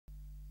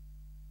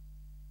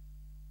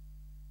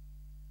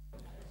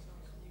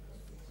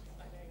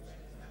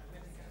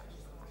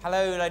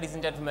Hello, ladies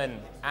and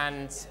gentlemen,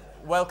 and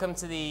welcome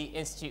to the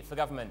Institute for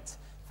Government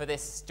for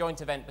this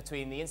joint event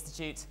between the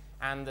Institute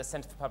and the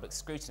Centre for Public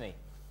Scrutiny.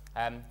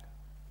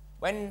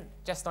 When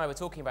Jess and I were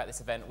talking about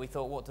this event, we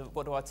thought,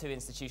 what do our two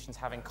institutions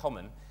have in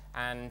common?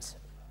 And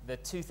the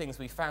two things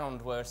we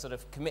found were a sort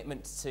of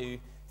commitment to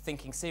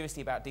thinking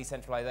seriously about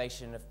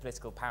decentralisation of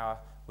political power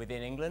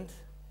within England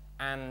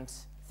and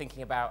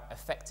thinking about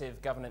effective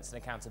governance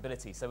and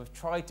accountability. So we've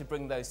tried to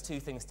bring those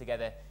two things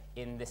together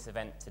in this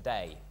event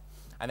today.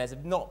 And there's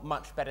not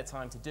much better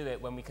time to do it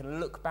when we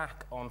can look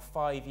back on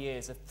 5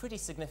 years of pretty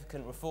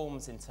significant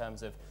reforms in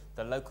terms of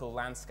the local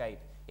landscape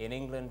in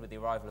England with the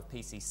arrival of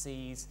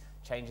PCCs,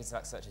 changes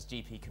such as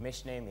GP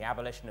commissioning, the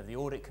abolition of the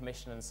Audit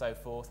Commission and so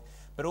forth,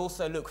 but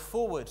also look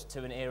forward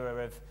to an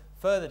era of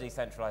further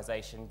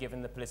decentralisation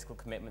given the political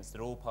commitments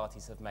that all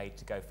parties have made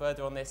to go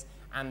further on this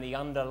and the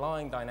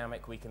underlying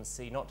dynamic we can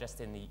see not just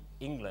in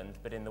England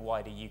but in the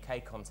wider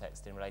UK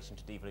context in relation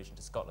to devolution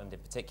to Scotland in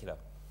particular.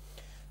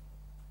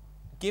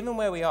 Given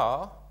where we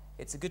are,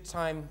 it's a good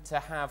time to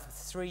have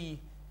three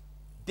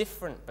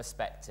different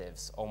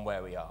perspectives on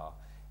where we are.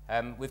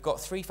 We've got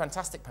three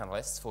fantastic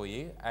panellists for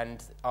you,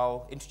 and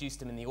I'll introduce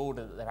them in the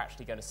order that they're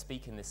actually going to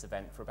speak in this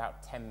event for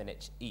about 10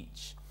 minutes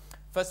each.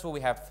 First of all,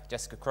 we have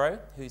Jessica Crowe,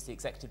 who's the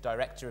Executive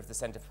Director of the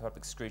Centre for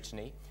Public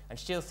Scrutiny, and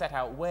she'll set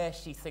out where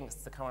she thinks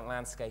the current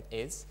landscape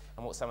is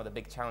and what some of the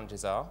big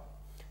challenges are.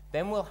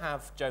 Then we'll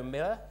have Joe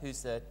Miller,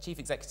 who's the Chief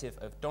Executive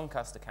of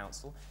Doncaster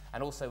Council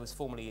and also was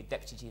formerly a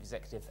Deputy Chief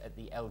Executive at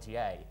the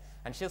LGA.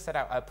 And she'll set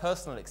out her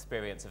personal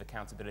experience of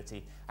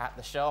accountability at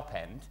the sharp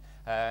end,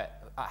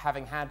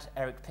 having had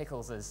Eric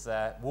Pickles'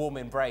 warm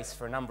embrace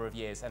for a number of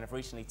years and have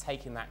recently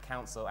taken that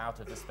council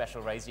out of the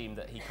special regime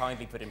that he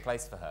kindly put in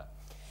place for her.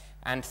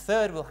 And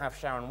third, we'll have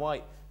Sharon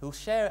White, who'll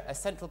share a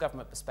central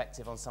government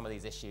perspective on some of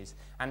these issues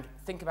and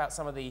think about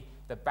some of the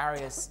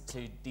barriers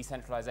to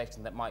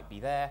decentralisation that might be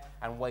there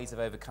and ways of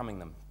overcoming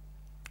them.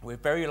 We're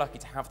very lucky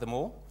to have them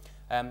all.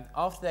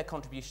 After their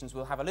contributions,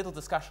 we'll have a little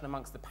discussion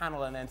amongst the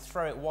panel and then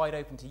throw it wide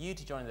open to you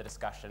to join the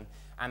discussion.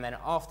 And then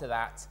after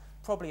that,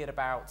 probably at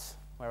about,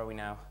 where are we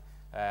now?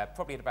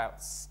 Probably at about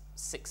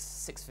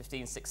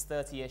 6:15,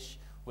 6:30-ish,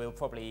 we'll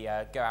probably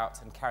go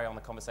out and carry on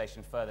the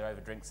conversation further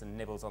over drinks and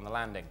nibbles on the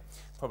landing.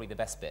 Probably the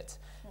best bit.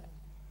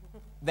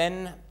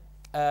 Then,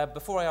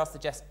 before I ask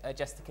Jess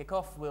to kick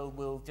off,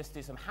 we'll just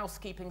do some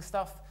housekeeping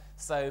stuff.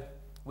 So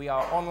we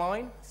are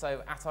online,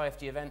 so at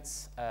IFG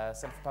Events,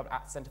 Centre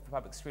for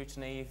Public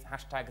Scrutiny,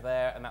 hashtag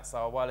there, and that's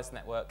our wireless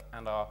network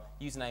and our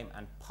username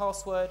and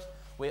password.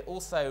 We're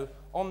also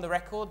on the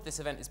record. This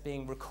event is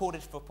being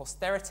recorded for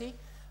posterity.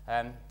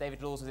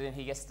 David Laws was in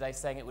here yesterday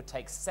saying it would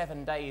take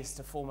 7 days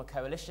to form a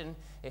coalition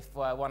if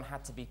one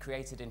had to be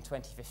created in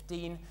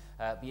 2015.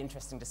 It'd be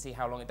interesting to see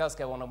how long it does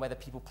go on and whether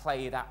people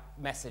play that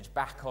message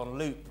back on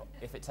loop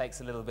if it takes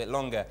a little bit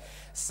longer.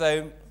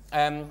 So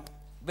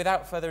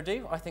without further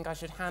ado, I think I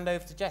should hand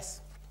over to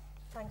Jess.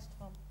 Thanks,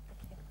 Tom.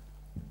 Thank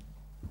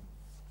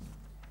you.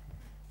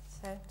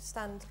 So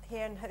stand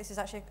here, and this is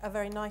actually a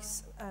very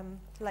nice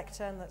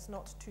lectern that's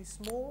not too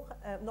small,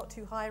 not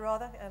too high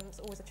rather. It's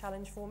always a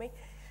challenge for me.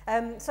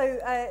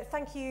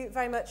 Thank you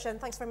very much, and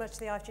thanks very much to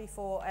the IFG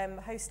for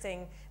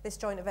hosting this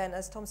joint event.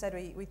 As Tom said,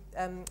 we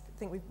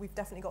think we've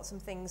definitely got some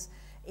things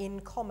in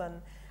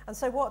common. And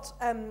so what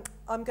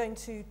I'm going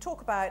to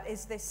talk about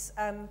is this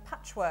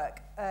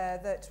patchwork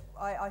that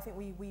I think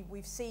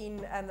we've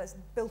seen that's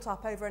built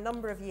up over a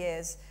number of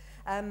years,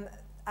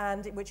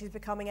 and which is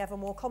becoming ever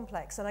more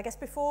complex. And I guess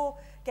before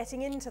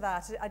getting into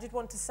that, I did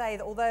want to say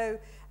that although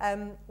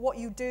what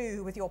you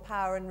do with your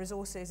power and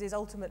resources is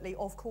ultimately,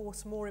 of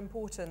course, more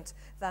important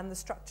than the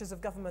structures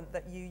of government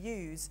that you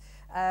use,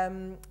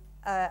 and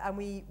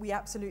we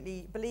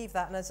absolutely believe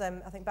that. And as I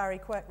think Barry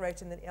Quirk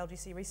wrote in the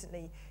LGC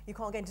recently, you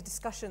can't get into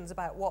discussions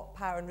about what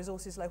power and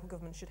resources local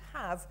government should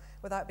have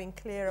without being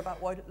clear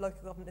about what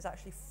local government is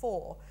actually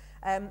for.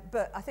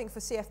 But I think for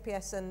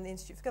CFPS and the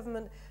Institute for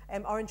Government,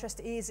 our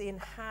interest is in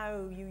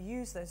how you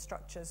use those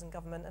structures in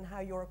government and how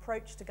your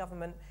approach to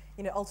government,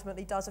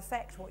 ultimately does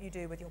affect what you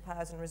do with your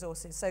powers and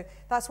resources. So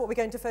that's what we're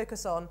going to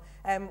focus on,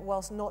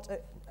 whilst not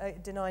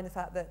denying the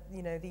fact that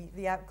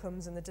the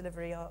outcomes and the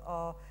delivery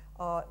are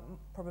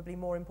probably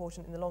more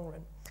important in the long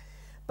run.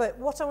 But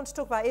what I want to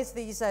talk about is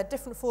these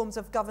different forms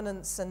of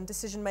governance and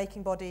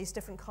decision-making bodies,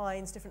 different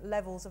kinds, different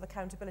levels of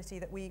accountability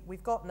that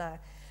we've got now.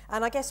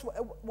 And I guess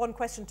one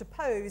question to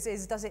pose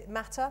is, does it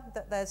matter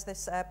that there's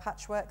this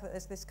patchwork, that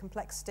there's this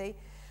complexity?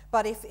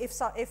 But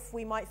if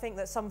we might think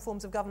that some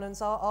forms of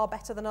governance are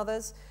better than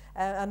others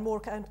and more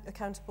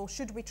accountable,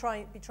 should we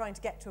be trying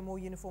to get to a more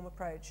uniform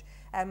approach?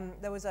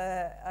 There was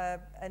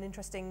an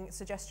interesting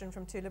suggestion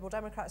from 2 Liberal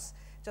Democrats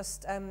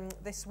just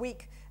this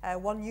week.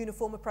 One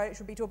uniform approach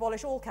would be to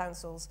abolish all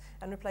councils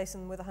and replace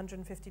them with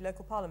 150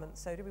 local parliaments.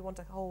 So do we want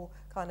a whole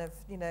kind of,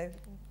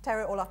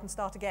 tear it all up and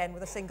start again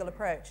with a single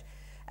approach?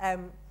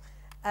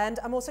 And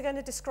I'm also going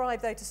to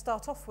describe, though, to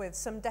start off with,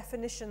 some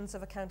definitions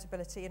of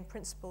accountability and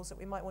principles that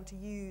we might want to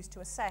use to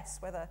assess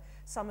whether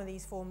some of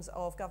these forms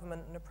of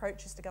government and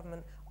approaches to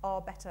government are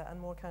better and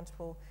more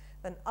accountable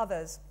than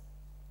others.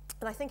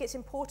 And I think it's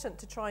important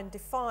to try and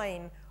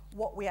define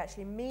what we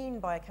actually mean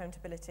by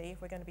accountability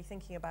if we're going to be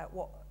thinking about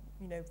what,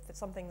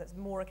 something that's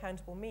more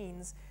accountable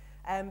means,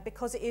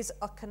 because it is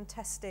a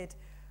contested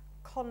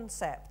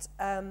concept.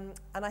 And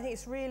I think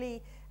it's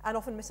really, and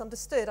often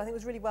misunderstood, I think it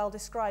was really well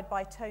described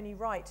by Tony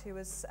Wright, who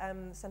was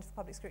Centre for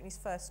Public Scrutiny's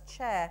first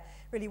chair,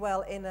 really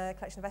well in a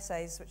collection of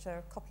essays, which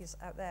are copies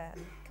out there,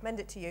 and commend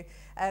it to you.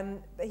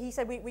 But he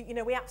said,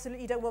 we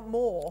absolutely don't want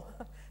more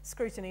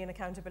scrutiny and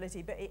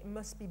accountability, but it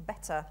must be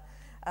better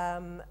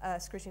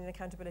scrutiny and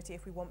accountability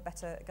if we want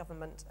better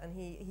government. And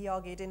he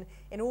argued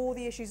in all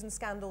the issues and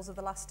scandals of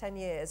the last 10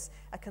 years,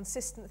 a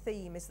consistent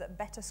theme is that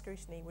better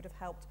scrutiny would have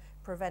helped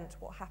prevent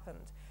what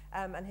happened.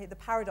 And the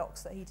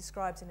paradox that he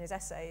describes in his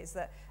essay is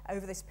that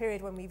over this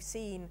period when we've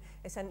seen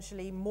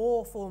essentially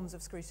more forms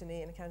of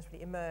scrutiny and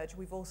accountability emerge,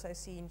 we've also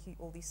seen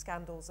all these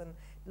scandals and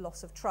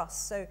loss of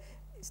trust. So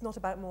it's not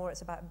about more,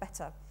 it's about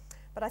better.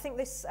 But I think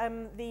this,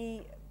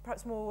 the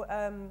perhaps more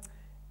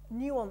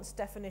nuanced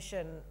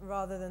definition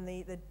rather than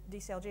the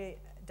DCLG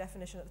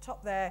definition at the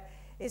top there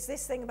is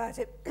this thing about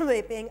it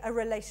being a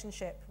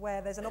relationship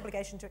where there's an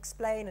obligation to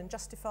explain and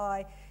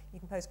justify, you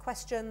can pose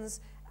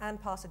questions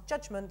and pass a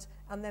judgment,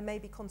 and there may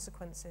be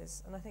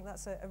consequences. And I think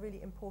that's a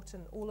really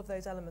important, all of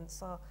those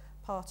elements are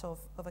part of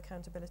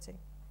accountability.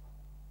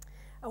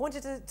 I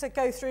wanted to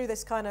go through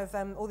this kind of,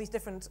 all these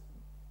different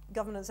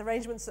governance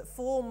arrangements that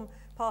form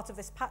part of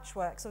this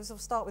patchwork. So we'll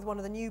start with one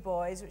of the new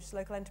boys, which is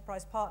local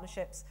enterprise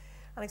partnerships.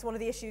 And it's one of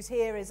the issues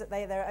here is that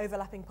they're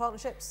overlapping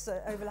partnerships,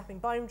 overlapping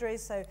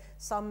boundaries. So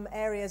some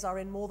areas are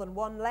in more than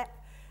one LEP.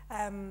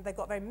 They've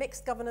got very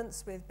mixed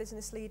governance with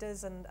business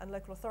leaders and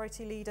local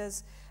authority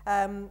leaders,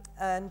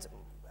 and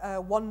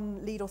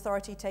one lead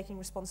authority taking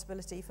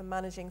responsibility for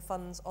managing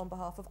funds on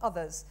behalf of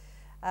others.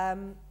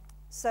 And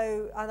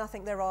I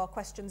think there are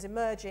questions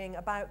emerging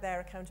about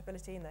their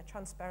accountability and their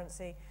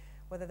transparency,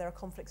 whether there are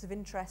conflicts of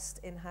interest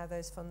in how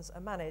those funds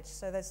are managed.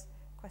 So there's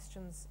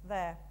questions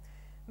there.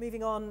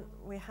 Moving on,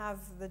 we have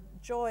the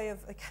joy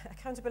of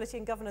accountability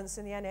and governance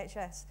in the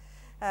NHS.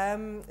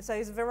 So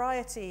there's a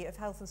variety of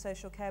health and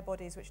social care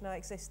bodies which now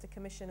exist to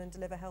commission and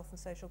deliver health and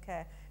social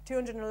care.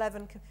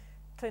 211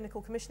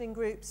 clinical commissioning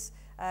groups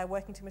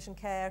working to commission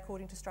care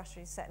according to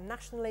strategies set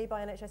nationally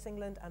by NHS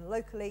England and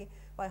locally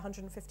by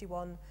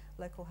 151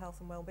 local health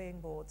and wellbeing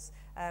boards.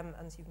 And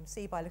as you can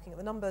see by looking at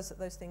the numbers that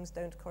those things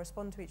don't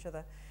correspond to each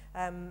other.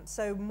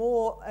 So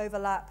more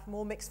overlap,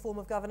 more mixed form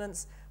of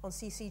governance. On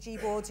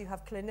CCG boards you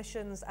have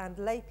clinicians and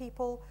lay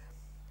people.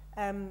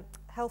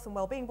 Health and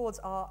wellbeing boards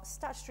are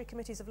statutory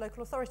committees of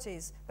local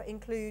authorities, but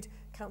include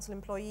council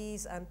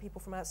employees and people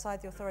from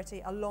outside the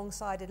authority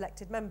alongside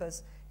elected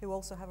members who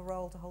also have a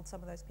role to hold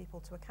some of those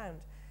people to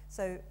account.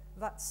 So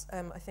that's,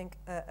 I think,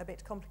 a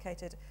bit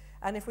complicated.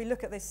 And if we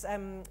look at this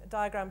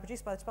diagram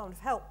produced by the Department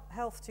of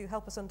Health to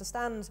help us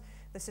understand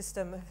the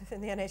system in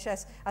the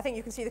NHS, I think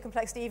you can see the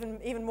complexity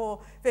even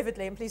more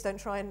vividly, and please don't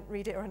try and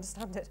read it or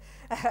understand it.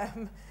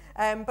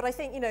 But I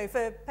think,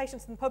 for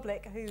patients and the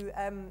public who,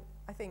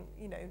 I think,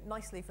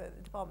 nicely for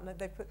the department,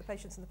 they've put the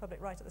patients and the public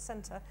right at the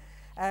centre.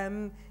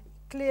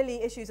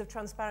 Clearly issues of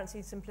transparency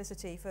and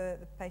simplicity for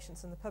the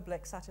patients and the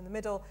public sat in the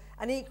middle,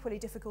 and equally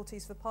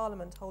difficulties for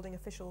Parliament holding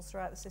officials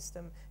throughout the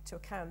system to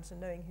account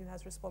and knowing who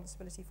has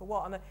responsibility for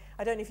what. And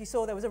I don't know if you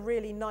saw, there was a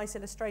really nice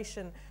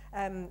illustration,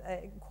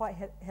 quite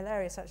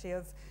hilarious actually,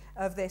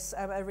 of this,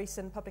 a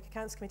recent Public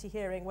Accounts Committee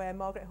hearing where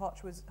Margaret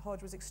Hodge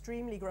was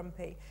extremely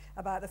grumpy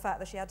about the fact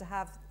that she had to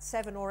have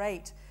 7 or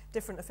 8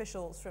 different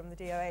officials from the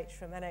DOH,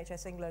 from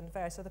NHS England,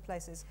 various other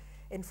places,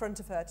 in front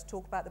of her to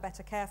talk about the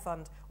Better Care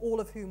Fund, all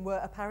of whom were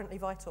apparently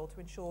vital to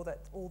ensure that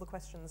all the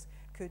questions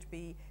could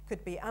be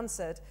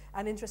answered.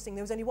 And interesting,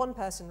 there was only one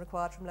person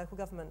required from local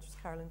government, which was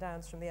Carolyn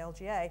Downs from the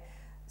LGA.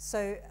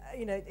 So,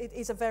 it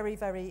is a very,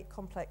 very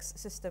complex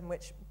system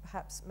which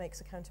perhaps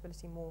makes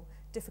accountability more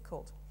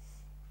difficult.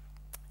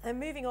 And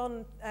moving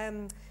on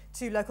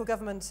to local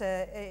government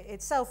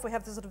itself, we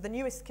have the sort of the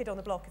newest kid on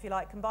the block, if you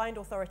like, combined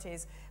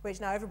authorities,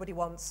 which now everybody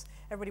wants.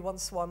 Everybody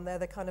wants one. They're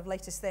the kind of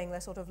latest thing. They're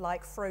sort of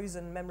like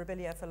frozen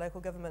memorabilia for local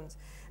government.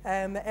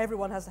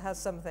 Everyone has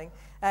something.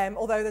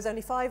 Although there's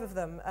only 5 of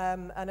them,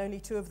 and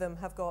only 2 of them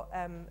have got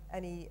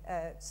any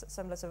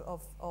semblance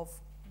of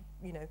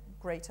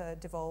greater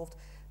devolved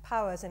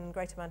powers in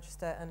Greater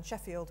Manchester and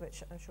Sheffield,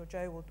 which I'm sure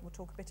Joe will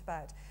talk a bit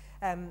about.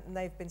 And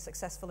they've been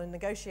successful in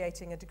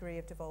negotiating a degree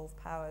of devolved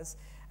powers.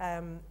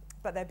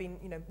 But there have been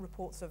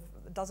reports of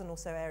a dozen or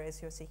so areas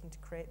who are seeking to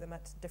create them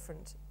at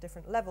different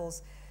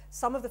levels.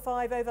 Some of the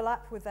 5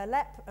 overlap with their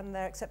LEP and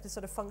their accepted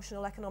sort of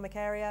functional economic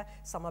area.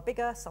 Some are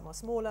bigger, some are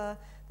smaller.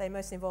 They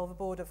mostly involve a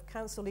board of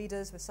council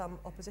leaders with some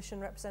opposition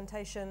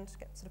representation to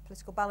get sort of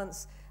political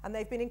balance. And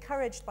they've been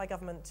encouraged by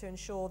government to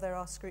ensure there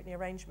are scrutiny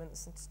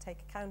arrangements and to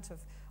take account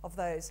of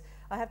those.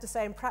 I have to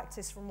say, in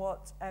practice, from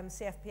what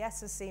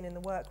CFPS has seen in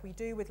the work we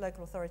do with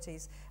local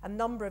authorities, a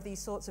number of these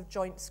sorts of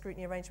joint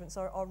scrutiny arrangements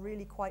are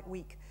really quite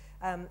weak.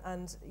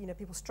 And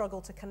people struggle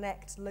to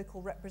connect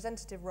local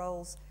representative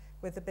roles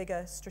with the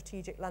bigger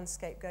strategic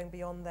landscape going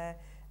beyond their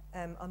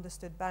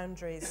understood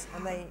boundaries,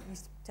 and they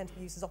tend to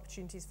be used as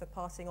opportunities for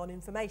passing on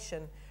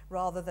information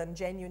rather than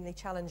genuinely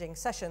challenging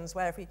sessions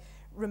where, if we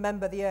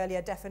remember the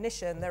earlier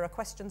definition, there are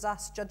questions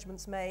asked,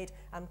 judgments made,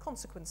 and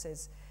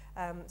consequences.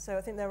 So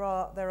I think there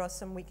are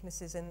some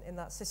weaknesses in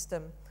that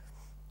system.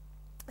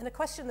 And a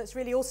question that's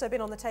really also been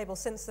on the table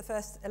since the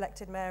first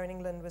elected mayor in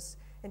England was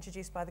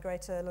introduced by the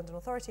Greater London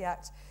Authority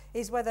Act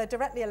is whether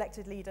directly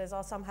elected leaders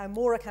are somehow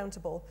more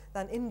accountable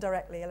than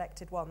indirectly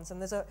elected ones.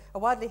 And there's a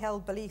widely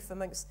held belief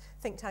amongst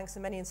think tanks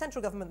and many in central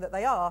government that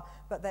they are,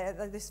 but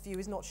this view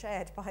is not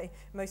shared by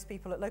most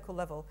people at local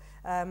level.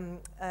 In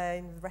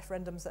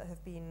referendums that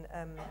have been,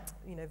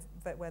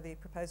 where the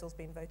proposal's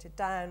been voted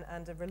down,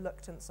 and a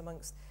reluctance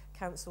amongst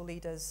council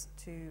leaders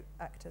to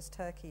act as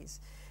turkeys.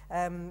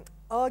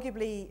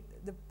 Arguably,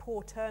 the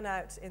poor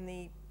turnout in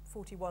the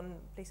 41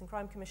 Police and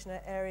Crime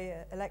Commissioner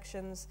area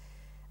elections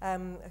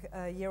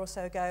a year or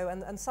so ago,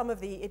 and some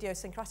of the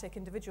idiosyncratic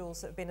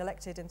individuals that have been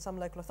elected in some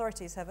local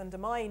authorities have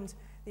undermined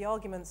the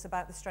arguments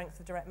about the strength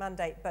of direct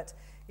mandate. But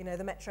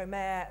the Metro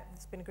Mayor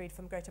that's been agreed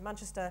from Greater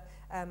Manchester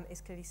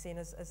is clearly seen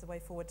as the way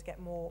forward to get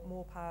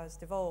more powers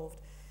devolved.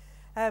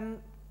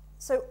 And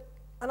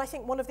I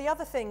think one of the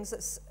other things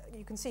that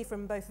you can see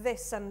from both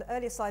this and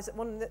earlier slides,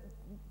 that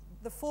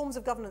the forms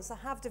of governance that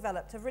have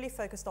developed have really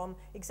focused on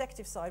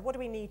executive side. What do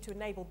we need to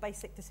enable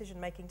basic decision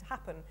making to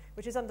happen,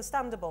 which is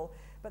understandable,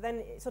 but then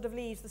it sort of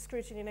leaves the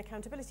scrutiny and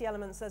accountability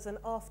elements as an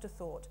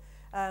afterthought.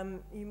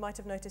 You might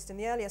have noticed in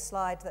the earlier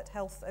slide that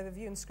health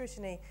overview and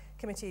scrutiny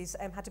committees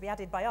had to be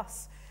added by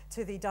us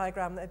to the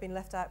diagram that had been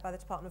left out by the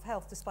Department of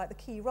Health, despite the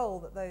key role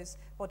that those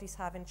bodies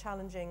have in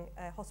challenging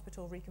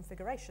hospital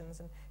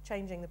reconfigurations and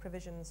changing the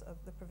provision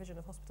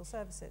of hospital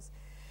services.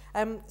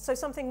 So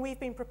something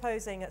we've been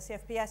proposing at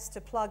CFPS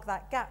to plug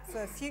that gap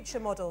for future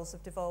models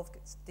of devolved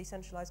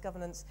decentralised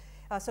governance,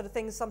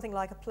 something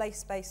like a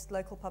place-based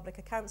local public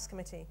accounts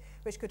committee,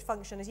 which could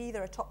function as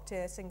either a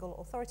top-tier single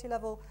authority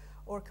level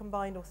or a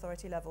combined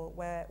authority level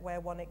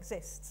where one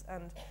exists.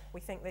 And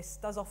we think this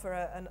does offer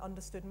an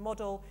understood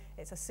model.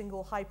 It's a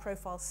single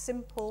high-profile,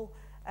 simple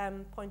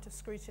point of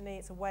scrutiny.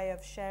 It's a way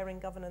of sharing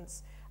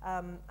governance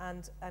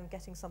and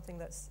getting something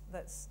that's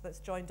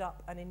joined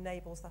up and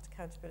enables that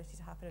accountability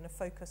to happen in a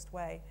focused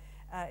way,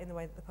 in the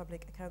way that the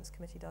Public Accounts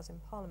Committee does in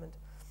Parliament.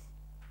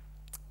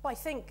 But I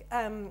think,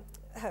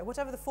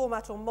 whatever the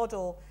format or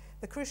model,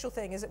 the crucial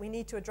thing is that we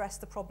need to address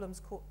the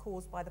problems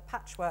caused by the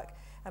patchwork.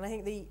 And I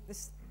think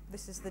this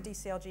is the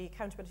DCLG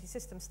Accountability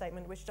System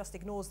Statement, which just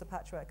ignores the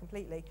patchwork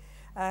completely.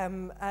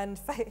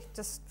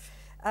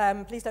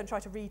 Please don't try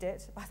to read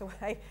it, by the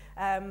way.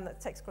 It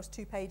takes across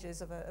 2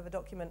 pages of a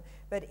document.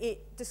 But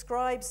it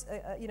describes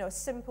a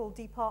simple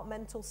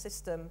departmental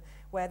system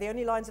where the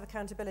only lines of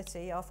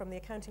accountability are from the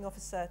accounting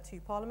officer to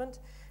Parliament,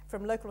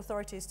 from local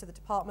authorities to the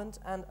department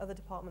and other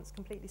departments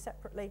completely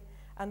separately,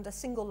 and a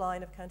single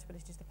line of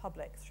accountability to the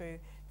public through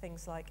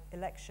things like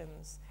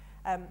elections.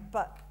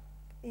 But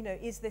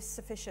is this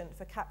sufficient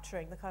for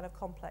capturing the kind of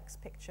complex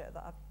picture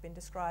that I've been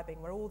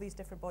describing, where all these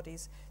different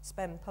bodies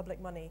spend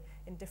public money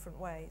in different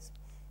ways?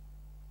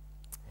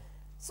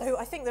 So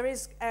I think there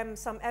is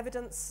some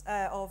evidence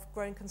of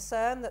growing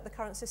concern that the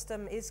current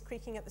system is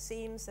creaking at the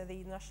seams. So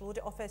the National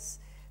Audit Office,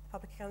 the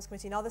Public Accounts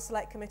Committee and other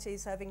select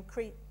committees have been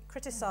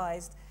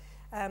criticised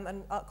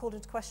and called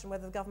into question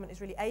whether the government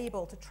is really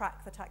able to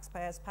track the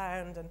taxpayer's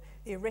pound and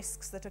the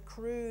risks that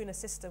accrue in a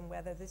system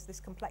where there's this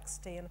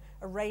complexity and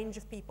a range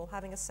of people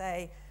having a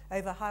say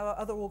over how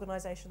other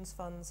organisations'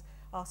 funds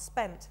are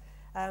spent.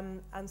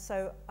 And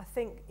so I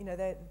think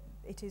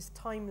it is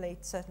timely,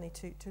 certainly,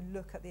 to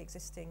look at the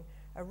existing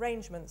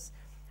arrangements.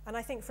 And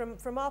I think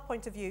from our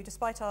point of view,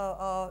 despite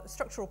our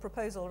structural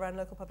proposal around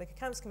Local Public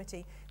Accounts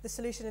Committee, the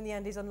solution in the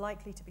end is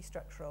unlikely to be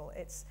structural.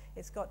 It's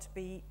got to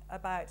be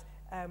about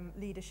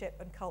leadership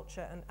and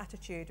culture and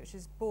attitude, which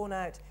is borne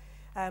out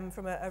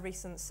from a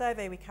recent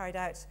survey we carried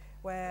out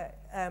where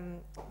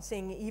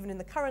seeing even in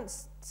the current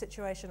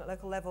situation at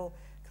local level,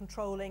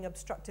 controlling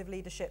obstructive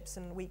leaderships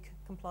and weak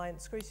compliant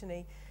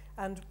scrutiny.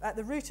 And at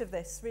the root of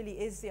this really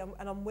is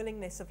an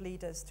unwillingness of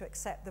leaders to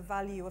accept the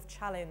value of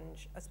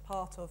challenge as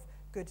part of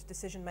good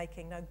decision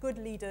making. Now, good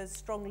leaders,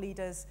 strong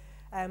leaders,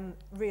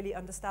 really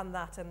understand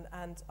that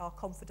and are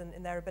confident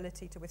in their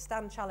ability to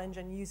withstand challenge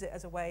and use it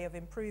as a way of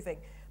improving.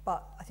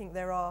 But I think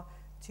there are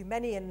too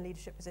many in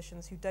leadership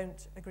positions who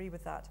don't agree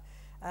with that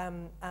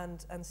and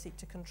seek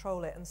to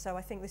control it. And so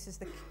I think this is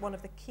one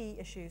of the key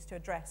issues to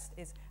address,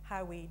 is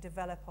how we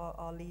develop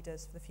our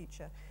leaders for the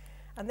future.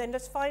 And then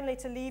just finally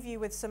to leave you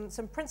with some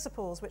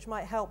principles which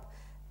might help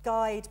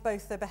guide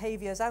both the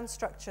behaviours and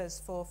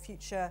structures for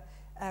future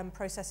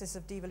processes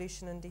of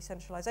devolution and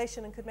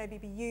decentralisation, and could maybe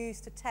be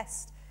used to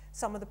test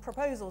some of the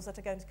proposals that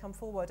are going to come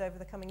forward over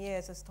the coming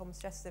years, as Tom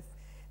suggests, if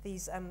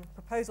these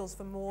proposals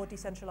for more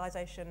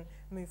decentralisation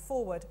move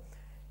forward.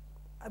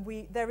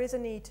 There is a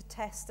need to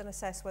test and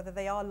assess whether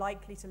they are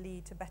likely to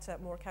lead to better,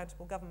 more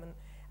accountable government.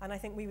 And I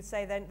think we would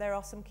say then there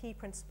are some key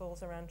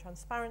principles around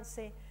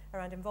transparency,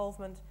 around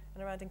involvement,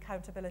 and around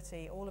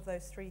accountability, all of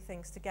those 3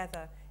 things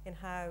together in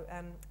how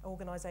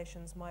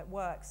organisations might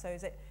work. So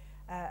is it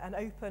an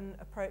open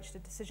approach to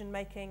decision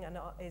making, and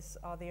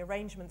are the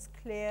arrangements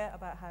clear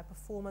about how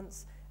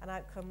performance and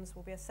outcomes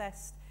will be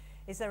assessed?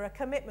 Is there a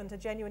commitment, a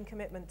genuine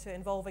commitment to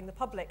involving the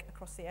public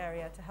across the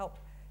area to help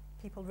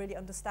people really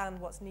understand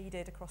what's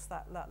needed across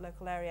that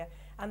local area?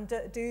 And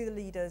do the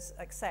leaders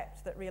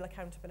accept that real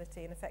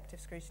accountability and effective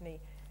scrutiny,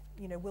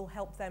 will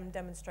help them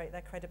demonstrate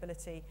their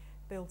credibility,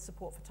 build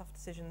support for tough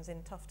decisions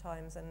in tough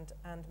times, and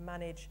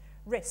manage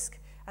risk?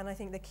 And I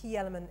think the key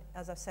element,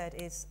 as I've said,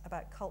 is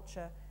about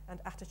culture and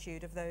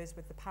attitude of those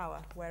with the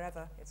power,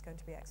 wherever it's going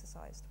to be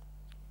exercised.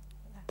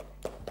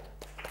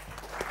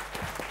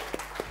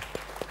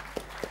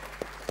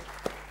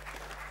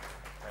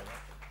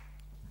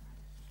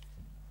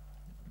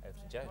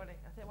 Joe. I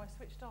think I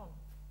switched on.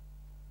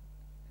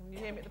 Can you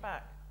hear me at the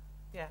back?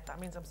 Yeah, that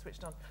means I'm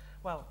switched on.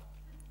 Well,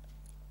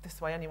 this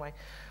way anyway.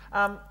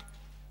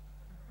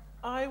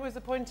 I was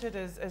appointed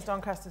as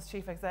Doncaster's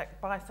chief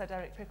exec by Sir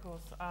Derek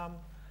Pickles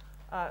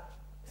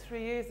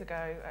 3 years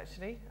ago,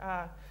 actually,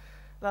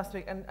 last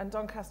week, and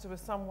Doncaster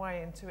was some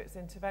way into its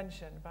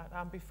intervention.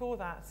 But before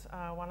that,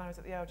 when I was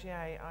at the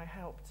LGA, I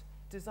helped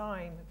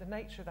design the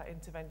nature of that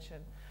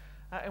intervention,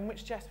 in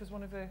which Jess was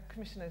one of the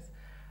commissioners.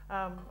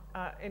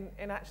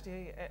 In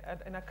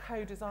a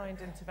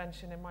co-designed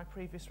intervention in my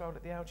previous role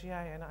at the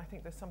LGA, and I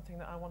think there's something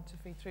that I want to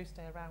feed through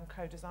today around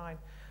co-design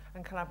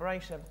and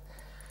collaboration.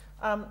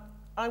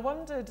 I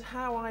wondered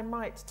how I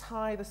might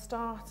tie the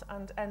start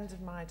and end of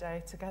my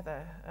day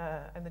together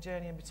and the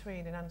journey in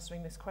between in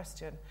answering this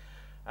question.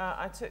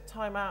 I took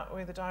time out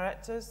with the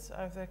directors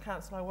of the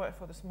council I work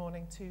for this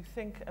morning to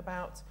think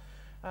about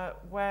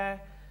where,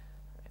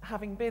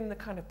 having been the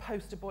kind of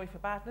poster boy for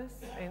badness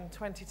in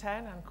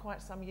 2010 and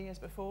quite some years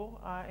before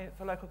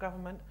for local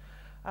government,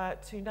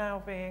 to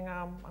now being,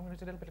 I'm going to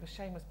do a little bit of a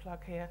shameless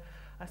plug here,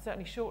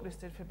 certainly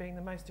shortlisted for being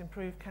the most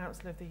improved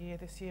council of the year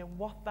this year,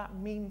 what that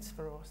means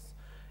for us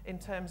in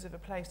terms of a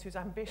place whose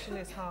ambition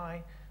is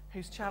high,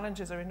 whose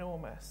challenges are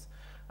enormous,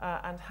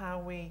 and how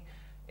we,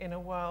 in a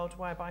world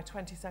where by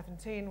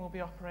 2017 we'll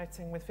be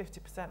operating with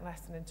 50%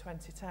 less than in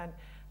 2010,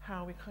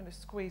 how we kind of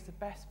squeeze the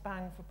best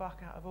bang for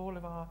buck out of all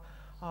of our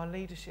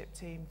leadership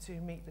team to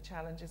meet the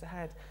challenges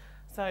ahead.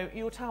 So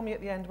you'll tell me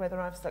at the end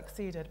whether I've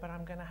succeeded, but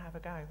I'm going to have a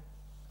go.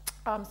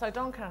 So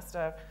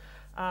Doncaster,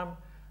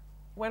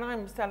 when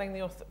I'm selling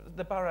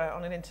the borough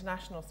on an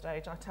international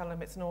stage, I tell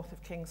them it's north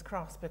of King's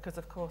Cross, because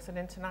of course in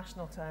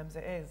international terms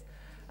it is.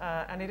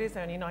 And it is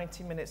only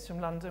 90 minutes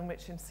from London,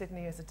 which in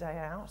Sydney is a day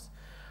out.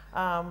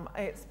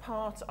 It's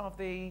part of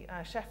the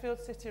Sheffield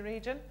City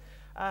region,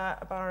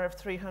 a borough of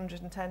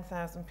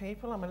 310,000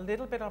 people. I'm a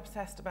little bit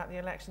obsessed about the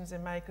elections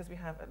in May because we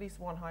have at least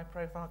one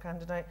high-profile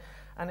candidate,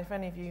 and if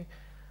any of you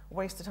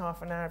wasted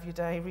half an hour of your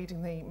day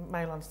reading the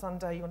Mail on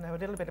Sunday, you'll know a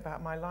little bit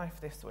about my life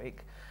this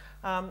week.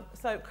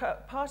 So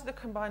part of the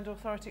combined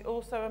authority,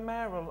 also a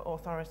mayoral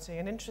authority,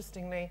 and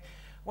interestingly,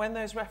 when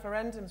those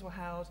referendums were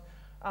held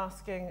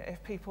asking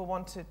if people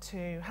wanted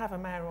to have a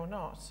mayor or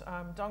not,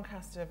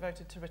 Doncaster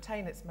voted to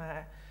retain its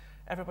mayor.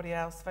 Everybody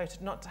else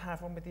voted not to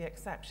have one, with the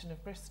exception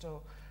of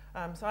Bristol.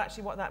 So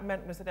actually what that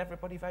meant was that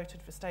everybody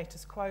voted for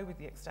status quo with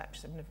the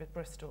exception of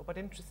Bristol. But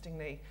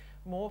interestingly,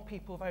 more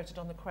people voted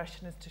on the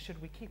question as to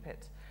should we keep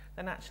it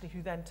than actually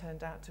who then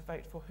turned out to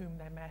vote for whom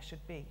their mayor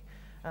should be,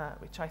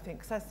 which I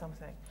think says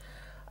something.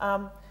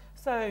 I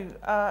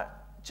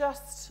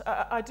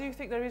do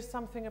think there is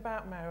something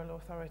about mayoral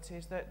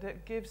authorities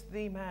that gives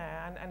the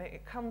mayor, and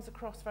it comes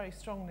across very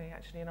strongly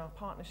actually in our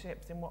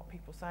partnerships, in what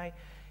people say,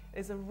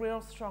 is a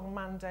real strong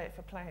mandate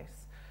for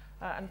place.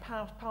 And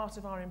part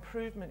of our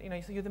improvement,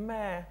 so you're the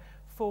mayor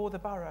for the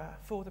borough,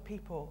 for the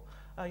people.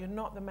 You're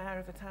not the mayor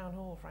of the town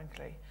hall,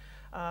 frankly.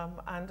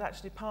 And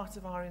actually part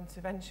of our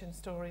intervention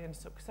story and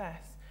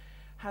success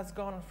has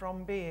gone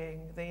from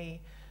being the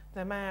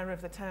mayor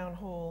of the town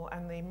hall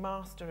and the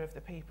master of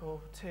the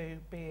people to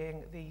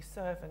being the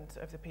servant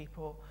of the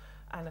people,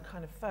 and a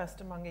kind of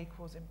first among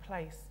equals in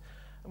place,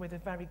 with a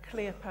very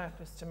clear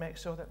purpose to make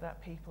sure that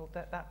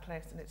that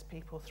place and its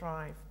people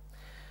thrive.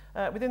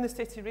 Within the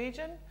city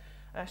region,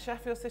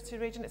 Sheffield City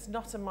region, it's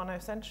not a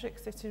monocentric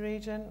city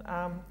region.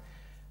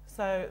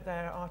 So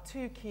there are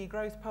two key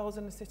growth poles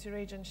in the city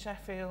region,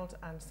 Sheffield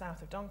and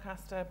south of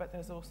Doncaster, but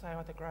there's also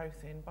other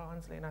growth in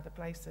Barnsley and other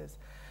places.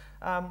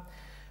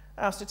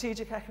 Our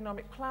strategic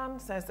economic plan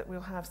says that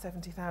we'll have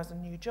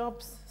 70,000 new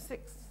jobs,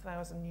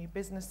 6,000 new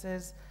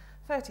businesses,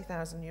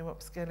 30,000 new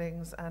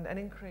upskillings, and an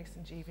increase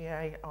in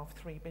GVA of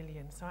 3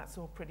 billion. So that's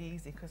all pretty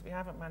easy because we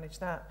haven't managed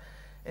that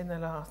in the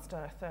last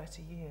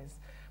 30 years.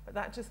 But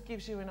that just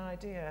gives you an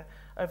idea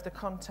of the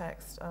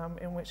context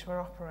in which we're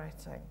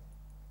operating.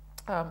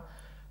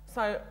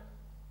 So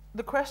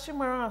the question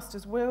we're asked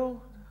is,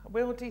 will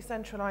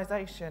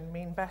decentralisation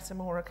mean better,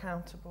 more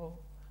accountable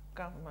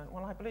government?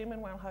 Well, I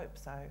blooming well hope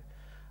so.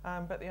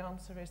 But the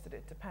answer is that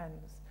it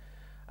depends.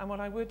 And what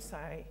I would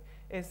say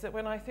is that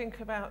when I think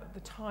about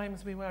the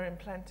times we were in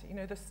plenty,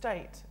 the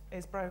state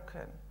is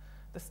broken.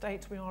 The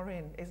state we are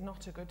in is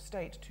not a good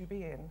state to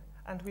be in,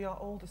 and we are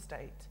all the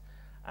state.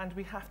 And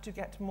we have to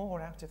get more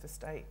out of the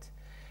state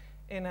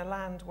in a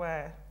land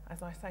where,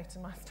 as I say to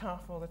my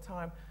staff all the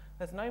time,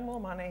 There's no more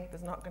money,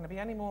 there's not going to be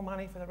any more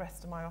money for the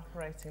rest of my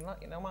operating life,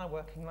 my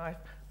working life,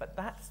 but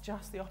that's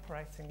just the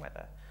operating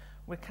weather.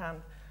 We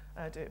can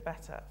do it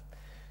better.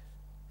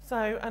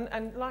 So,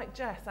 and like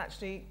Jess,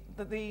 actually,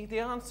 the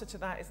answer to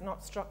that is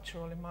not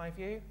structural in my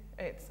view.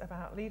 It's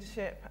about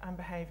leadership and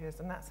behaviours,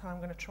 and that's how I'm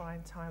going to try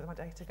and tie my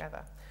day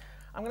together.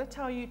 I'm going to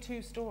tell you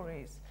two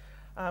stories.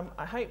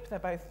 I hope they're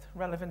both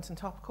relevant and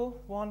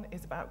topical. One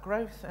is about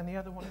growth, and the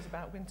other one is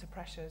about winter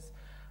pressures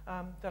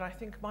that I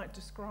think might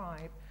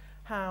describe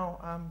how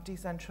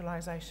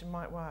decentralisation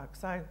might work.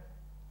 So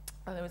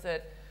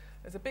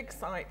there's a big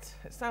site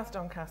at South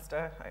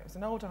Doncaster. It was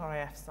an old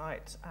RAF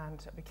site,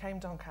 and it became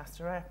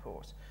Doncaster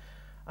Airport.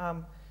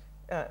 In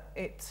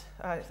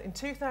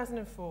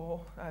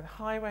 2004, the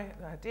highway,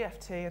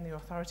 DFT and the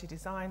authority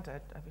designed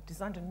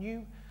a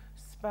new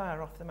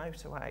spur off the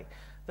motorway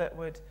that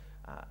would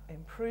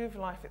improve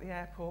life at the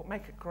airport,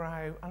 make it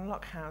grow,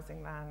 unlock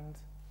housing land,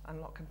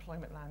 unlock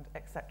employment land,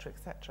 etc.,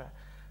 etc.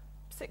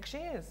 6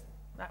 years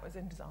that was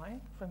in design,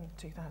 from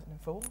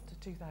 2004 to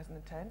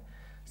 2010.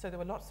 So there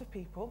were lots of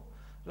people,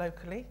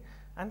 locally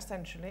and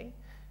centrally,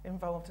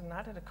 involved in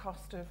that at a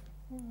cost of,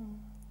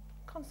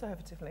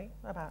 conservatively,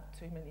 about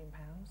 £2 million.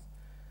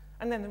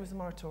 And then there was a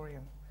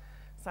moratorium.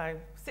 So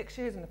 6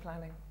 years in the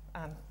planning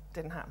and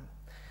didn't happen.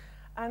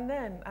 And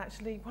then,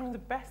 actually, one of the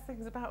best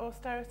things about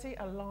austerity,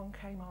 along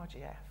came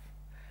RGF.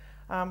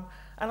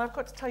 And I've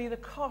got to tell you, the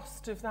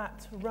cost of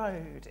that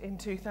road in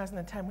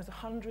 2010 was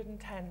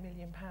 £110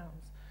 million,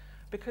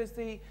 because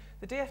the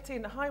DFT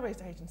and the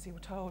Highways Agency were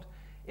told,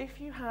 if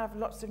you have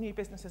lots of new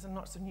businesses and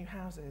lots of new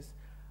houses,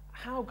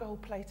 how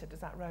gold-plated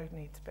does that road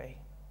need to be?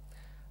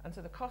 And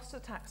so the cost to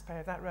the taxpayer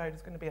of that road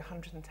is going to be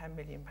 £110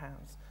 million.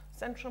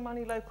 Central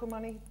money, local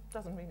money,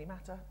 doesn't really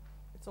matter.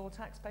 It's all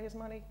taxpayers'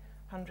 money,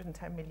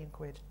 110 million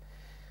quid.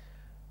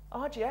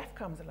 RGF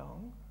comes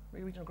along,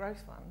 the Regional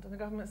Growth Fund, and the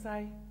government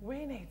say,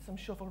 we need some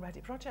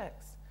shovel-ready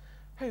projects.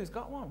 Who's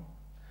got one?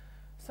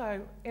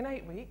 So in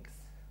 8 weeks,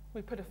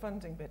 we put a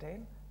funding bid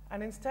in,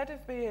 and instead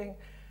of being,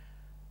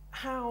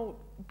 how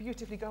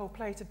beautifully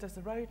gold-plated does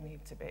the road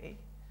need to be,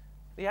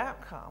 the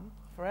outcome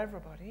for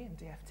everybody in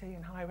DFT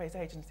and Highways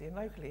Agency and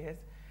locally is,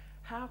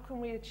 how can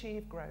we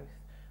achieve growth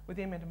with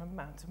the minimum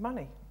amount of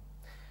money?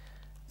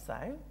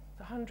 So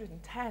the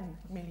 £110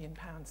 million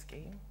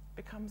scheme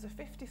becomes a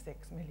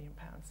 £56 million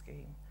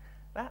scheme.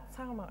 That's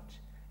how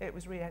much it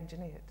was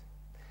re-engineered.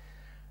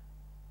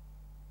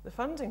 The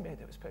funding bid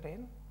that was put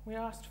in, we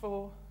asked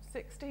for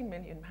 £16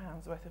 million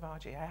worth of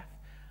RGF,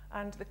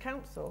 and the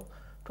council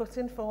put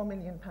in £4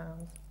 million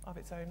of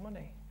its own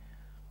money.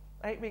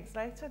 8 weeks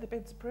later, the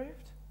bid's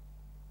approved.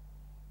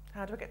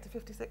 How do I get to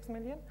 56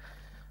 million?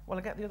 Well,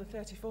 I get the other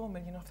 34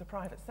 million off the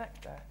private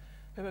sector,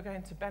 who are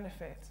going to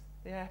benefit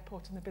the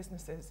airport and the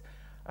businesses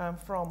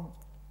from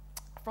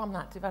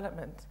that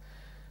development.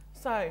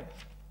 So,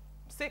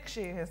 6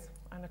 years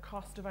and a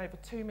cost of over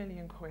 2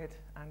 million quid,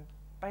 and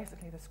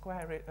basically the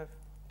square root of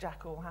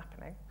jack all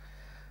happening.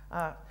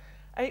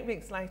 8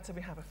 weeks later,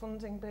 we have a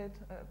funding bid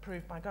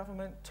approved by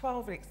government.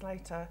 12 weeks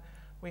later,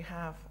 we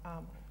have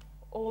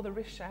all the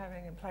risk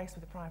sharing in place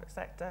with the private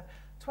sector.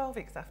 12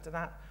 weeks after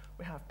that,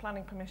 we have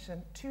planning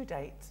permission to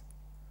date.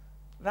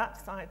 That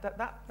site,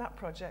 that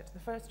project, the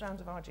first round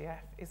of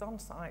RGF, is on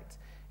site.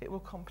 It will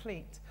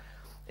complete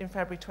in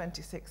February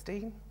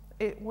 2016.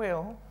 It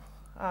will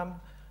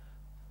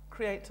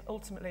create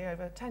ultimately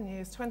over 10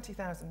 years,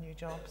 20,000 new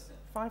jobs,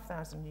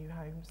 5,000 new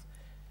homes.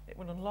 It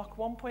will unlock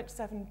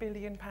 £1.7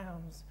 billion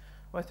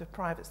worth of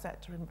private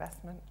sector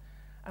investment,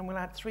 and will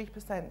add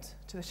 3%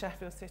 to the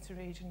Sheffield City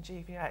Region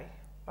GVA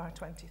by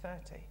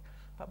 2030.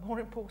 But more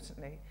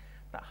importantly,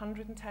 that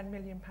 £110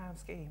 million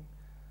scheme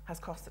has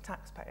cost the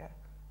taxpayer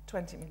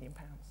 £20 million.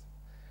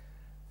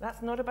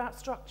 That's not about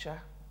structure,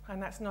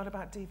 and that's not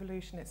about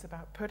devolution. It's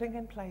about putting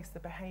in place the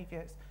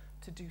behaviours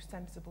to do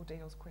sensible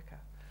deals quicker.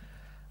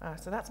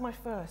 So that's my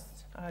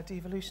first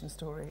devolution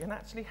story. And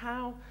actually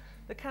how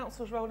the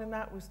council's role in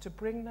that was to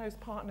bring those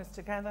partners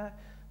together,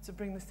 to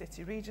bring the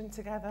city region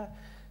together.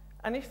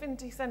 And if in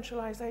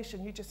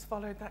decentralisation you just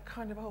followed that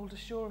kind of old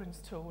assurance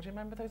tool, do you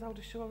remember those old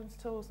assurance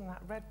tools and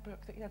that red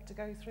book that you had to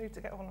go through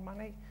to get all the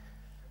money?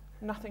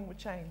 Nothing would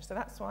change. So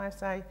that's why I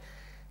say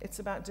it's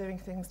about doing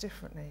things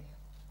differently.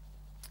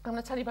 I'm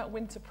going to tell you about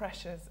winter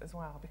pressures as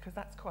well, because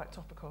that's quite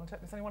topical.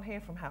 Is anyone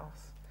here from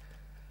health?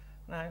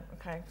 No?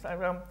 Okay.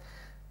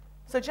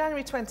 So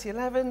January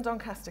 2011,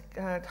 Doncaster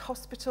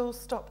hospitals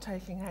stopped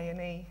taking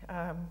A&E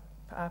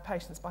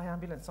patients by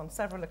ambulance on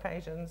several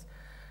occasions.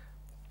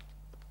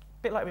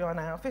 A bit like we are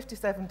now,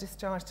 57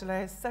 discharge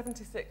delays,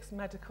 76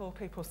 medical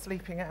people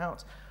sleeping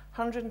out,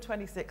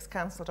 126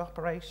 cancelled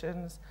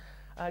operations,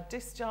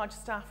 discharge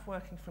staff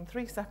working from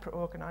 3 separate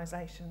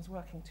organisations,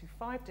 working to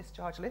 5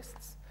 discharge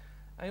lists.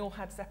 They all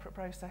had separate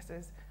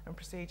processes and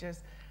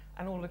procedures,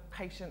 and all the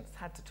patients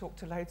had to talk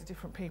to loads of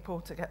different people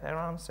to get their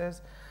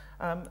answers.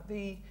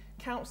 The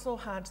council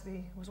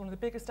was one of the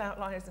biggest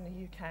outliers in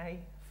the UK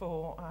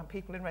for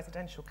people in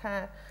residential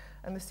care,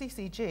 and the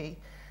CCG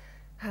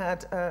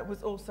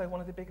was also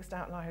one of the biggest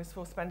outliers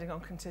for spending on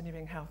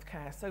continuing health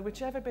care. So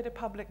whichever bit of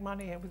public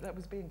money that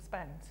was being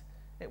spent,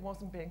 it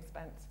wasn't being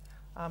spent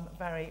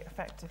very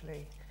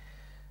effectively.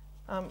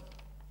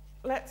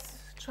 Let's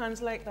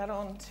translate that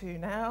on to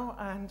now,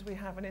 and we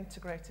have an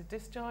integrated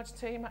discharge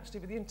team, actually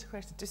with the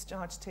integrated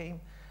discharge team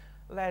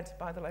led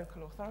by the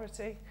local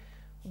authority.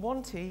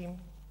 One team,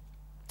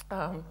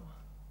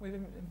 we've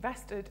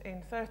invested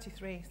in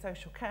 33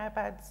 social care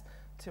beds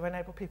to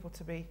enable people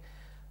to be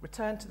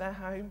returned to their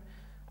home,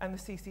 and the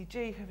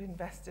CCG have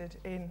invested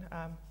in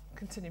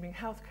continuing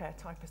healthcare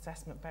type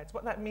assessment beds.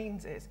 What that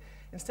means is,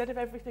 instead of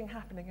everything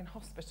happening in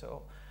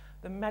hospital,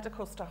 the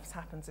medical stuff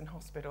happens in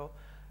hospital,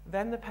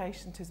 then the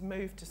patient is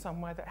moved to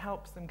somewhere that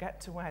helps them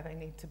get to where they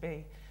need to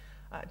be.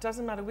 It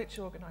doesn't matter which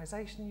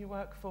organisation you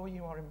work for,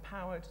 you are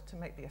empowered to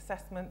make the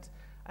assessment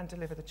and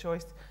deliver the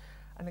choice.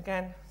 And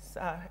again,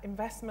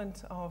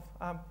 investment of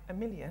 £1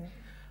 million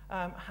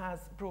has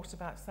brought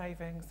about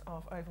savings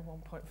of over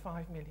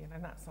 1.5 million,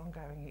 and that's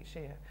ongoing each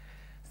year.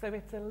 So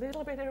it's a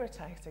little bit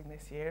irritating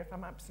this year, if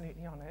I'm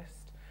absolutely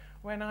honest,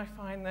 when I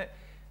find that,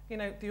 you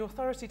know, the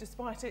authority,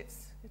 despite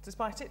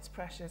its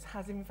pressures,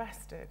 has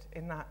invested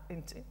in that.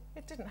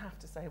 It didn't have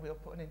to say we'll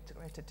put an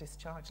integrated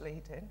discharge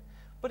lead in,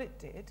 but it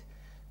did,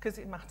 because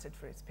it mattered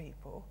for its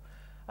people.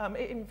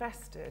 It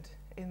invested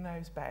in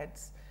those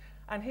beds.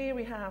 And here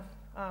we have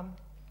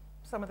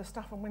some of the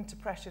stuff on winter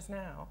pressures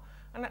now.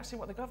 And actually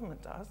what the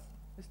government does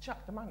is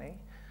chuck the money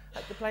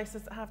at the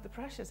places that have the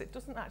pressures. It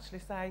doesn't actually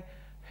say,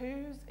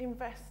 who's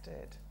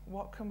invested?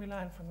 What can we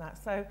learn from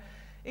that? So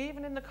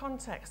even in the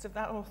context of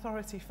that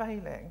authority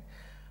failing,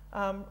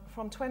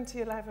 from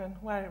 2011,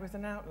 where it was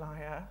an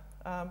outlier,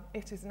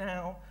 it is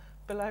now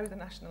below the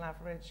national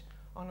average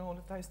on all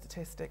of those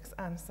statistics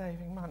and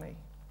saving money.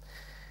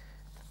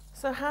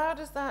 So how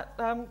does that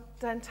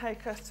then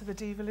take us to the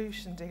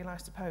devolution deal, I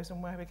suppose,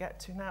 and where we get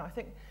to now? I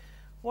think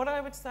what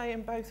I would say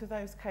in both of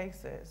those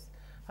cases,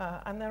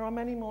 and there are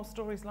many more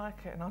stories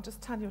like it, and I'll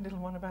just tell you a little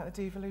one about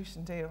the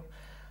devolution deal,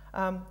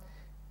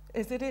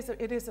 is it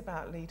is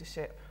about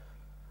leadership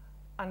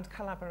and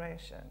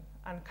collaboration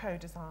and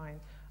co-design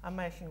and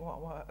making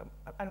what work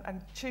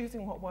and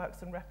choosing what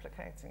works and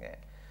replicating it.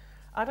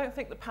 I don't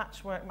think the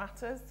patchwork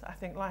matters. I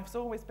think life's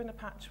always been a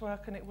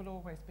patchwork and it will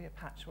always be a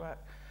patchwork.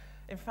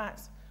 In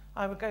fact,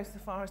 I would go so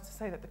far as to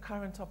say that the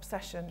current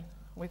obsession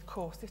with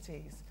core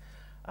cities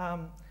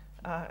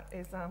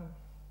is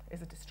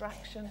a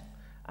distraction,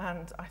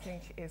 and I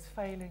think is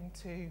failing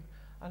to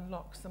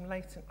unlock some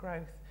latent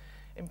growth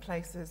in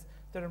places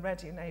that are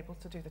ready and able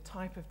to do the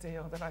type of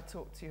deal that I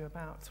talked to you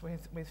about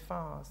with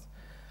FARS.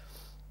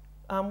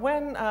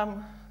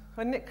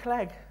 When Nick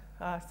Clegg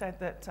said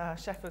that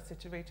Sheffield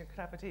City Region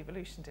could have a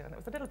devolution deal, and it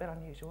was a little bit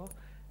unusual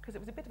because it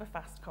was a bit of a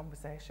fast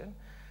conversation,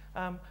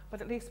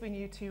 but at least we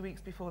knew 2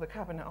 weeks before the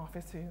Cabinet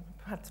Office who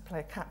had to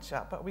play catch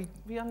up, but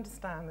we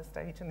understand the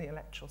stage in the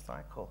electoral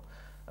cycle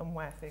and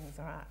where things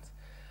are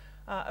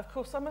at. Of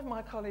course, some of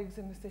my colleagues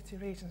in the City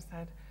Region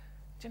said,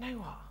 do you know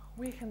what?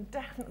 We can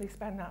definitely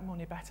spend that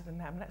money better than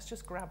them. Let's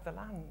just grab the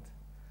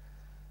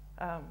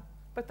land.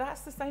 But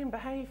that's the same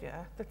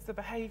behaviour. That's the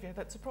behaviour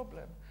that's a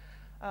problem.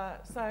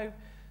 So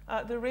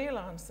the real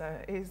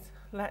answer is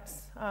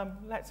let's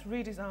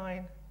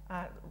redesign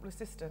the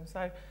system.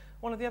 So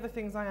one of the other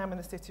things I am in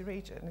the City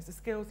Region is a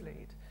skills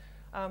lead.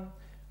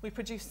 We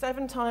produce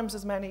 7 times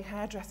as many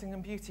hairdressing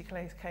and beauty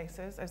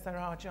cases as there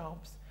are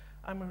jobs.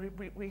 And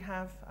we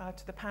have,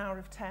 to the power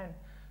of 10,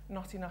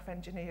 not enough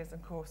engineers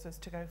and courses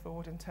to go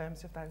forward in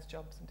terms of those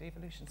jobs and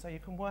devolution. So you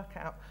can work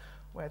out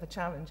where the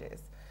challenge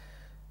is.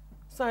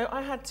 So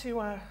I had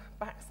to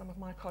back some of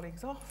my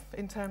colleagues off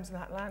in terms of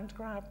that land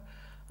grab.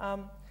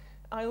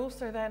 I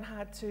also then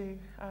had to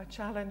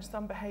challenge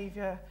some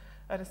behaviour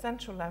at a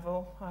central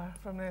level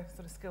from the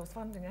sort of skills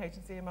funding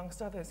agency,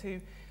 amongst others, who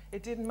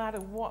it didn't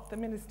matter what the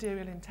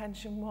ministerial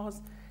intention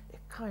was, it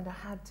kind of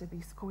had to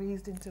be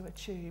squeezed into a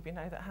tube, you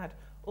know, that had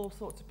all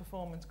sorts of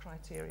performance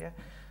criteria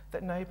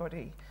that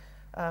nobody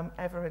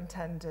ever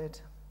intended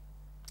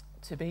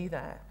to be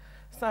there.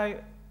 So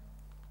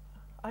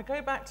I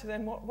go back to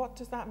then what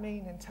does that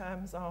mean in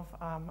terms of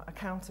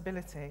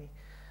accountability?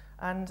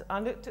 And I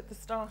looked at the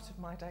start of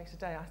my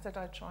day-to-day. I said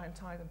I'd try and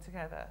tie them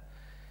together.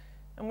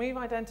 And we've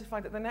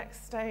identified that the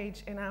next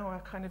stage in our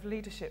kind of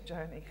leadership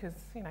journey, because,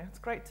 you know, it's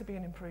great to be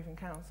an improving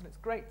council, it's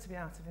great to be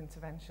out of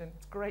intervention,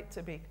 it's great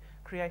to be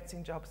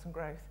creating jobs and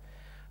growth,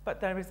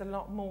 but there is a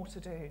lot more to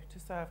do to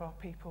serve our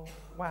people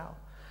well.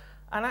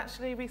 And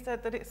actually we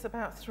said that it's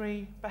about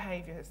 3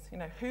 behaviours. You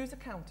know, who's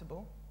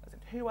accountable, as in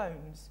who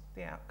owns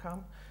the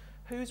outcome,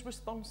 who's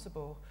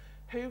responsible,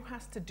 who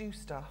has to do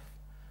stuff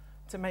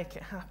to make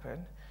it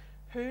happen,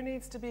 who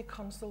needs to be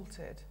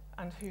consulted,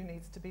 and who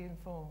needs to be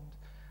informed.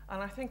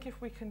 And I think if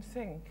we can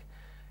think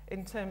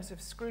in terms of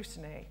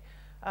scrutiny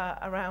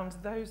around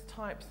those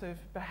types of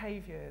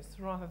behaviours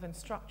rather than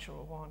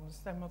structural ones,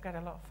 then we'll get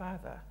a lot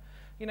further.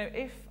 You know,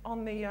 if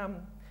on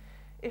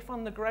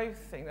the growth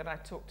thing that I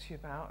talked to you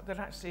about, that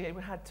actually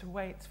we had to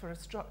wait for a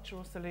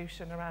structural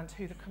solution around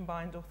who the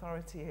combined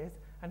authority is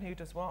and who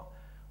does what,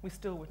 we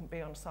still wouldn't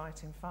be on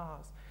site in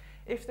FARS.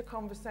 If the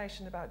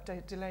conversation about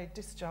delayed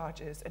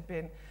discharges had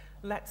been,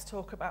 let's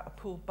talk about a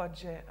pooled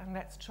budget and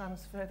let's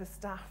transfer the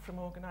staff from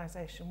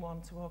organisation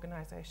 1 to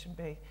organisation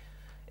B,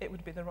 it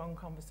would be the wrong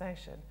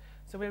conversation.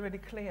 So we're really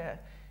clear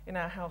in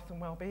our Health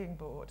and Wellbeing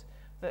Board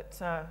that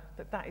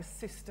that is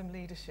system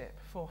leadership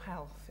for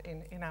health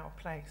in our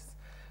place.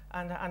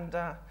 And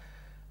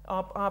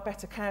our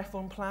Better Care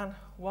Fund plan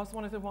was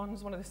one of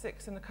the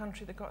 6 in the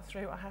country that got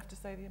through. I have to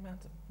say the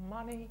amount of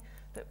money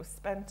that was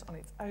spent on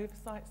its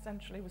oversight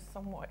centrally was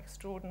somewhat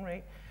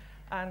extraordinary.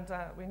 And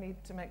we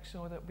need to make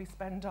sure that we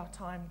spend our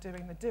time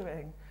doing the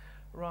doing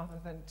rather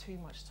than too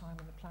much time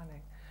in the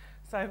planning.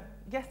 So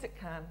yes, it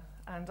can,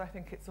 and I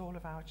think it's all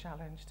of our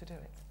challenge to do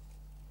it.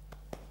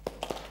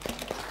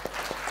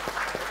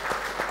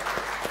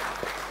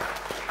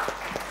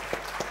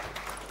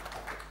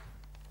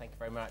 Thank you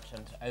very much,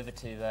 and over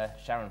to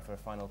Sharon for a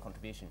final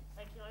contribution.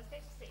 Thank you. I was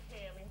going to sit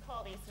here, I mean,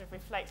 partly sort of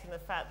reflecting the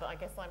fact that I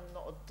guess I'm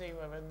not a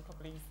doer and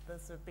probably the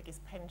sort of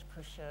biggest penge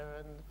pusher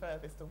and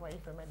furthest away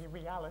from any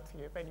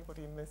reality of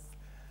anybody in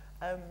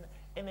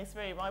this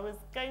room. I was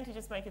going to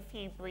just make a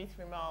few brief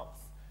remarks,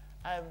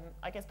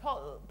 I guess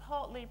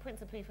partly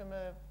principally from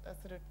a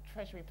sort of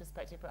Treasury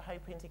perspective, but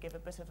hoping to give a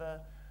bit of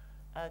a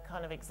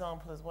kind of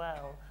example as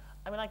well.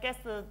 I mean, I guess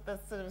the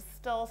sort of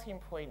starting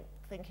point,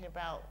 thinking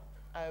about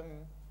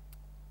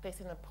this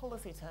in a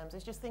policy terms,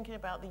 is just thinking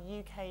about the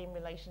UK in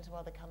relation to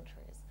other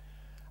countries.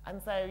 And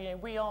so, you know,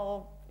 we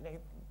are, you know,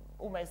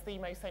 almost the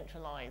most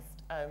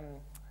centralised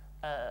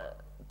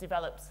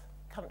developed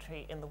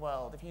country in the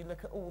world. If you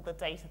look at all the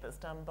data that's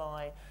done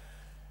by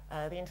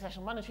the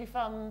International Monetary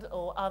Fund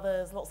or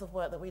others, lots of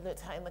work that we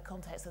looked at in the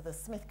context of the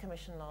Smith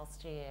Commission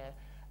last year,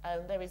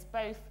 there is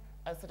both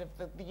a sort of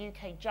the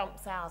UK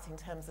jumps out in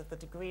terms of the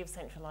degree of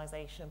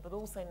centralisation, but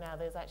also now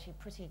there's actually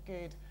pretty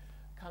good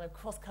kind of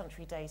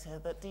cross-country data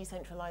that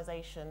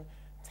decentralisation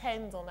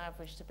tends on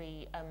average to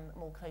be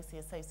more closely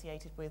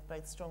associated with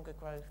both stronger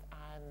growth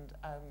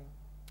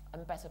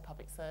and better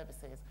public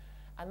services.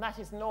 And that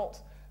is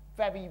not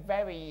very,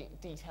 very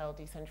detailed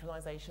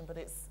decentralisation, but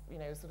it's, you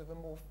know, sort of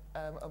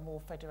a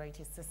more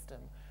federated system.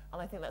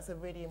 And I think that's a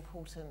really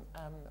important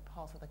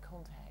part of the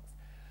context.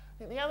 I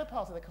think the other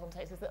part of the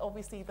context is that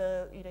obviously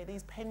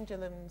these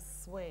pendulums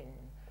swing.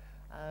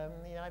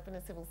 You know, I've been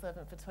a civil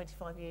servant for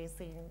 25 years,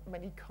 seeing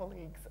many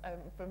colleagues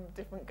from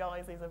different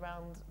guises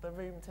around the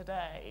room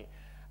today.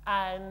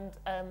 And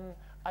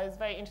I was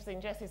very interested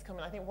in Jessie's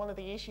comment. I think one of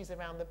the issues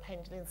around the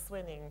pendulum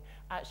swinging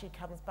actually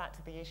comes back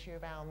to the issue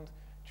around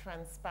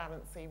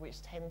transparency,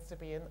 which tends to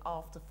be an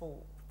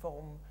afterthought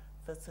from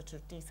the sort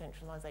of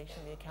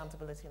decentralisation, the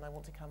accountability, and I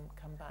want to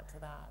come back to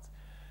that.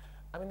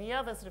 I mean, the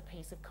other sort of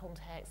piece of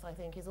context, I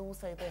think, is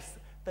also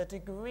the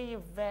degree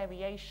of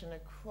variation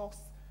across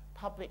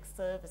public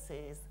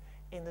services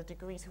in the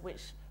degree to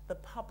which the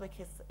public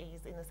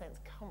is in a sense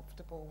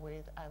comfortable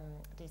with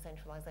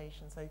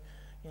decentralisation. So,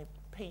 you know,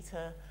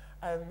 Peter,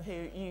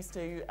 who used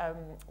to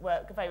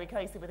work very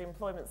closely with the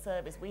employment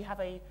service, we have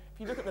if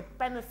you look at the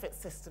benefit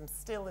system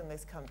still in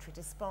this country,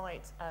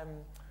 despite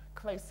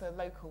closer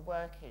local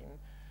working,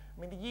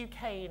 I mean, the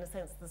UK, in a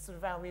sense, the sort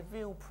of our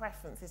real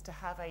preference is to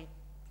have a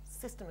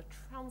system of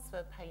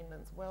transfer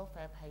payments,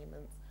 welfare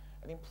payments,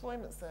 an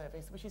employment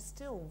service, which is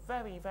still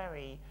very,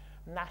 very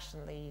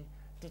nationally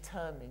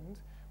determined.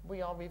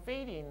 We are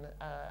revealing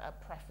a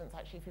preference,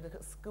 actually, if you look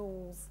at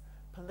schools,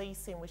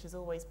 policing, which has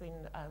always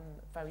been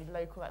very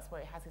local, that's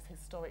where it has its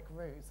historic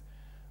roots,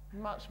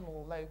 much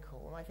more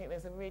local. And I think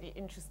there's a really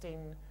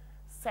interesting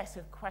set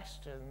of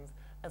questions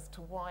as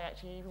to why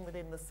actually even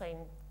within the same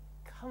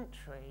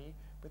country,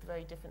 with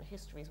very different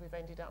histories, we've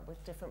ended up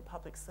with different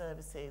public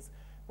services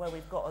where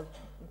we've got a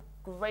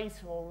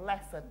greater or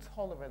lesser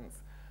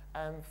tolerance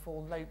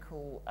for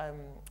local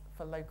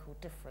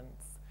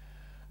difference.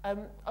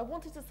 I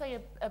wanted to say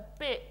a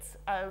bit,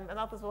 and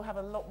others will have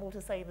a lot more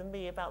to say than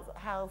me, about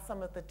how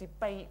some of the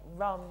debate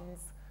runs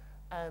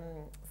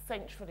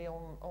centrally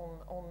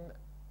on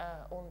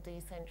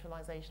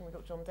decentralisation. We've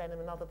got John Denham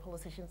and other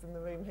politicians in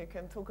the room who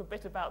can talk a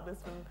bit about this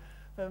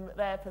from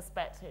their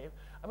perspective.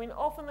 I mean,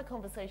 often the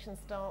conversation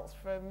starts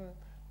from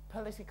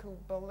political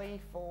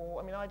belief,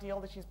 or, I mean,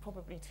 ideology is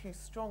probably too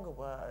strong a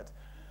word,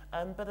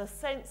 but a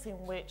sense in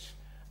which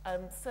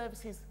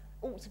services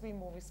ought to be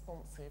more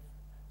responsive,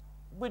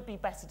 would be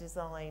better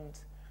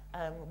designed,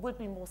 would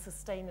be more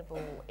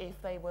sustainable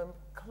if they were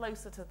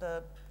closer to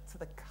the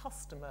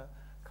customer,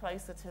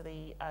 closer to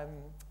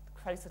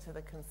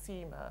the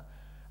consumer,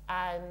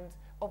 and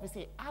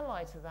obviously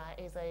allied to that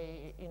is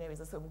a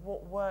sort of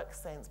what works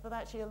sense. But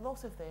actually, a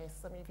lot of this,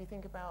 I mean, if you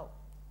think about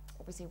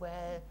obviously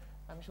where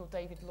I'm sure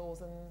David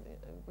Laws and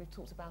we've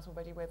talked about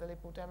already where the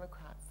Liberal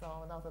Democrats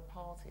are and other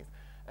parties,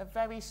 a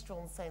very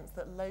strong sense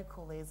that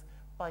local is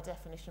by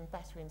definition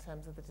better in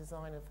terms of the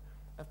design of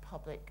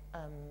public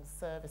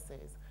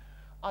services.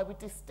 I would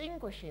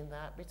distinguish in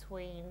that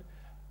between,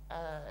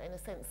 in a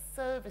sense,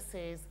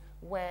 services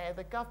where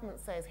the government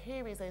says,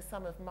 here is a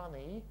sum of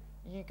money,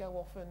 you go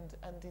off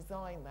and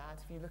design that,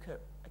 if you look at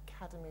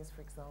academies,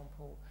 for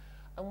example,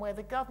 and where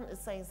the government is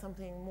saying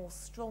something more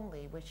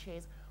strongly, which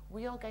is,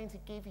 we are going to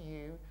give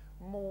you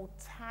more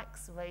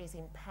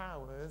tax-raising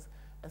powers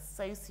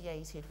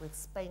associated with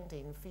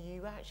spending for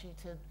you actually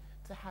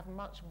to have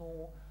much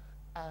more,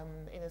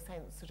 in a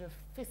sense, sort of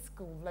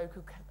fiscal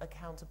local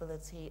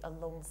accountability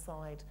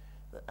alongside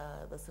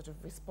the sort of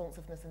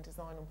responsiveness and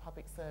design on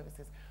public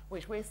services,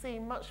 which we're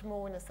seeing much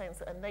more in a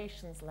sense at a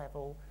nation's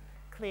level.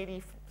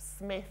 Clearly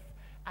Smith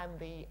and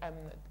the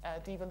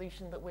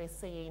devolution that we're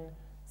seeing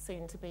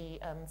soon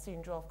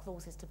draft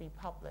clauses to be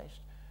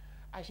published,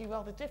 actually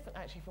rather different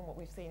actually from what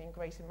we've seen in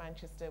Greater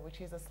Manchester,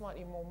 which is a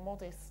slightly more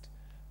modest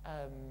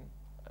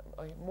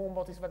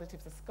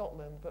relative to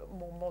Scotland, but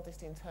more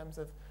modest in terms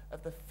of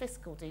the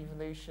fiscal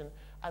devolution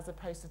as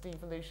opposed to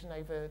devolution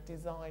over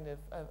design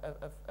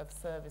of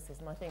services.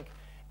 And I think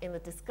in the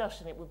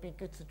discussion it would be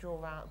good to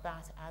draw out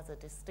that as a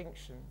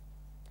distinction.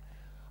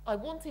 I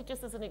wanted,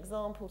 just as an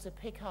example, to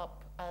pick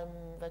up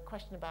the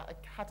question about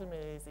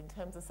academies in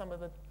terms of some of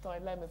the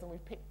dilemmas, and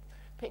we've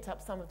picked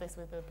up some of this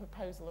with the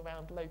proposal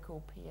around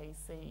local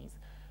PACs,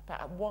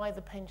 about why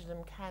the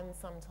pendulum can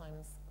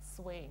sometimes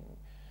swing.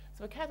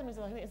 So academies,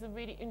 I think, is a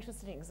really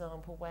interesting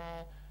example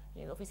where,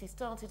 you know, obviously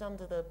started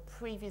under the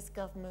previous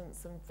government,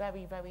 some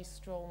very, very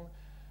strong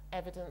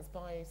evidence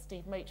by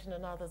Steve Machin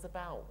and others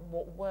about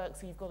what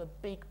works. So you've got a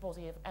big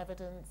body of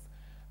evidence.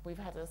 We've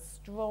had a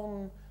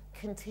strong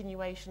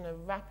continuation, a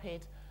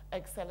rapid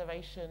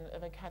acceleration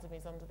of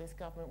academies under this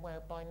government,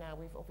 whereby now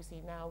we've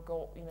obviously now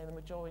got, you know, the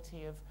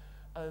majority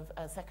of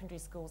secondary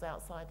schools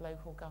outside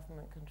local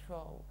government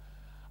control.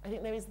 I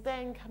think there is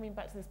then, coming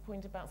back to this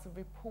point about sort of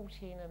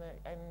reporting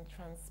and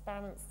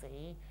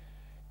transparency,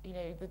 you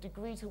know, the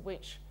degree to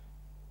which,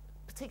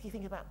 particularly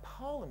thinking about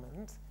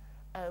Parliament,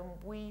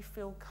 we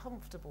feel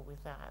comfortable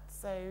with that.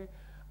 So,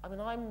 I mean,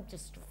 I'm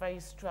just very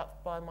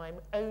struck by my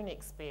own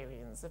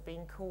experience of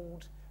being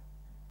called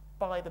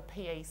by the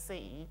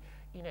PAC,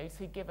 you know,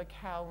 to give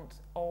account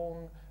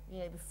on, you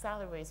know, the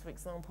salaries, for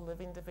example,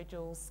 of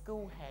individual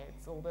school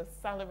heads, or the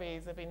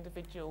salaries of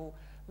individual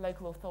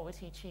local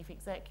authority chief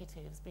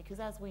executives,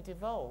 because as we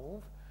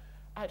devolve,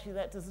 actually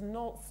that does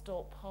not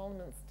stop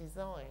Parliament's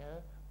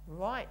desire,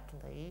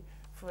 rightly,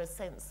 for a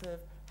sense of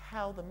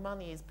how the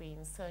money is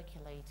being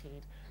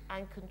circulated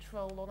and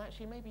control on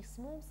actually maybe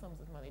small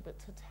sums of money, but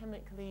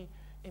totemically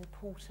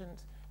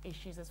important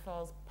issues as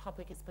far as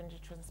public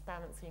expenditure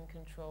transparency and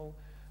control,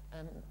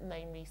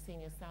 namely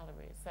senior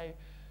salaries. So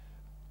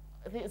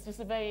I think it's just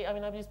a very, I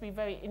mean, I'd just be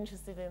very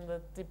interested in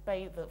the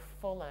debate that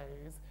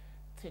follows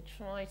to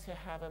try to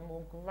have a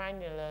more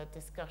granular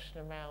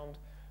discussion around,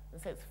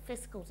 and so it's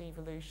fiscal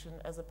devolution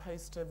as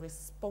opposed to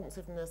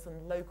responsiveness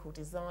and local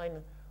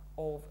design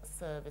of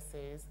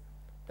services,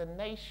 the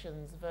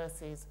nations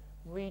versus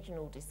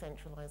regional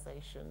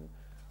decentralisation,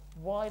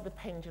 why the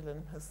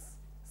pendulum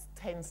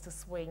tends to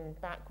swing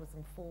backwards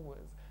and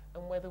forwards,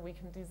 and whether we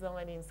can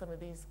design in some of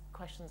these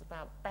questions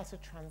about better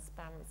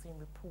transparency and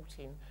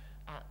reporting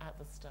at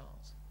the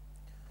start.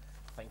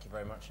 Thank you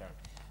very much,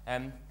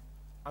 Sharon.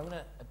 I'm going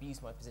to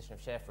abuse my position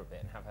of chair for a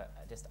bit and have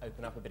just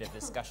open up a bit of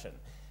discussion.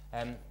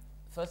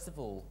 First of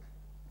all,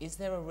 is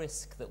there a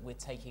risk that we're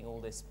taking all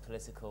this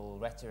political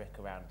rhetoric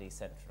around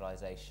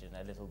decentralisation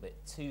a little bit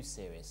too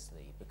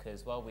seriously?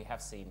 Because while we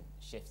have seen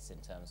shifts in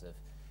terms of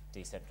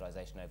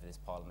decentralisation over this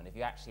Parliament, if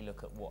you actually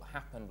look at what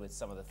happened with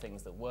some of the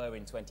things that were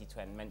in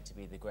 2010 meant to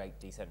be the great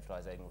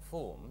decentralising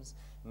reforms,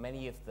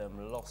 many of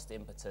them lost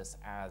impetus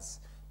as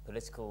the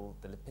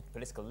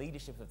political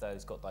leadership of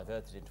those got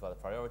diverted into other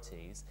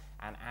priorities,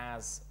 and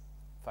as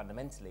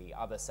fundamentally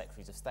other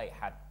secretaries of state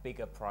had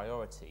bigger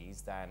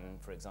priorities than,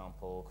 for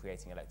example,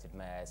 creating elected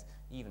mayors,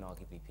 even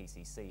arguably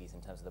PCCs,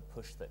 in terms of the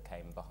push that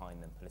came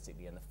behind them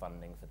politically and the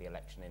funding for the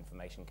election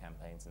information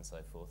campaigns and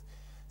so forth.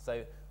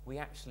 So we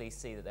actually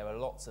see that there are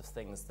lots of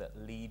things that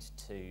lead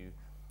to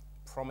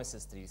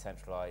promises to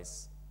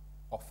decentralise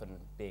often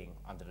being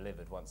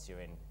underdelivered once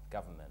you're in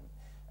government.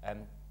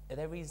 Are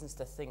there reasons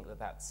to think that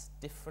that's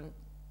different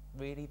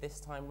really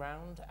this time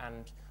round?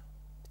 And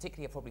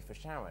particularly probably for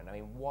Sharon, I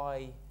mean,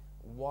 why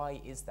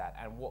is that,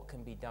 and what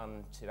can be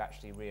done to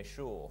actually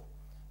reassure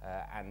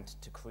and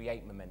to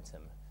create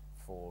momentum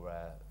for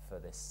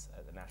this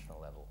at the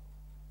national level?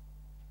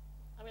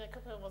 I mean, a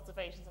couple of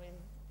observations. I mean,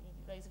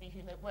 those of you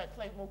who work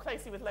more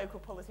closely with local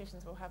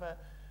politicians will have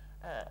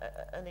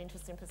an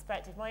interesting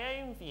perspective. My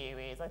own view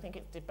is, I think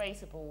it's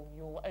debatable,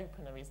 your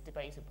opener is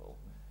debatable,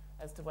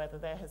 as to whether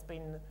there has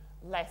been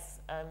less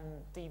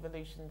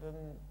devolution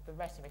than the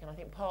rhetoric. And I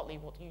think partly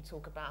what you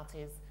talk about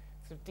is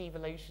sort of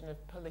devolution of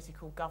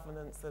political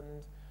governance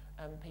and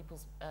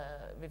people's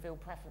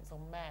revealed preference on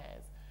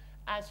mayors.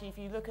 Actually, if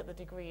you look at the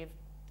degree of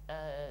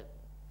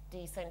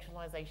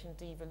decentralisation,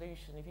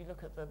 devolution, if you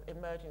look at the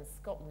emerging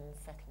Scotland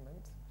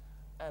settlement,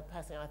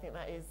 personally, I think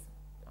that is,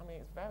 I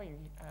mean, it's very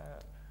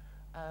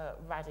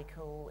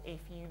radical.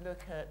 If you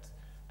look at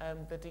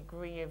the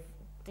degree of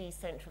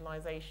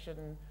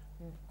decentralisation,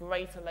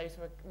 greater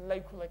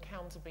local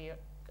accountability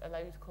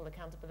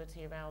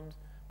around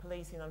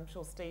policing. I'm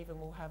sure Stephen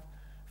will have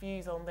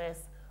views on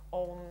this,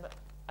 on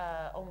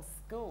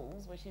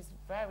schools, which is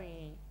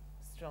very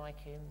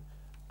striking.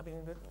 I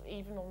mean,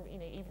 even on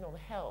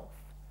health,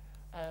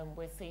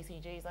 with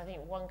CCGs, I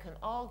think one can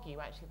argue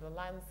actually the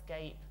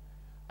landscape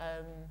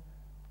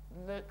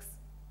looks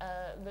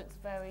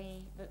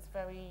very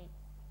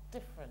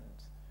different.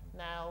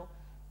 Now,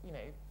 you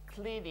know,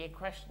 clearly a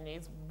question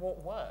is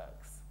what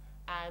works,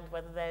 and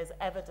whether there's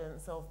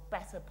evidence of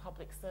better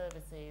public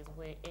services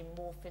in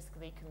more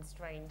fiscally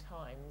constrained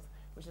times,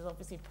 which is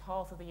obviously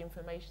part of the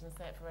information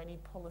set for any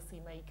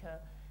policymaker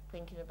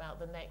thinking about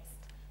the next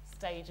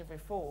stage of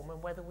reform,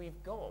 and whether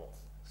we've got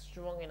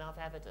strong enough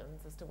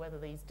evidence as to whether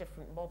these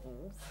different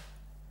models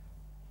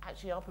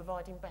actually are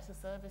providing better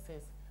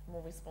services,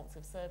 more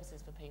responsive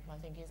services for people, I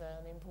think is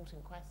an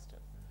important question.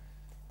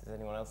 Does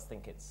anyone else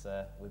think it's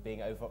we're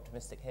being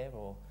over-optimistic here,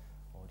 or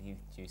do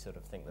you sort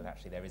of think that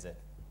actually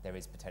there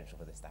is potential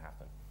for this to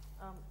happen?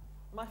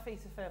 My feet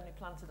are firmly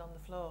planted on the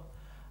floor.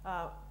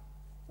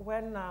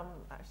 When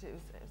actually it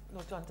was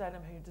Lord John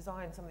Denham who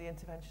designed some of the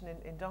intervention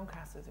in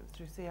Doncaster's, it was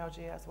through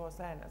CLG as was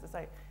then. As I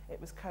say, it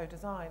was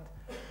co-designed,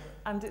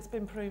 and it's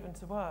been proven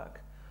to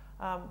work.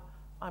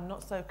 I'm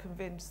not so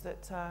convinced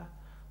that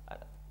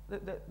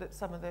that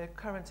some of the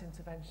current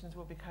interventions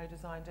will be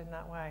co-designed in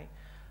that way.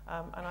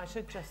 And I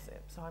should just,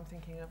 so I'm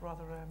thinking of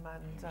Rotherham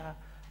and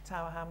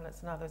Tower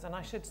Hamlets and others, and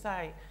I should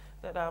say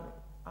that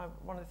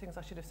one of the things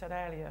I should have said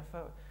earlier,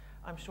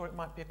 I'm sure it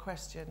might be a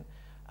question,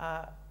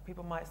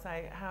 people might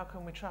say, how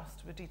can we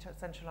trust with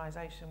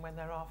decentralisation when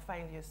there are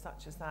failures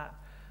such as that?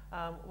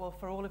 Well,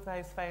 for all of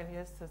those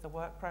failures, there's a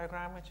work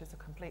programme, which is a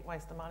complete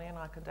waste of money, and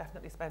I can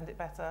definitely spend it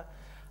better.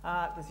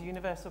 There's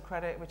universal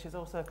credit, which is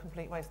also a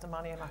complete waste of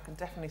money, and I can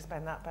definitely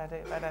spend that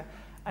better.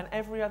 And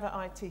every other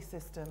IT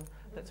system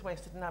that's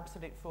wasted an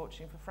absolute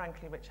fortune for,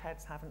 frankly, which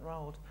heads haven't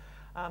rolled.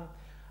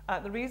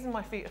 The reason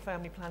my feet are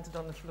firmly planted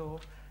on the floor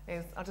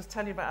is, I'll just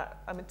tell you about,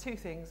 two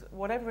things.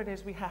 Whatever it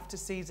is, we have to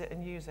seize it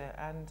and use it.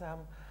 And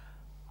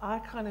I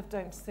kind of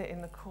don't sit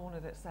in the corner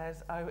that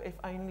says, oh, if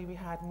only we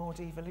had more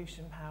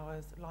devolution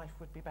powers, life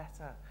would be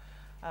better.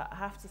 I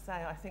have to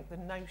say, I think the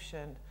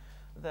notion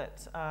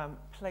that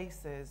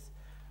places,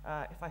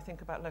 if I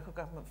think about local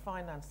government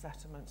finance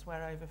settlements,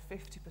 where over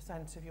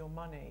 50% of your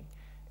money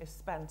is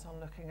spent on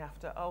looking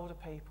after older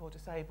people,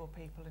 disabled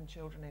people and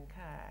children in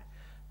care,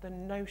 the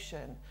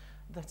notion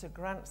that a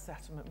grant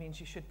settlement means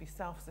you should be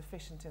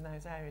self-sufficient in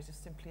those areas is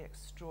simply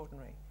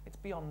extraordinary. It's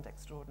beyond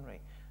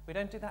extraordinary. We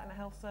don't do that in a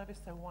health service,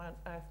 so why on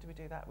earth do we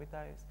do that with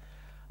those?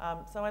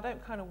 So I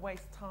don't kind of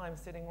waste time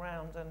sitting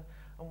around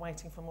and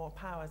waiting for more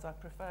powers. I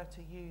prefer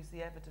to use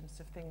the evidence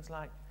of things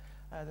like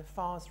the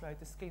FARS Road,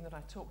 the scheme that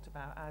I talked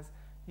about, as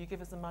you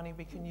give us the money,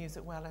 we can use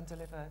it well and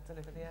deliver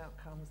the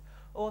outcomes.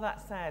 All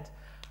that said,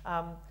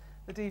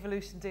 the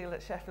devolution deal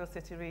that Sheffield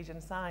City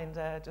Region signed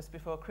just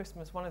before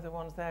Christmas, one of the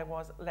ones there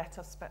was,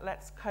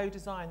 let's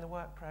co-design the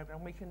work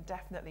programme. We can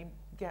definitely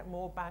get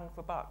more bang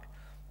for buck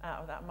out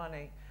of that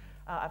money.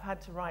 I've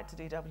had to write to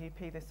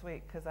DWP this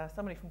week because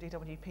somebody from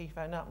DWP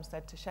phoned up and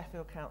said to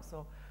Sheffield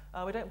Council,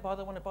 we don't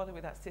want to bother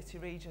with that City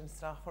Region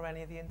stuff or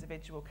any of the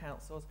individual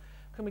councils.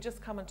 Can we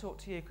just come and talk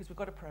to you because we've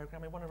got a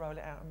programme, we want to roll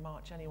it out in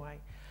March anyway.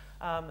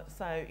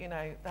 So, you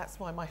know, that's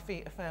why my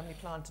feet are firmly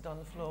planted on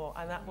the floor,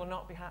 and that will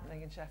not be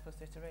happening in Sheffield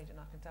City Region,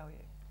 I can tell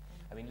you.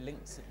 I mean,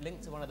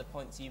 linked to one of the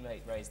points you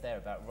raised there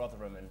about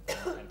Rotherham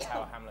and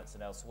Tower Hamlets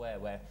and elsewhere,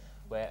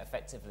 where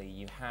effectively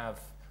you have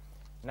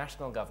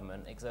national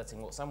government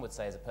exerting what some would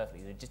say is a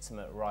perfectly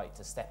legitimate right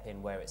to step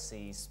in where it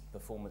sees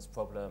performance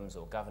problems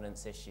or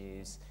governance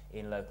issues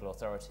in local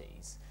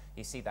authorities.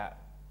 You see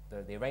that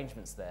the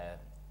arrangements there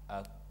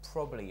are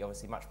probably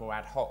obviously much more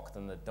ad hoc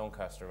than the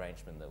Doncaster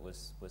arrangement that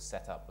was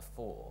set up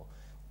before.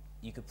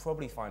 You could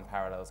probably find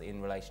parallels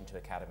in relation to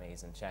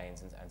academies and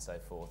chains and so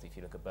forth if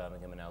you look at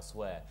Birmingham and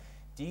elsewhere.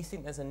 Do you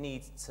think there's a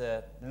need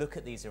to look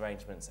at these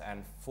arrangements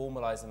and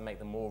formalise them and make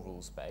them more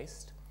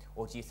rules-based?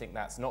 Or do you think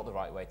that's not the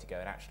right way to go,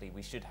 and actually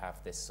we should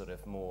have this sort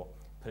of more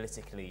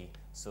politically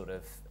sort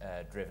of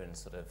driven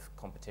sort of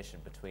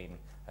competition between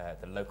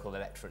the local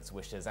electorate's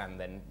wishes and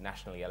then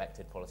nationally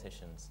elected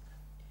politicians?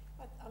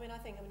 I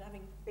think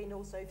having been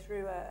also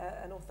through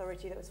an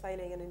authority that was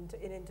failing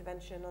in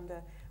intervention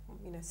under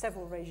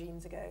several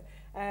regimes ago,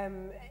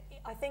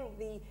 I think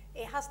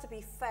it has to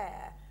be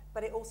fair,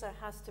 but it also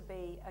has to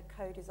be a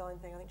co-design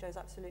thing. I think Joe's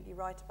absolutely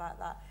right about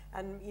that.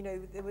 And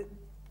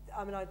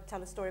I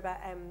tell a story about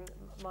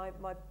my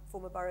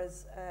former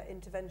borough's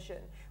intervention.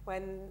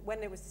 When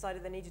it was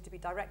decided there needed to be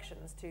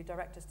directions to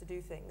direct us to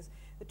do things,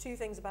 the two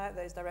things about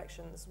those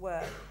directions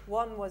were,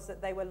 one was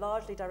that they were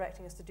largely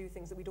directing us to do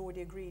things that we'd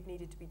already agreed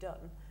needed to be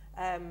done.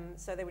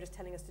 So they were just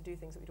telling us to do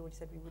things that we'd already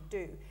said we would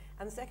do.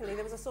 And secondly,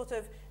 there was a sort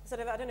of I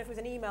don't know if it was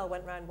an email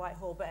went around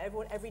Whitehall, but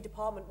every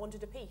department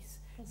wanted a piece.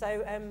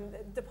 So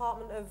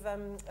Department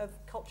of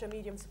Culture,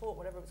 Medium Support,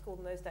 whatever it was called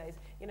in those days,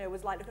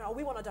 was like, oh,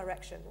 we want a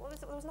direction. Well,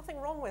 there was nothing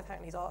wrong with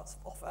Hackney's arts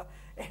offer.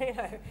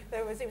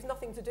 It was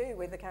nothing to do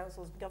with the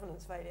council's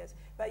governance failures,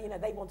 but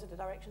they wanted a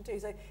direction too.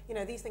 So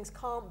these things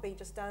can't be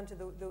just down to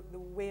the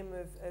whim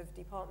of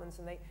departments,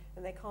 and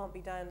they can't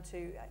be down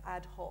to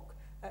ad hoc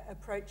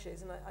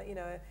approaches. And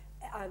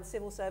and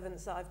civil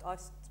servants, I've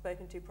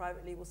spoken to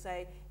privately will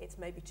say it's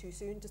maybe too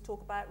soon to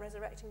talk about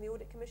resurrecting the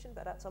Audit Commission,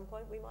 but at some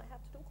point we might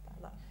have to talk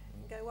about that.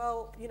 And go,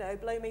 well, you know,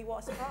 blow me,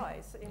 what a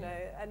surprise, you know.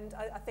 And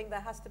I think there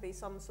has to be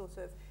some sort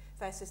of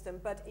fair system,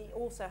 but it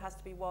also has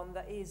to be one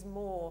that is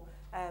more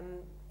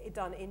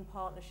done in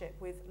partnership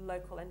with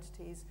local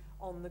entities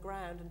on the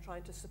ground and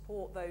trying to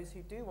support those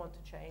who do want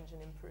to change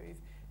and improve,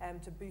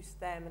 to boost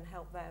them and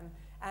help them.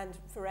 And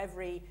for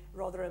every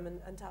Rotherham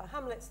and Tower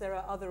Hamlets, there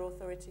are other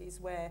authorities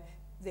where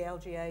the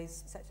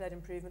LGA's sector-led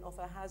improvement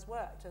offer has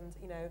worked, and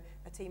you know,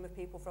 a team of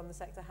people from the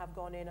sector have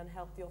gone in and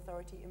helped the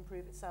authority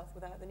improve itself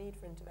without the need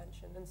for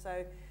intervention. And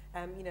so,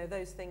 you know,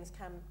 those things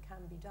can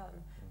be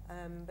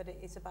done, but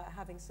it's about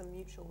having some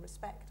mutual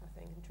respect, I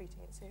think, and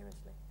treating it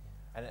seriously.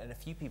 And a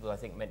few people, I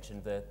think,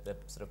 mentioned the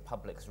sort of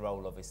public's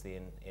role, obviously,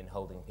 in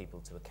holding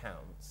people to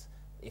account.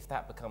 If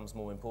that becomes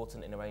more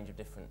important in a range of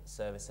different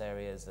service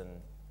areas, and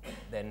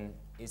then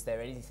is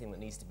there anything that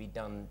needs to be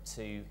done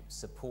to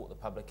support the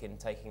public in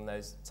taking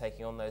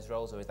on those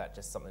roles, or is that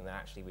just something that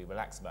actually we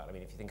relax about? I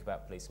mean, if you think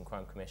about police and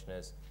crime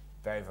commissioners,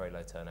 very, very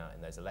low turnout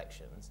in those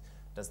elections,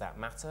 does that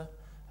matter?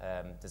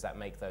 Does that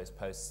make those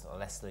posts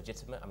less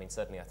legitimate? I mean,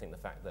 certainly I think the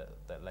fact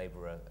that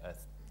Labour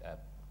are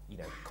you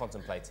know,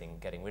 contemplating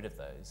getting rid of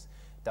those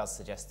does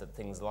suggest that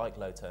things like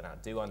low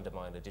turnout do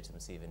undermine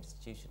legitimacy of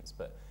institutions.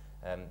 But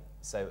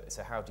so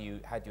how do you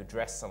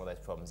address some of those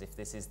problems if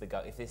this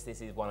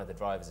is one of the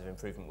drivers of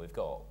improvement we've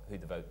got, who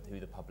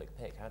the public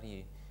pick? How do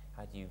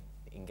you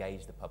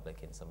engage the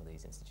public in some of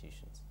these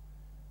institutions?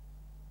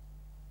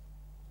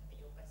 I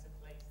think you're better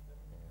placed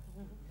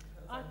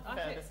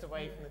than furthest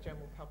away from the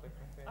general public.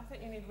 I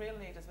think you need real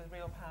leaders with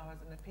real powers,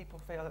 and if people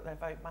feel that their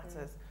vote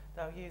matters,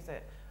 they'll use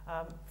it.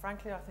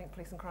 Frankly, I think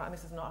police and crime, and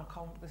this is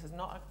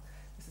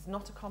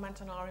not a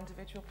comment on our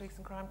individual police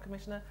and crime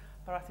commissioner,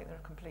 but I think they're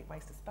a complete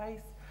waste of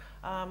space.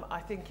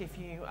 I think if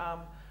you,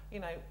 you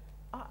know,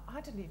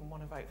 I didn't even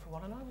want to vote for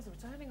one, and I was a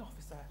returning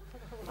officer.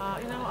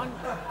 You know, I'm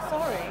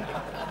sorry.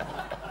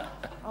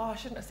 Oh, I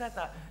shouldn't have said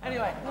that.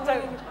 Anyway,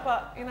 so,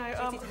 but, you know...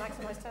 Duty to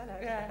maximise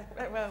turnout. Yeah,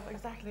 well,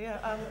 exactly,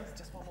 yeah. It's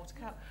just one more to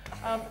count.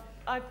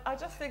 I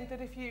just think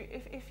that if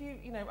you,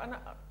 you know, and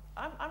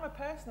I'm a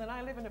person and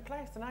I live in a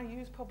place and I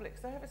use public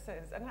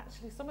services, and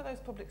actually some of those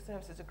public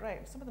services are great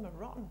and some of them are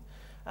rotten.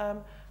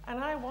 And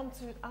I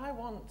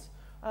want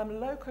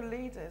local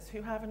leaders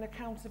who have an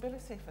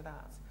accountability for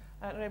that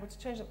and are able to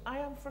change them. I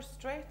am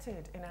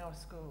frustrated in our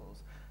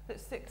schools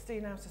that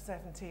 16 out of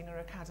 17 are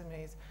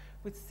academies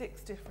with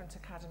 6 different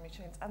academy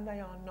chains, and they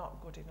are not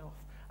good enough.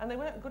 And they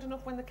weren't good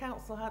enough when the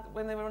council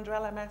when they were under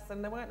LMS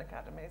and there weren't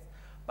academies.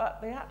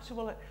 But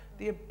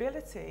the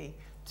ability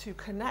to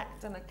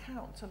connect and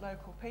account to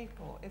local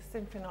people is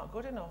simply not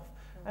good enough.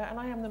 And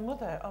I am the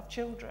mother of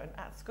children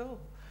at school.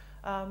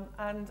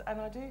 And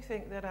I do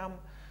think that,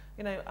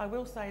 you know, I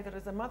will say that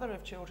as a mother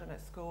of children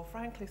at school,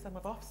 frankly, some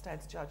of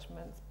Ofsted's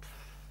judgments,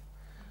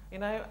 you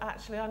know,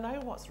 actually I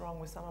know what's wrong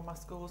with some of my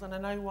schools and I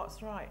know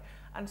what's right.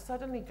 And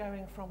suddenly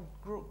going from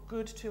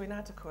good to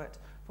inadequate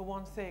for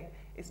one thing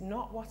is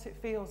not what it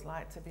feels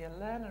like to be a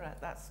learner at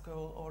that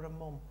school or a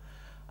mum.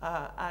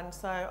 And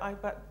so,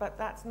 but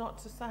that's not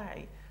to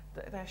say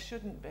that there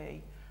shouldn't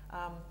be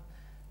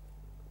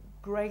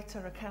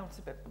greater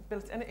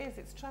accountability, and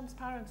it's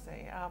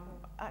transparency.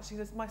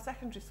 Actually, my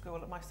secondary school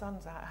that my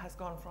son's at has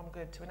gone from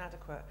good to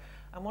inadequate,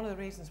 and one of the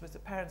reasons was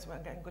that parents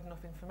weren't getting good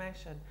enough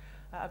information.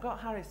 I got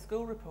Harry's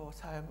school report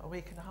home a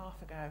week and a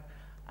half ago,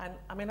 and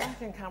I mean, I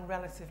think I'm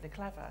relatively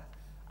clever,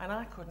 and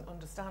I couldn't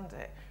understand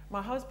it. My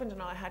husband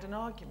and I had an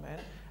argument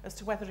as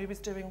to whether he was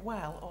doing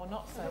well or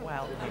not so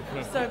well.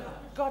 So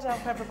God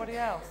help everybody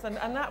else, and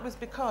that was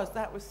because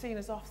that was seen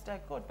as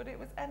Ofsted good, but it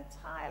was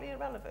entirely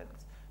irrelevant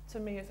to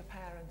me as a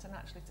parent and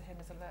actually to him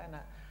as a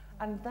learner.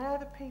 And they're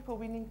the people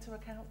we need to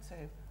account to,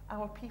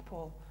 our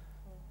people.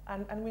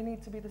 And we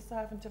need to be the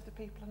servant of the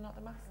people and not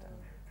the master.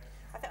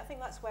 I think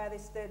that's where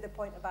the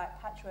point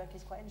about patchwork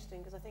is quite interesting,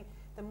 because I think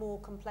the more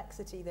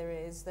complexity there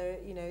is,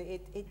 you know,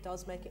 it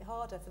does make it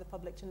harder for the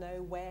public to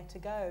know where to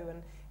go.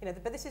 And you know,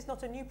 but this is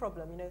not a new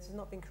problem. You know, this has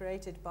not been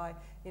created by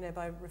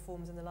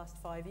reforms in the last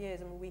 5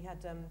 years. I mean, we had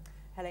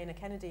Helena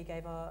Kennedy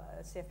gave our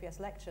CFPS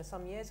lecture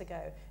some years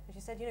ago, and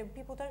she said, you know,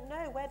 people don't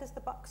know, where does the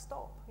buck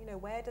stop? You know,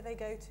 where do they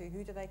go to?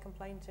 Who do they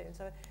complain to? And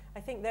so I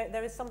think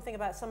there is something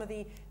about some of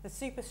the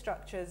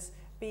superstructures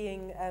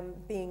being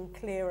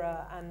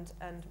clearer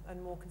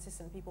and more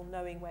consistent, people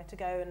knowing where to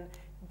go and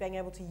being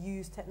able to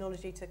use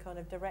technology to kind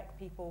of direct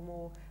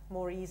people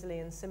more easily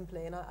and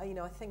simply. And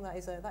I think that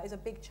is a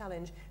big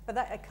challenge. But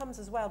it comes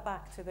as well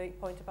back to the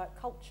point about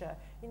culture.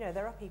 You know,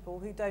 there are people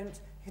who don't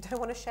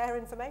want to share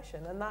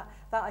information, and that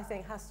I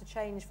think has to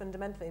change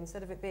fundamentally.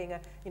 Instead of it being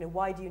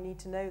why do you need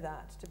to know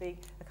that, to be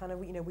a kind of,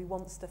 we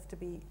want stuff to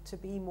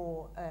be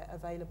more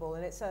available.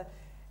 And it's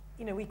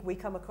we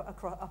come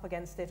up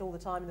against it all the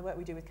time in the work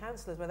we do with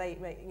councillors, where they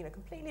make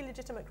completely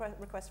legitimate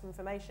requests for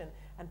information,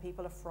 and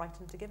people are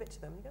frightened to give it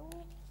to them. You go,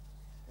 well,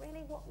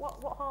 really,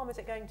 what harm is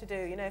it going to do?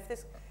 You know, if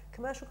there's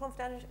commercial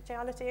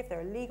confidentiality, if there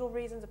are legal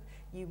reasons,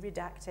 you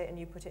redact it and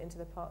you put it into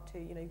the Part 2.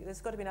 You know,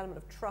 there's got to be an element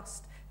of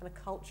trust and a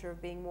culture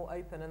of being more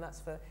open, and that's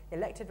for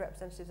elected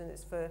representatives and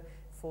it's for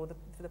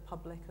the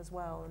public as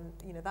well. And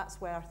you know,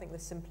 that's where I think the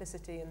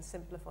simplicity and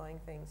simplifying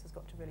things has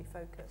got to really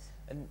focus.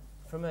 And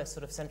from a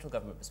sort of central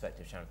government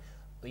perspective, Sharon,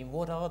 I mean,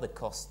 what are the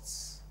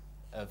costs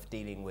of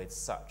dealing with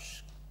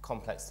such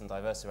complex and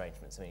diverse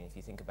arrangements? I mean, if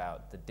you think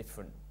about the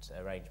different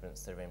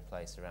arrangements that are in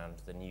place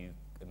around the new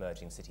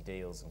emerging city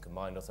deals and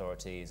combined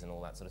authorities and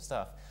all that sort of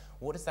stuff,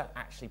 what does that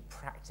actually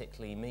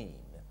practically mean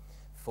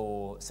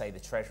for, say, the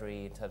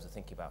Treasury in terms of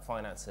thinking about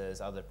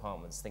finances, other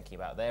departments thinking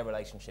about their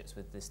relationships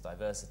with this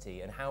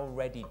diversity, and how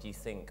ready do you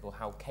think, or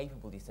how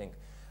capable do you think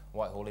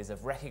Whitehall is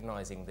of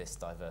recognising this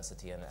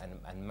diversity and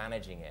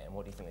managing it, and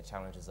what do you think the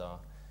challenges are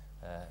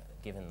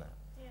given that?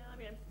 Yeah,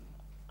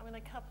 I mean,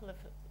 a couple of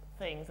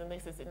things, and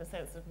this is in a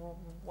sense of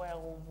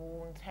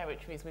well-worn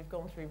territories. We've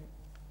gone through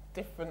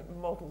different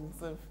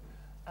models of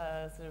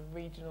sort of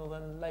regional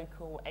and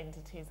local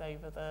entities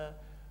over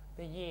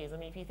the years. I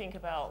mean, if you think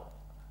about,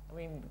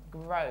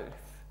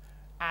 growth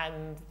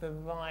and the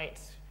right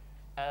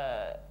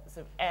sort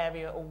of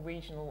area or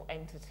regional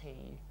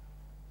entity,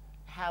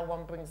 how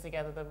one brings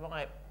together the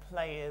right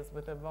players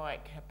with the right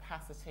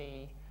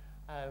capacity.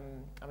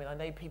 I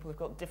know people have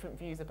got different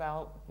views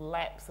about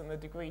LEPs and the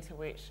degree to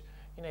which,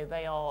 you know,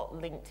 they are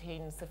linked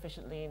in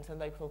sufficiently into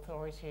local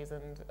authorities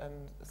and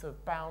sort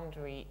of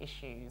boundary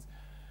issues.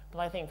 But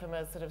I think from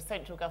a sort of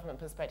central government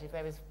perspective,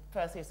 there is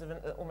firstly sort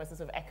of almost a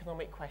sort of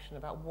economic question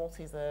about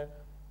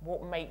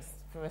what makes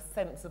for a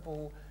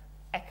sensible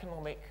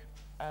economic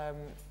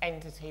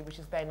entity, which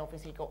has then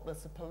obviously got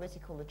this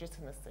political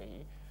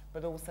legitimacy,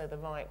 but also the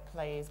right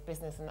players,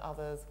 business and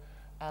others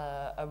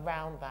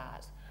around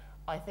that.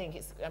 I think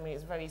it's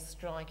very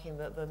striking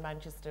that the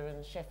Manchester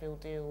and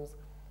Sheffield deals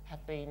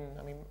have been,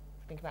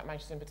 think about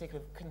Manchester in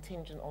particular,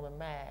 contingent on a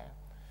mayor.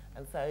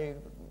 And so,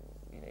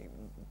 you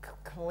know,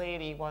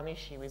 clearly one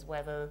issue is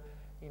whether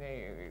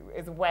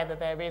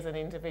there is an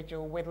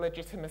individual with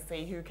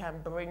legitimacy who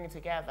can bring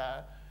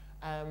together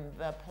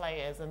the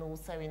players and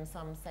also in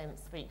some sense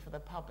speak for the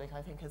public.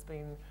 I think has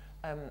been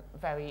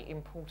very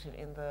important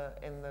in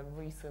the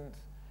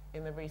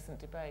recent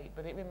debate,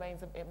 but it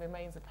remains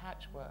a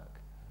patchwork.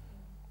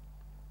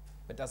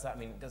 But does that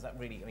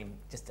really,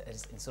 just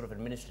in sort of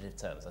administrative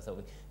terms, I thought it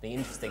would be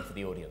interesting for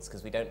the audience,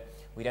 because we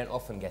don't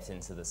often get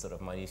into the sort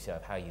of minutiae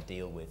of how you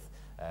deal with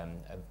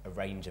a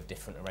range of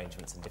different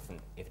arrangements in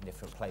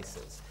different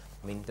places.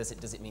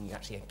 Does it mean you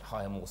actually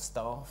hire more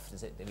staff?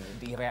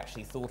 Do you have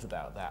actually thought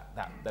about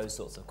those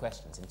sorts of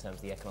questions in terms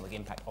of the economic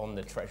impact on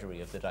the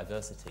Treasury of the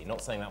diversity?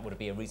 Not saying that would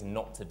be a reason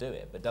not to do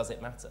it, but does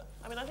it matter?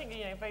 I think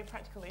a very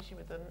practical issue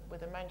with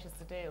the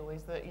Manchester deal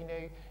is that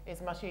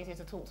it's much easier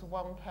to talk to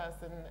one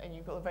person, and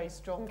you've got a very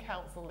strong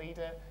council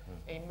leader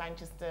in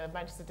Manchester.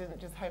 Manchester didn't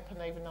just happen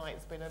overnight.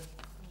 It's been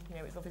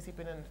it's obviously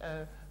been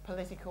a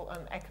political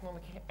and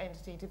economic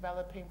entity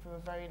developing for a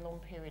very long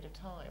period of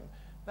time.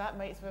 That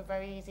makes for a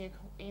very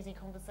easy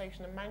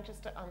conversation, and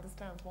Manchester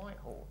understands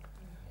Whitehall.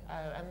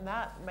 And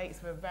that makes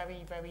for a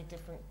very, very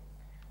different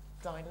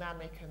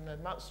dynamic and a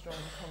much stronger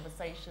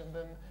conversation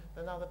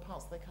than other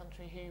parts of the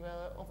country who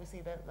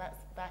obviously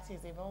that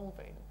is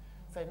evolving.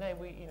 So no,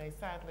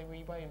 sadly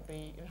we won't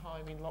be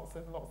hiring lots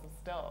of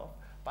staff,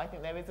 but I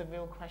think there is a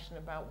real question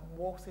about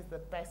what is the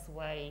best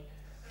way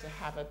to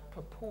have a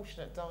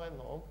proportionate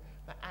dialogue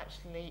that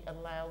actually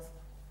allows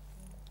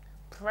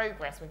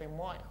progress within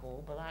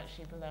Whitehall, but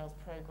actually allows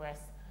progress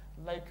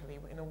locally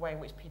in a way in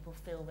which people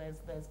feel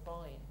there's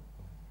buy-in.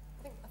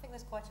 I think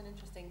there's quite an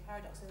interesting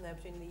paradox in there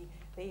between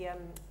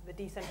the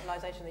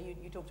decentralisation that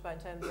you talked about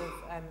in terms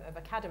of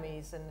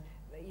academies, and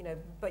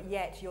but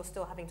yet you're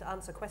still having to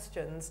answer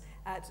questions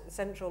at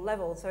central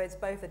level. So it's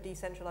both a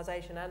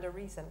decentralisation and a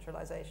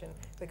re-centralisation,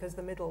 because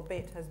the middle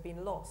bit has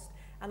been lost.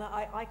 And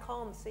I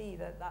can't see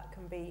that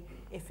can be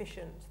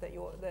efficient, that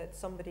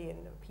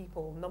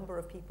number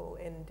of people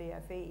in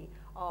DFE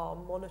are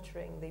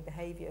monitoring the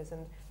behaviours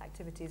and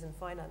activities and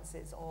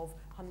finances of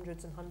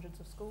hundreds and hundreds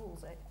of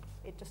schools.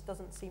 It just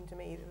doesn't seem to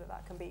me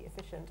that can be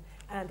efficient,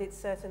 and it's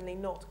certainly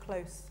not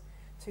close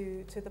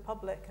to the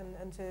public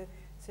and to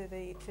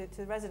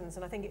the residents.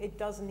 And I think it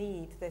does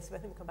need this. I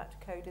think we come back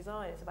to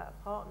co-design. It's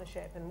about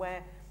partnership, and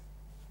where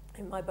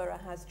in my borough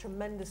has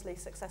tremendously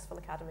successful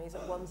academies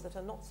and ones that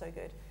are not so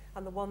good,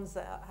 and the ones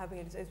that are having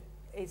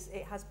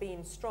it has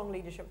been strong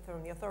leadership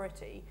from the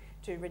authority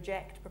to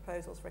reject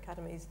proposals for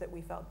academies that we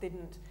felt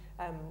didn't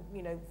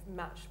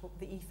match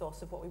the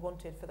ethos of what we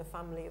wanted for the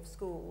family of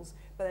schools,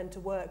 but then to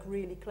work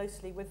really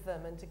closely with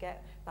them and to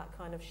get that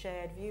kind of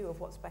shared view of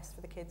what's best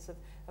for the kids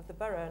of the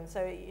borough. And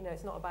so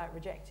it's not about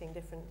rejecting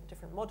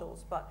different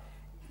models, but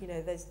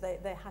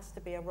there has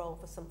to be a role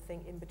for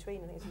something in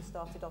between. I think as you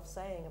started off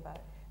saying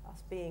about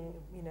us being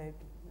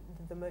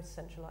the most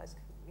centralised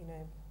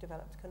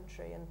developed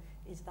country, and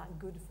is that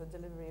good for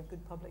delivery of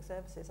good public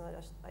services? And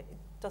it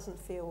doesn't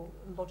feel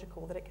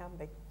logical that it can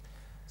be.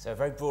 So a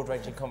very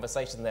broad-ranging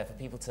conversation there for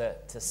people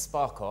to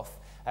spark off.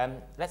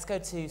 Let's go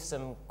to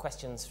some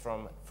questions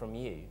from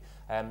you.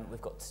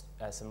 We've got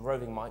some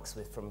roving mics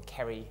from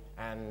Kerry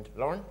and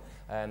Lauren.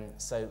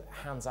 So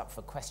hands up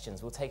for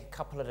questions. We'll take a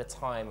couple at a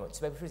time.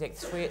 So maybe we take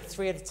three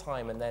at a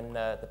time, and then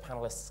the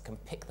panelists can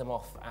pick them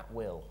off at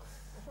will.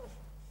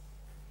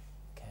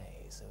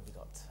 Okay, so we've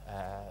got,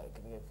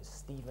 can we go for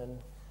Stephen?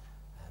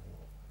 Can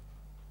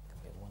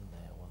we get one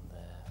there?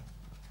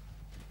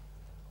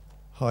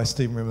 Hi,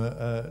 Stephen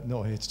Rimmer.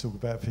 Not here to talk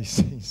about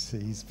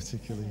PCCs,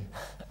 particularly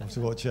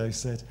after what Joe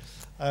said.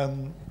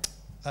 I'm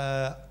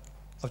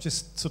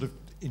just sort of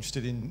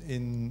interested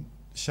in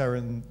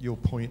Sharon, your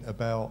point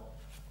about,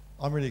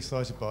 I'm really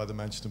excited by the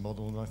Manchester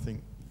model, and I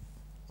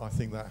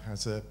think that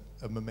has a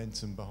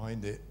momentum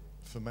behind it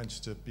for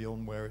Manchester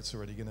beyond where it's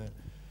already going to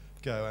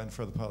go, and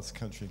for other parts of the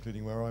country,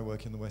 including where I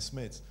work in the West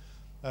Mids.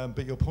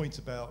 But your point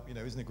about,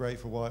 isn't it great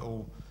for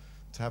Whitehall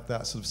to have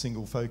that sort of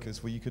single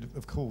focus, where you could,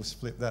 of course,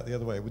 flip that the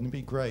other way? Wouldn't it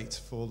be great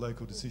for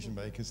local decision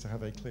makers to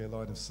have a clear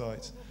line of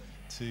sight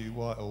to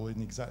Whitehall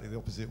in exactly the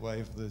opposite way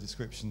of the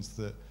descriptions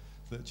that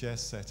Jess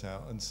set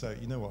out? And so,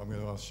 you know what I'm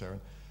going to ask Sharon?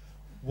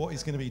 What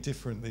is going to be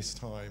different this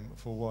time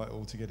for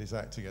Whitehall to get its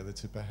act together,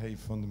 to behave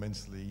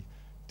fundamentally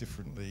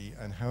differently?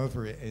 And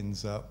however it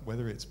ends up,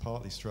 whether it's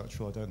partly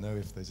structural, I don't know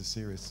if there's a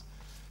serious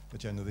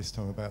agenda this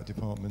time about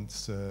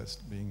departments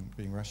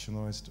being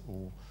rationalised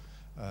or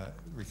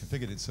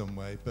reconfigured in some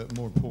way, but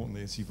more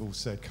importantly, as you've all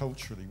said,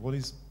 culturally, what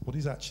is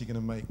actually going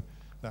to make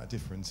that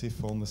difference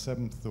if on the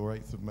 7th or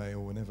 8th of May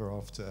or whenever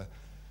after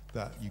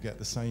that you get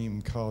the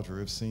same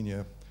cadre of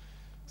senior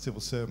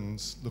civil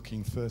servants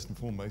looking first and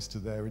foremost to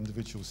their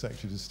individual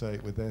secretaries of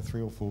state with their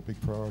 3 or 4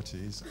 big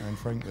priorities, and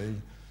frankly,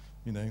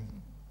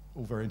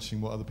 all very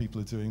interesting what other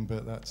people are doing,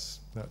 but that's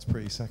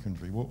pretty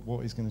secondary.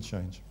 What is going to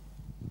change?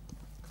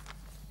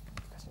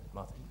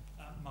 Martin.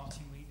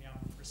 Martin Wheatley,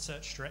 I'm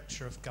Research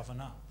Director of Govern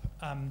Up.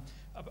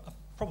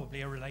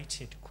 Probably a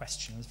related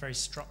question. I was very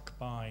struck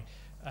by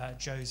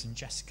Joe's and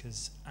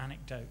Jessica's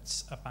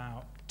anecdotes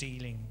about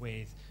dealing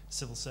with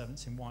civil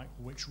servants in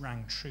Whitehall, which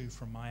rang true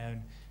from my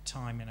own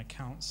time in a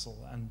council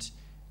and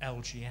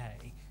LGA.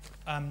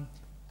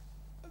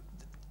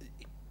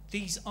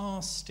 These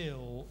are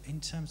still, in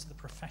terms of the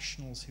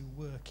professionals who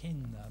work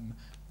in them,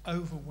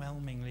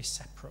 overwhelmingly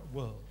separate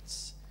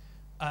worlds.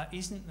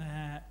 Isn't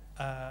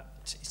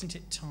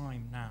it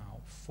time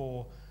now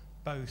for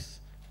both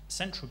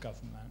central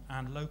government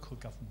and local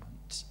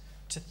government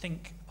to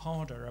think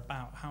harder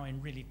about how, in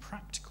really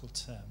practical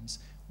terms,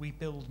 we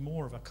build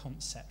more of a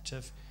concept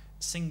of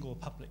single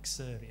public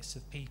service,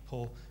 of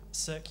people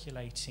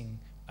circulating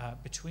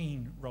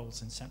between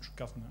roles in central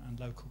government and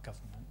local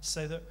government,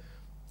 so that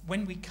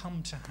when we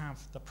come to have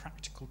the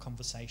practical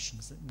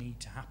conversations that need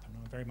to happen,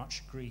 I very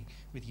much agree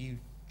with you,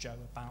 Joe,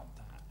 about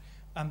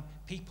that,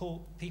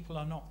 people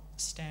are not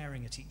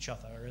staring at each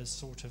other as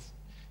sort of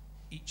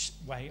each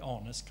way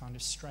on as kind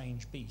of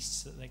strange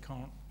beasts that they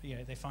can't,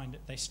 they find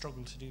that they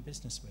struggle to do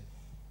business with.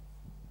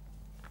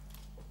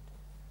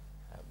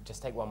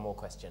 Just take one more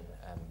question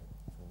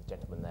from the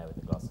gentleman there with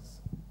the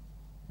glasses.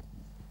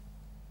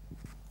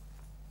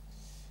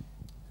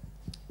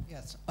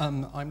 Yes,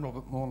 I'm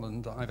Robert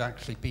Morland. I've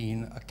actually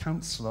been a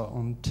councillor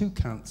on 2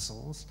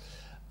 councils.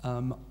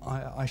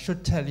 I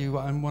should tell you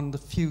I'm one of the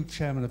few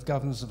chairmen of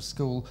governors of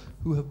school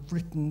who have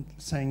written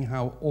saying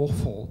how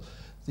awful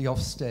the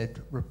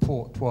Ofsted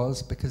report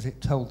was, because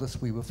it told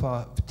us we were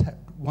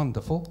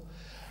wonderful.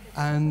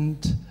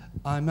 And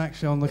I'm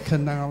actually on the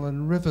Canal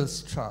and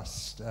Rivers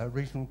Trust,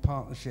 regional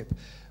partnership,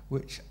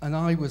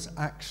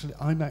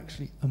 I'm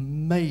actually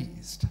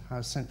amazed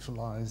how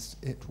centralised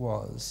it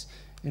was.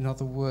 In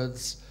other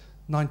words,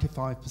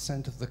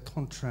 95% of the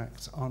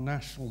contracts are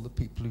national. The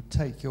people who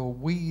take your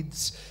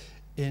weeds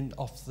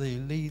off the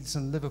Leeds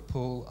and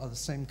Liverpool are the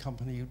same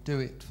company who do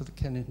it for the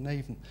Kennet and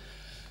Avon.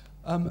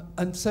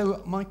 And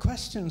so my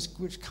questions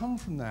which come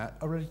from that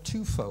are really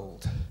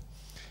twofold.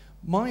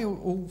 My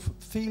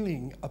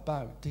feeling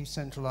about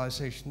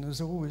decentralisation has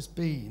always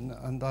been,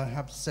 and I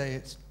have to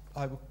say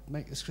I would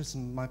make this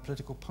criticism of my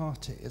political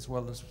party as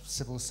well as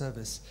civil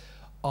service,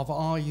 of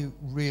are you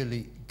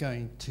really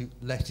going to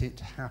let it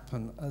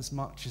happen as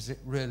much as it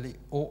really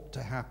ought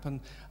to happen?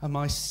 Am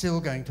I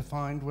still going to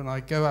find when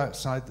I go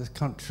outside the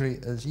country,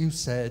 as you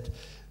said,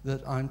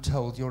 that I'm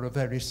told you're a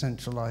very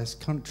centralised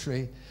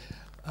country?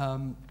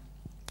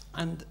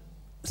 And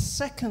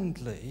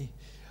secondly,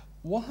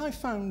 what I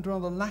found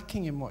rather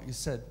lacking in what you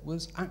said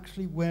was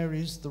actually where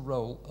is the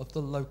role of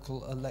the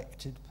local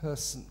elected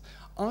person?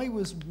 I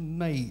was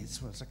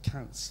amazed as a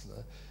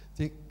councillor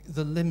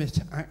the limit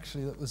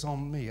actually that was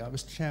on me. I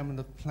was chairman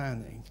of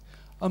planning,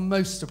 and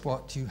most of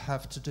what you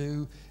have to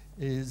do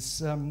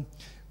is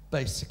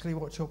basically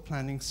what your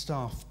planning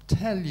staff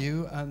tell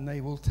you, and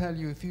they will tell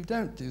you if you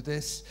don't do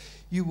this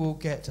you will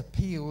get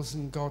appeals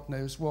and God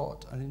knows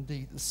what. And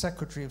indeed the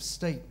Secretary of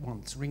State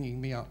once ringing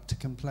me up to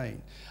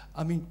complain.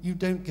 I mean, you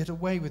don't get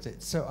away with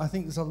it. So I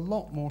think there's a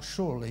lot more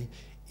surely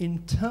in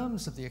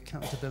terms of the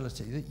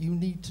accountability that you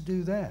need to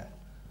do there.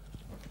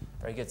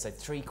 Very good. So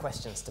 3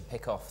 questions to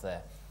pick off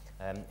there.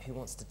 Who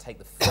wants to take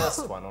the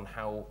first one on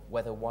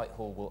whether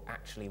Whitehall will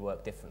actually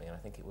work differently? And I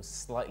think it was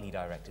slightly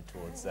directed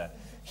towards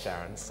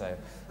Sharon. So,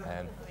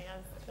 I mean,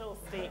 I'm sure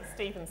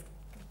Stephen's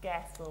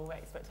guess or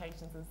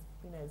expectations is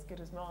as good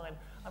as mine.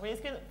 I mean,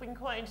 it's been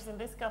quite interesting.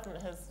 This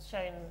government has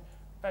shown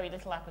very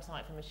little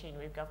appetite for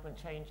machinery of government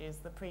changes.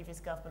 The previous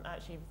government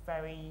actually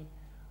very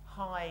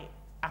high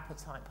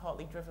appetite,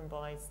 partly driven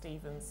by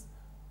Stephen's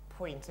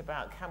point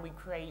about can we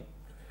create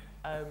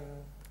sort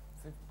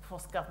of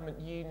cross-government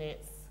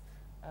units,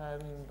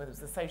 whether it's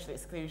the social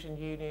exclusion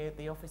unit,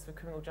 the Office for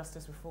Criminal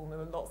Justice Reform. There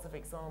were lots of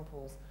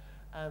examples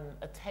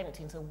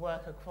attempting to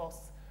work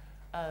across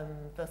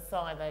the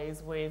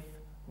silos with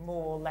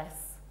more or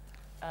less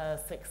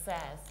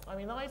success. I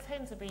mean, I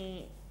tend to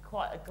be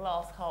quite a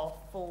glass half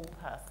full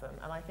person,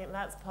 and I think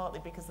that's partly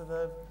because of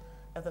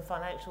the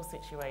financial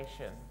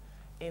situation,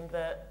 in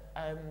that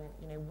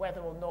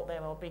whether or not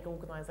there are big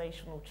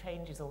organisational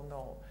changes or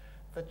not,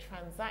 the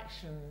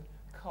transaction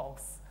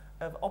costs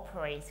of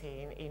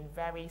operating in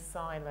very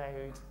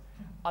siloed,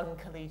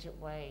 uncollegiate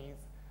ways.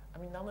 I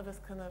mean, none of us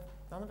can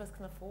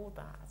afford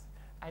that.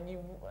 And you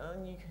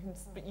can,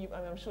 but I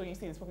mean, I'm sure you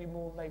see this probably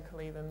more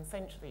locally than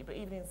centrally, but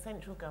even in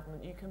central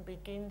government, you can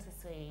begin to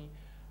see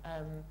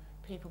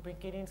people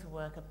beginning to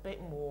work a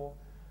bit more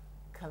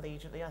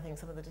collegiately. I think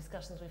some of the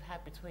discussions we've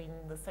had between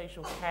the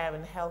social care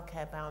and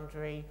healthcare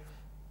boundary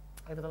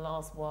over the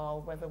last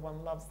while, whether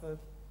one loves the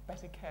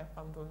Better Care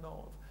Fund or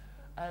not,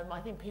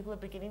 I think people are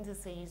beginning to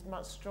see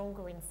much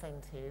stronger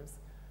incentives.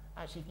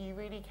 Actually, if you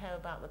really care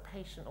about the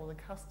patient or the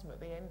customer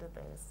at the end of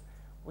this,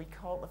 we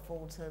can't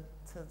afford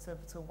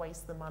to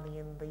waste the money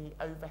in the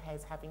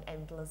overheads having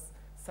endless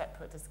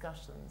separate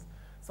discussions.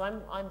 So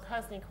I'm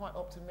personally quite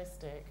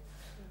optimistic.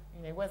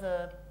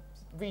 Whether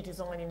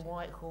redesigning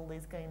Whitehall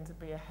is going to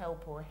be a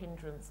help or a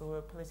hindrance or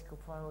a political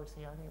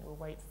priority, I think we'll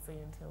wait to see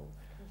until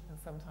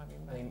sometime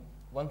in May. I mean,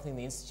 one thing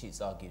the Institute's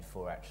argued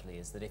for actually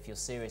is that if you're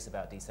serious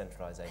about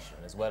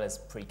decentralisation, as well as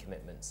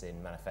pre-commitments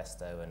in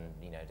manifesto and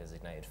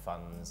designated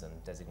funds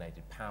and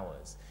designated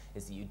powers,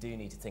 is that you do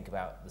need to think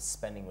about the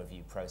spending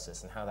review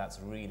process and how that's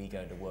really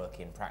going to work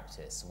in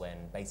practice when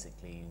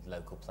basically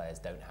local players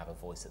don't have a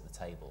voice at the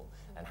table,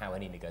 and how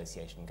any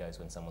negotiation goes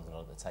when someone's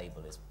not at the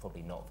table is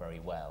probably not very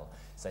well.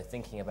 So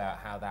thinking about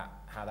how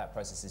that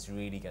process is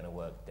really going to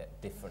work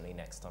differently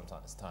next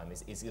time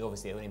is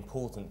obviously an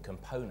important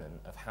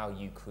component of how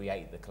you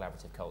create the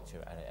collaborative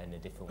culture in a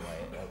different way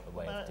of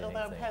doing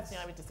although things.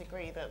 Personally I would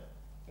disagree that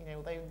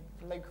although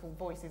local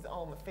voices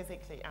aren't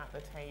physically at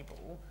the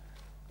table,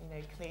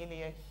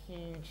 clearly a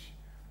huge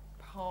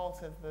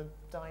part of the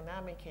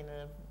dynamic in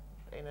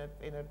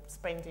a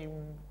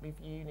spending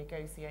review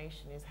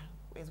negotiation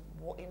is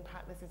what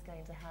impact this is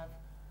going to have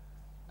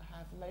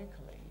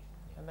locally.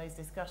 And those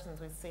discussions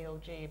with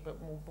CLG,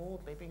 but more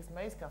broadly, because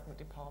most government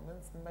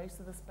departments, most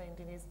of the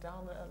spending is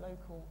done at a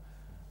local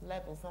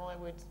level. So I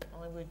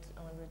would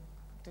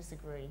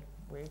disagree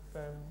with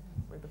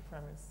the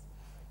premise.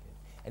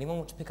 Anyone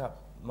want to pick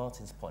up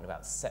Martin's point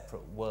about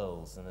separate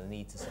worlds and the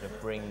need to sort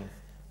of bring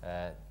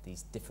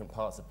these different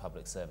parts of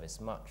public service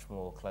much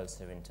more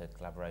closer into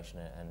collaboration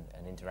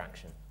and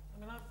interaction? I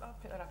mean, I'll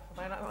pick that up.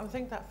 I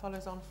think that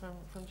follows on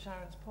from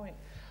Sharon's point.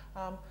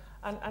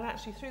 And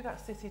actually, through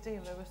that city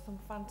deal, there was some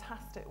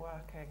fantastic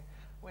working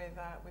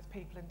with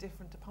people in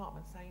different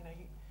departments saying,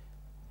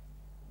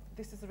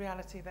 this is the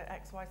reality that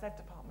XYZ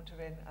department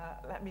are in.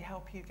 Let me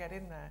help you get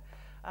in there.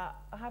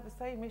 I have the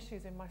same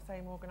issues in my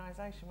same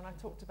organisation. When I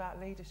talked about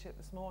leadership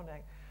this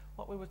morning,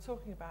 what we were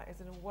talking about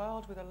is in a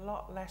world with a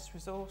lot less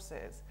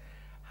resources,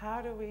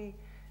 how do we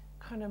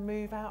kind of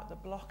move out the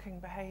blocking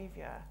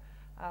behaviour,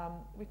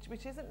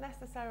 which isn't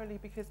necessarily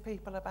because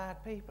people are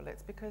bad people,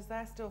 it's because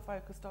they're still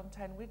focused on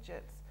 10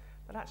 widgets.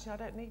 But actually, I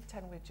don't need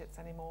 10 widgets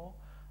anymore.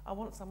 I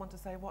want someone to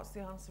say, what's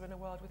the answer in a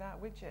world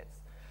without widgets?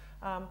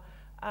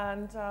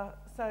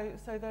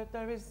 So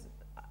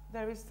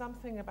there is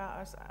something about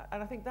us,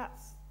 and I think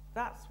that's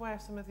where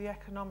some of the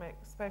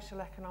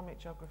spatial economic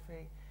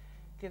geography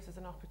gives us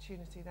an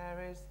opportunity.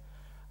 There is,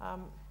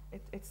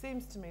 it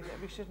seems to me that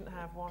we shouldn't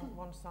have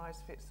one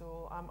size fits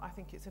all. I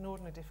think it's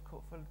inordinately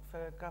difficult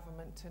for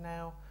government to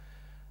now,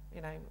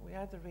 we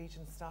had the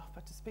region stuff,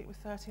 but to speak with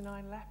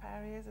 39 LEP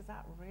areas, is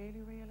that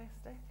really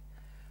realistic?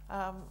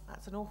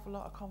 That's an awful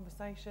lot of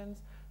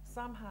conversations.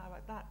 Somehow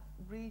at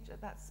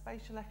that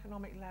spatial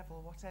economic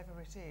level, whatever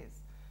it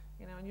is,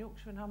 and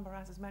Yorkshire and Humber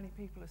has as many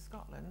people as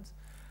Scotland,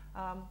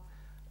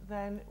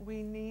 then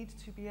we need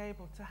to be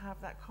able to have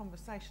that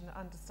conversation that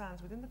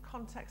understands within the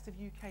context of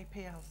UK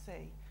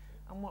PLC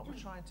and what we're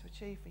trying to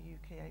achieve for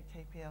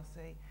UK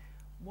PLC,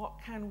 what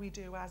can we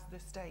do as the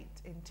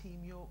state in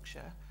Team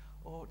Yorkshire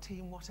or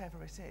Team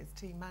whatever it is,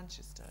 Team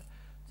Manchester,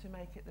 to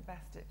make it the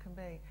best it can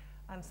be.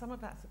 And some of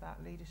that's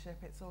about leadership,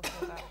 it's also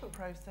about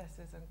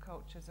processes and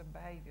cultures and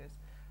behaviours.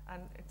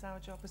 And it's our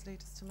job as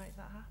leaders to make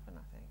that happen,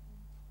 I think.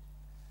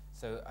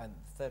 So the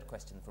third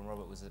question from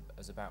Robert was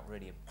about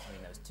really, I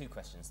mean, there was two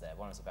questions there.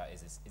 One was about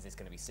is this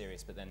going to be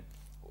serious, but then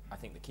I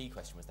think the key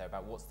question was there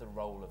about what's the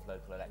role of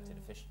local elected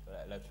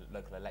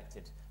local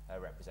elected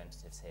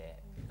representatives here,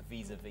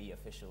 vis-a-vis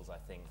officials, I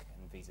think,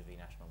 and vis-a-vis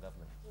national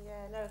government.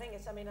 Yeah, no, I think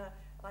it's, I mean,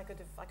 I could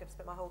have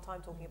spent my whole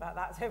time talking about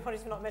that, so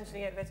apologies for not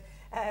mentioning it, but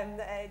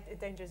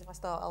danger is if I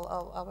start,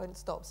 I won't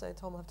stop, so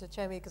Tom will have to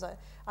chair me, because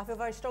I feel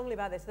very strongly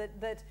about this,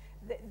 that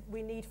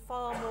we need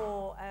far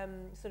more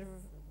sort of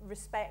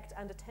respect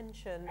and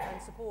attention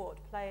and support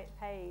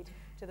paid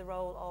to the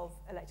role of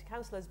elected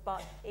councillors,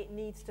 but it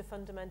needs to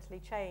fundamentally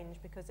change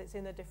because it's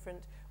in a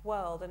different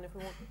world, and if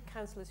we want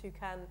councillors who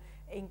can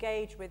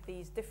engage with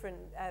these different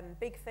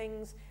big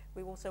things,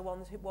 we also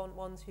want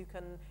ones who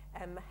can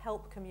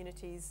help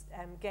communities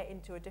get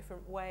into a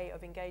different way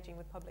of engaging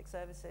with public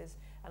services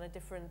and a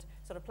different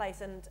sort of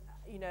place. And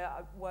you know,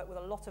 I've worked with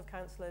a lot of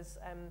councillors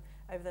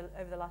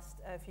over the last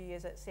few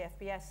years at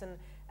CFBS,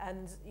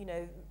 and you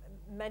know,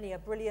 many are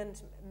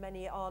brilliant,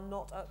 many are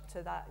not up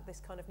to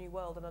this kind of new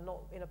world and are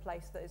not in a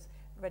place that is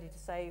ready to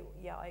say,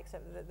 yeah, I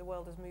accept that the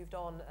world has moved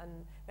on,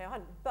 and they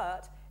haven't.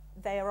 But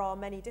there are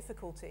many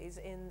difficulties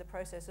in the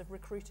process of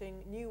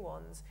recruiting new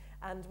ones,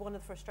 and one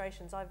of the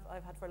frustrations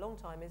I've had for a long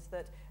time is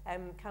that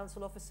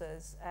council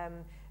officers,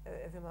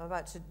 of whom I'm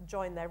about to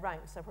join their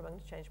ranks, so I'm probably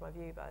going to change my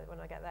view when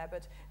I get there,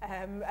 but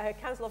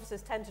council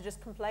officers tend to just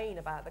complain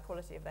about the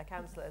quality of their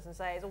councillors and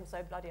say it's all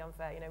so bloody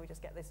unfair, you know, we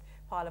just get this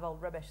pile of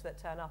old rubbish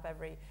that turn up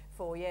every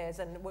 4 years,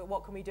 and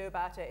what can we do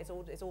about it? It's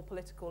all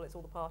political, it's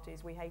all the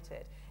parties, we hate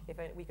it. If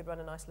we could run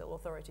a nice little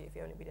authority if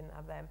we didn't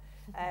have them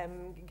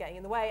getting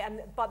in the way,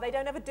 but they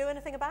don't ever do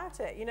anything about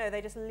it, you know,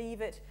 they just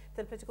leave it to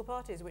the political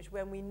parties, which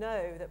when we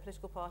know that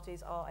political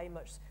parties are a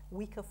much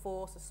weaker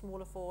force, a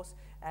smaller force,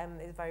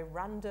 it's very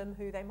random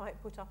who they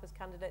might put up as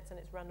candidates, and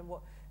it's random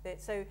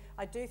so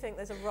I do think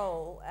there's a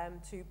role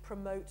to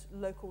promote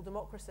local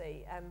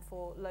democracy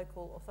for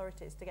local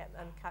authorities to get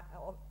and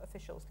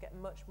officials to get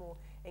much more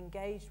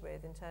engaged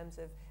with in terms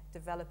of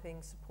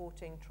developing,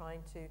 supporting,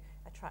 trying to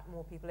attract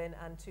more people in,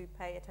 and to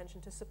pay attention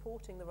to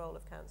supporting the role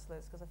of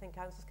councillors, because I think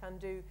councillors can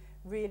do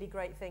really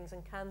great things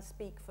and can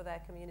speak for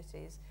their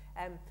communities,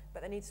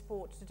 but they need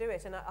support to do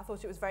it. And I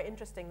thought it was very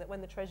interesting that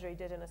when the Treasury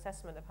did an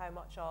assessment of how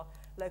much our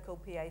local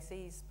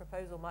PAC's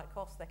proposal might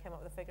cost, they came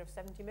up with a figure of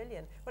 70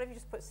 million. What if you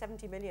just put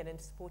 70 million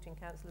into supporting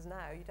councillors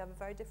now? You'd have a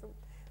very different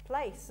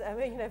place, I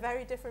mean, you know,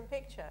 very different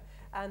picture.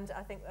 And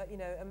I think, you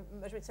know,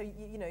 so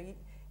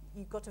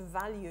you've got to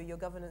value your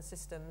governance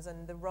systems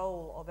and the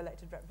role of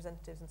elected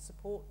representatives and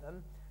support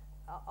them.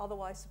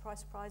 Otherwise, surprise,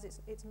 surprise,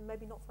 it's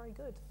maybe not very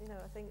good. You know,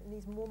 I think it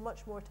needs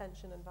much more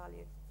attention and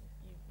value.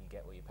 You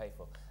get what you pay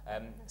for.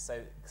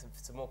 So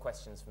some more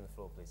questions from the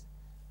floor, please.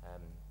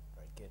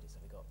 Very good. So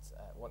we've got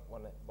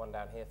one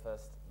down here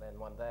first, then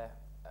one there.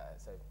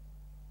 So,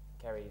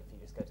 Kerry, if you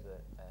just go to the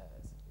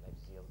lady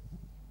deal,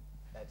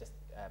 just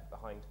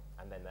behind,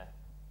 and then there.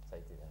 So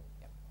do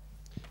that.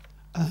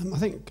 Yeah. I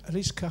think at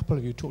least a couple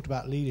of you talked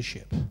about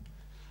leadership,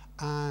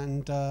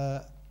 and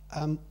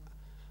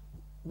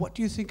what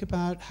do you think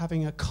about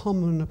having a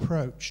common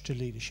approach to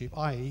leadership,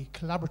 i.e.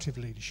 collaborative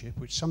leadership,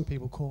 which some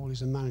people call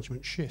is a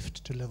management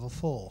shift to level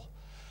 4?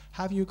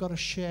 Have you got a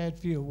shared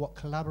view of what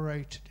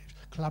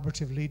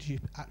collaborative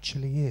leadership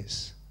actually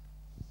is?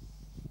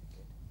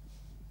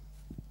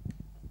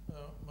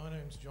 My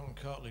name's John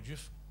Cartledge.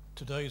 If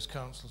today's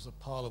council's a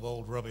pile of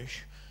old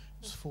rubbish,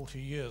 it's 40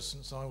 years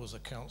since I was a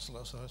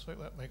councillor, so I expect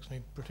that makes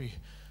me pretty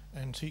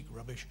antique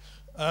rubbish.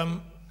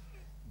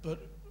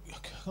 But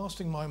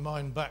casting my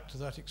mind back to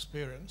that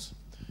experience,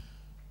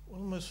 one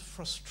of the most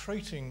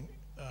frustrating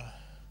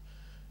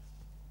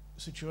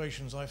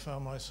situations I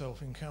found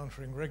myself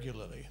encountering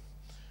regularly,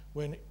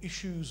 when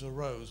issues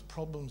arose,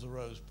 problems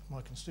arose,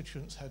 my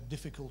constituents had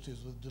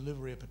difficulties with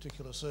delivery of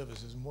particular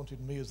services and wanted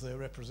me as their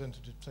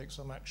representative to take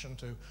some action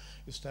to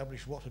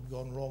establish what had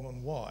gone wrong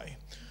and why,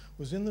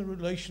 was in the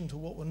relation to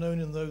what were known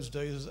in those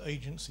days as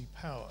agency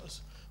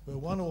powers, where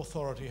one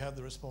authority had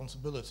the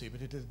responsibility,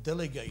 but it had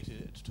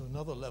delegated it to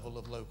another level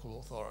of local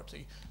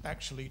authority,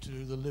 actually to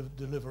do the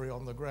delivery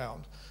on the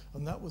ground.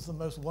 And that was the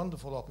most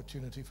wonderful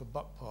opportunity for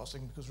buck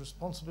passing, because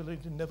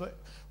responsibility never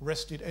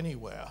rested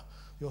anywhere.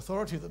 The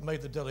authority that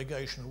made the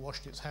delegation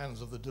washed its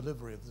hands of the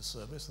delivery of the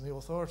service, and the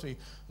authority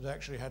that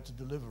actually had to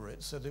deliver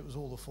it said it was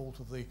all the fault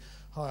of the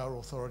higher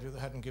authority that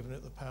hadn't given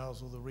it the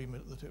powers or the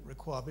remit that it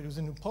required. But it was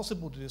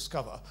impossible to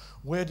discover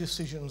where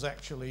decisions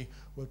actually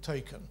were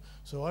taken.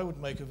 So I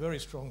would make a very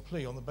strong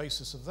plea on the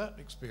basis of that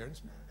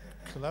experience.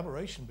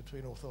 Collaboration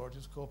between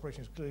authorities,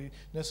 cooperation is clearly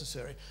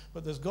necessary,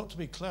 but there's got to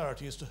be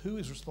clarity as to who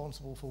is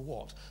responsible for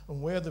what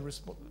and where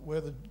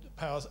the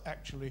powers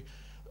actually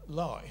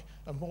lie.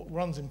 And what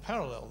runs in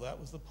parallel that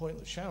was the point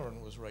that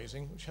Sharon was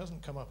raising, which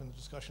hasn't come up in the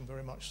discussion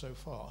very much so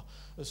far,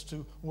 as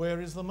to where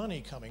is the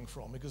money coming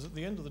from, because at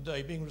the end of the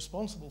day, being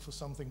responsible for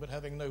something but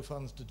having no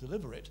funds to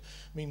deliver it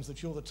means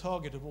that you're the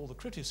target of all the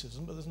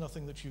criticism, but there's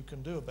nothing that you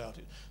can do about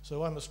it.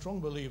 So I'm a strong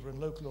believer in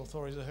local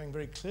authorities having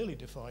very clearly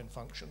defined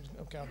functions,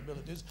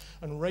 accountabilities,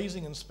 and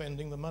raising and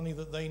spending the money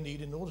that they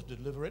need in order to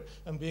deliver it,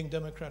 and being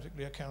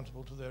democratically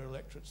accountable to their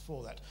electorates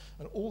for that.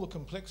 And all the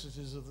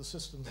complexities of the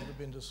systems that have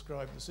been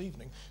described this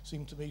evening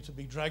seem to me to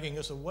be dragging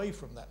us away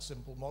from that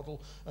simple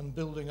model and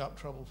building up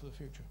trouble for the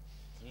future.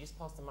 Can you just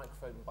pass the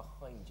microphone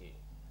behind you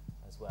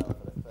as well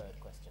for the third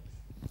question?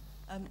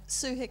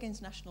 Sue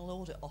Higgins, National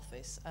Audit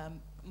Office,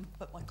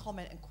 but my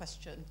comment and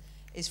question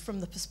is from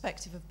the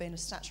perspective of being a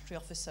statutory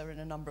officer in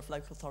a number of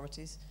local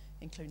authorities,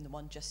 including the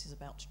one Jess is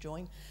about to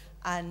join,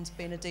 and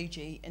being a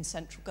DG in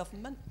central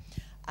government.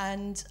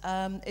 And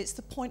it's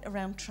the point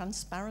around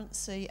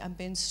transparency and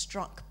being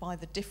struck by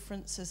the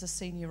difference as a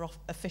senior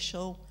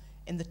official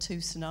in the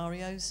two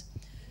scenarios.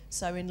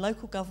 So in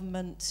local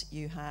government,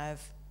 you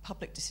have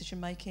public decision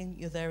making,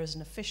 you're there as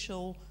an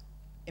official,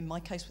 in my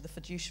case with a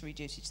fiduciary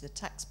duty to the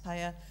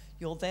taxpayer,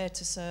 you're there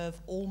to serve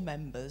all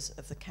members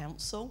of the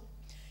council.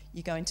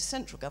 You go into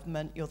central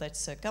government, you're there to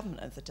serve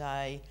government of the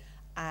day,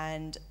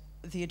 and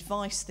the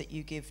advice that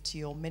you give to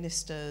your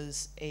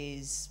ministers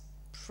is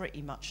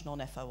pretty much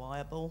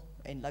non-FOIable.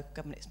 In local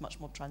government, it's much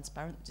more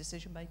transparent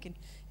decision making,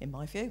 in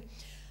my view.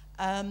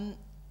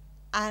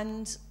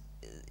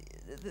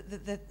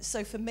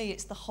 So for me,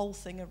 it's the whole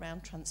thing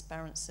around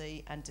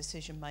transparency and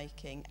decision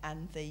making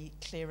and the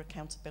clearer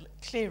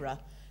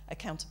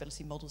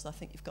accountability models I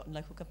think you've got in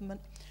local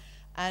government.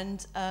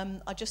 And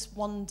I just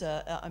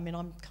wonder, I mean,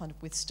 I'm kind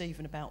of with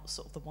Stephen about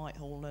sort of the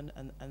Whitehall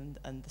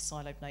and the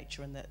siloed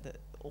nature and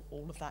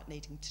all of that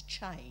needing to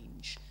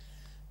change.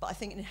 But I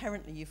think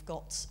inherently you've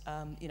got,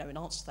 you know, in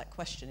answer to that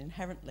question,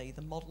 inherently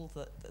the model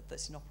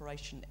that's in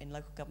operation in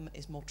local government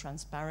is more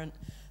transparent.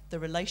 The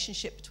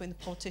relationship between the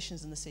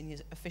politicians and the senior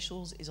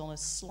officials is on a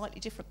slightly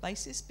different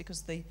basis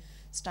because the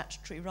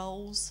statutory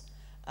roles.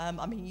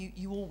 I mean,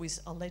 you always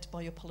are led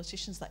by your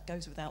politicians. That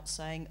goes without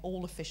saying.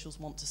 All officials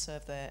want to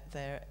serve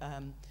their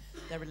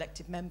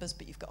elected members,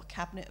 but you've got a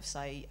cabinet of,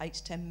 say, 8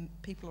 to 10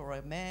 people, or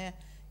a mayor,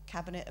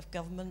 cabinet of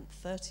government,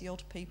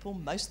 30-odd people.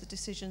 Most of the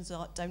decisions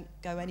don't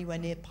go anywhere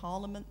near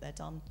Parliament. They're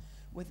done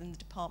within the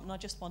department. I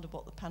just wondered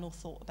what the panel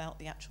thought about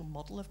the actual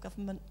model of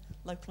government,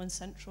 local and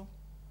central.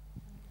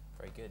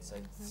 Very good. So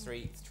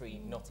three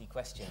knotty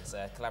questions: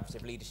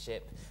 collaborative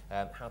leadership,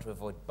 how to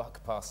avoid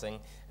buck passing,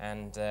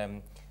 and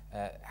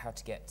how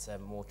to get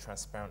more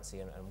transparency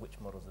and which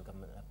models of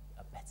government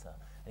are better.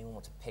 Anyone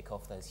want to pick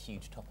off those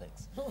huge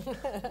topics? What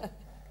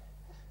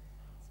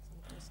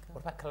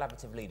about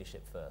collaborative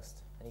leadership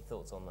first? Any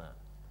thoughts on that?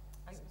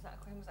 Was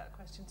that a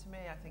question to me?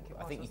 I think it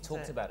was. I think you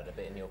talked about it a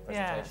bit in your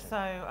presentation. Yeah, so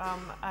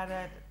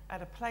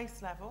at a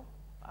place level,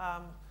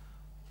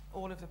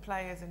 all of the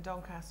players in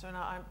Doncaster, and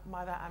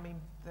by that I mean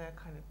the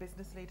kind of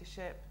business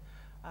leadership,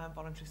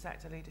 voluntary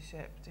sector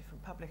leadership,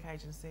 different public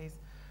agencies,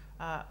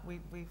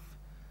 we've,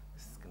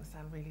 this is going to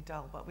sound really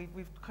dull, but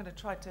we've kind of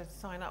tried to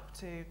sign up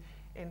to,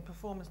 in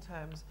performance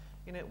terms,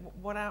 you know,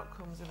 what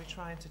outcomes are we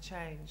trying to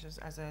change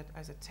as a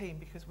team?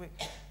 Because we,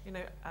 you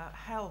know,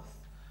 health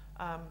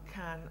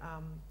can,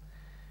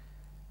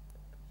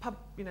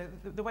 you know,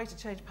 the way to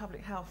change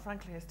public health,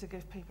 frankly, is to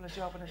give people a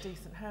job and a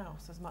decent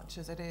house, as much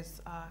as it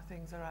is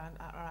things around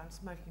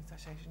smoking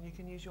cessation. You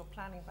can use your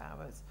planning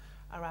powers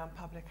around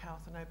public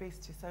health and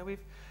obesity. So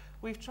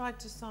we've tried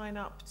to sign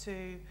up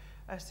to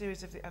a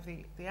series of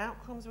the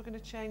outcomes we're going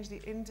to change,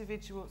 the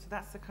individual, so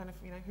that's the kind of,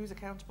 you know, who's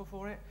accountable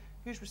for it,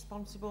 who's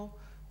responsible,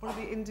 what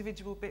are the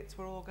individual bits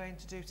we're all going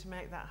to do to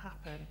make that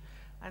happen,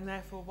 and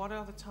therefore what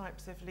are the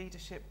types of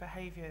leadership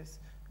behaviours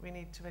we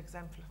need to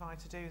exemplify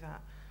to do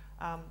that.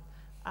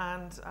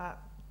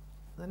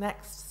 The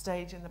next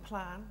stage in the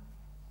plan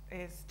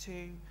is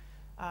to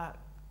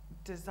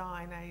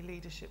design a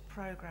leadership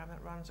programme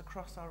that runs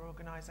across our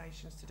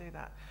organisations to do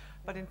that.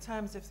 But in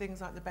terms of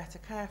things like the Better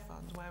Care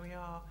Fund, where we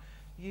are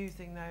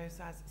using those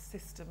as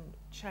system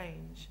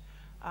change,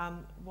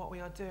 what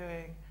we are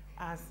doing,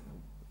 as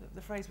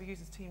the phrase we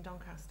use as Team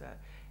Doncaster,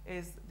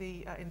 is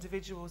the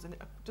individuals, and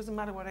it doesn't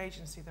matter what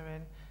agency they're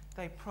in,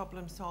 they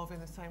problem solve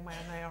in the same way,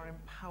 and they are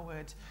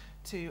empowered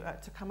to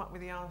come up with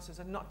the answers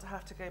and not to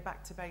have to go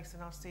back to base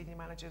and ask senior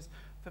managers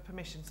for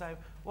permission. So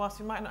whilst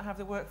we might not have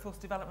the workforce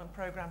development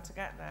programme to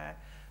get there,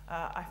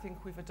 I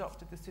think we've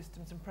adopted the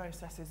systems and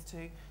processes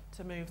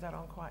to move that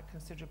on quite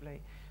considerably.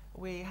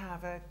 We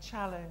have a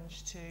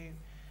challenge to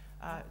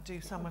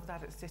do some of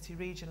that at city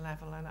region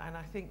level, and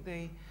I think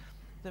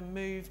the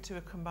move to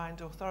a combined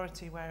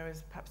authority,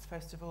 whereas perhaps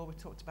first of all we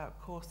talked about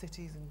core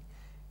cities and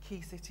key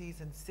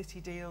cities and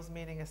city deals,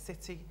 meaning a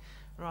city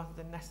rather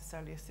than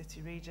necessarily a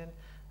city region.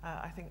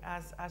 I think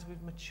as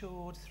we've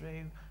matured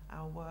through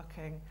our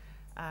working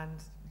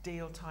and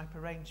deal type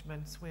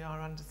arrangements, we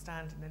are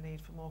understanding the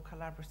need for more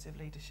collaborative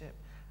leadership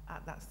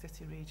at that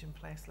city region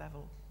place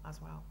level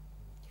as well.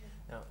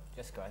 Now,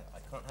 Jessica, I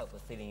can't help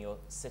but feeling you're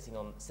sitting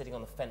on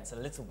the fence a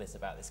little bit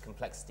about this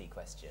complexity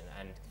question,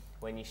 and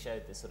when you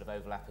showed the sort of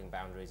overlapping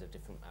boundaries of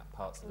different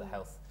parts of the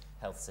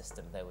health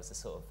system, there was a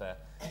sort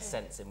of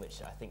sense in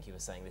which I think you were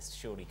saying this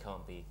surely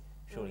can't be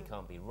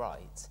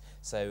right.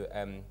 So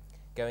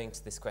going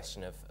to this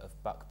question of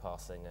buck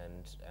passing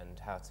and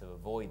how to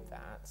avoid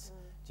that,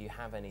 do you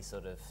have any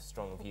sort of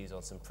strong views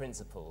on some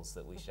principles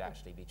that we should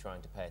actually be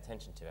trying to pay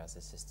attention to as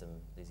this system,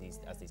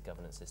 as these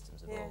governance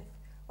systems evolve?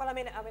 Well, I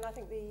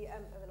think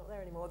they're not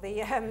there anymore.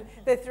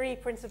 The three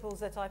principles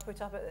that I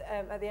put up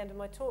at the end of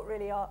my talk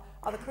really are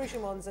the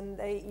crucial ones, and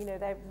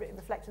they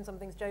reflect on some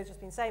things Joe's just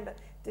been saying. But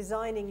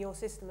designing your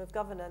system of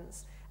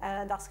governance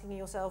and asking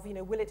yourself,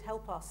 will it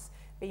help us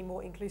be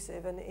more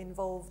inclusive and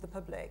involve the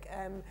public,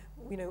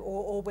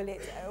 or will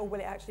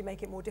it actually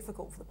make it more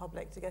difficult for the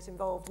public to get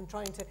involved, and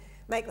trying to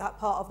make that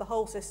part of the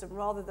whole system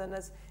rather than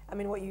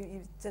what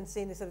you tend to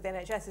see in the sort of the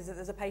NHS is that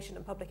there's a patient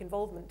and public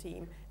involvement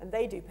team, and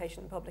they do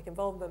patient and public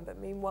involvement, but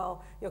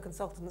meanwhile your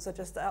consultants are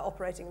just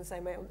operating the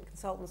same way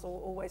consultants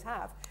always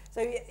have.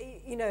 So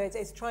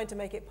it's trying to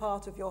make it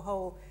part of your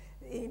whole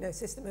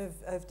system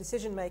of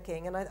decision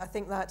making, and I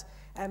think that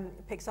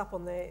picks up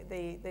on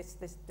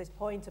this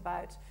point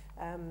about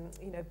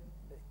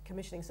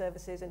commissioning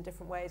services in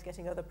different ways,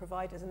 getting other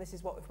providers, and this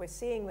is what, if we're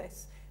seeing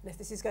this, and if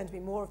this is going to be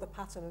more of the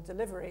pattern of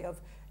delivery of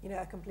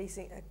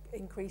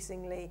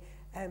increasingly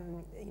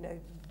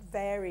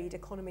varied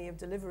economy of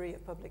delivery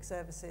of public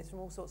services from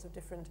all sorts of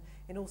different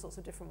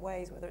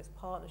ways, whether it's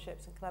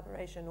partnerships and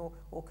collaboration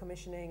or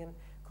commissioning and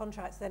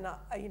contracts, then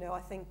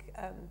I think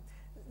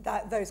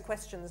that those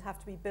questions have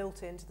to be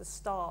built into the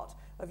start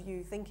of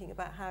you thinking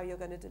about how you're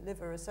going to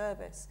deliver a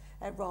service,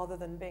 rather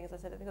than being, as I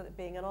said,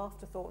 being an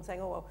afterthought and saying,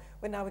 oh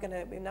well,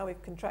 now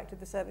we've contracted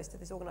the service to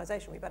this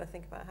organisation, we better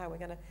think about how we're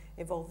going to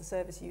involve the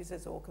service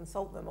users or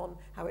consult them on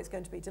how it's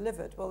going to be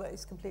delivered. Well,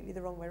 it's completely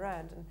the wrong way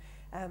around,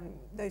 and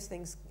those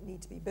things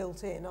need to be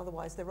built in.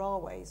 Otherwise, there are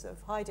ways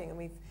of hiding, and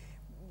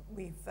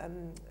we've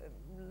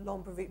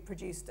long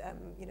produced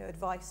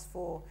advice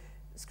for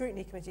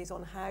scrutiny committees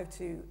on how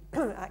to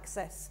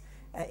access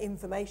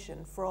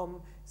information from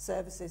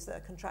services that are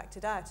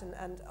contracted out,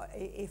 and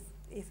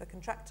if a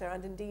contractor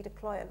and indeed a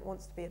client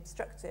wants to be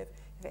obstructive,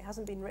 if it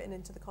hasn't been written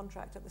into the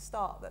contract at the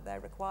start that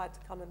they're required to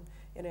come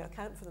and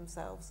account for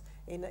themselves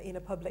in a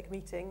public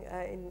meeting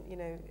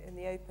in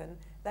the open,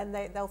 then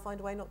they'll find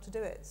a way not to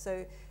do it.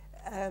 So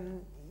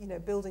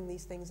building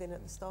these things in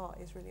at the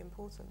start is really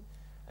important.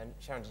 And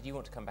Sharon, did you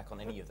want to come back on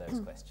any of those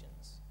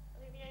questions?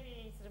 The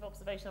only sort of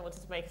observation I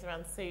wanted to make is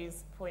around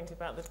Sue's point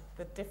about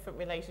the different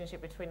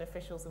relationship between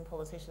officials and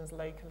politicians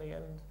locally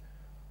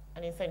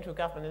and in central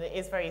government. And it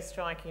is very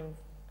striking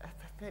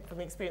from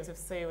the experience of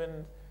Sue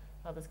and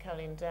others,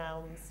 Caroline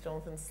Downs,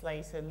 Jonathan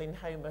Slater, Lynn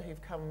Homer,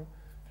 who've come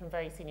from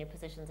very senior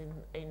positions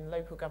in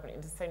local government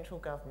into central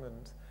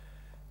government.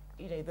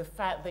 The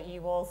fact that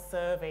you are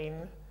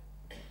serving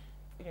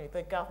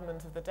the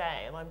government of the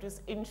day, and I'm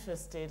just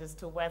interested as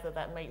to whether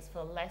that makes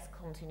for less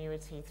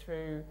continuity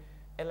through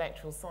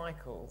electoral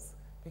cycles,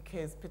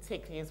 because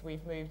particularly as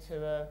we've moved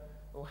to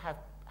or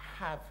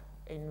have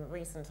in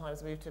recent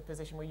times moved to a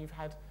position where you've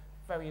had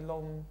very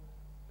long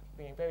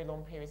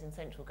periods in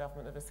central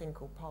government of a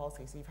single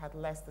party, so you've had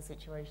less the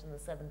situation in the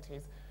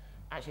 70s,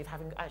 actually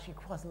having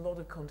quite a lot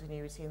of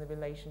continuity in the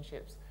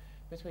relationships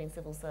between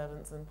civil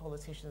servants and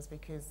politicians,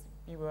 because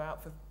you were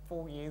out for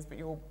 4 years, but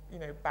you're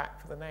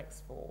back for the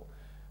next 4.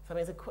 So I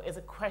mean, it's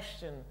a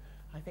question,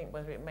 I think,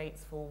 whether it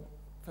makes for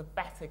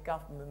better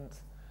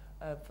government,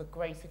 for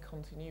greater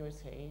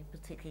continuity,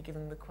 particularly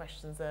given the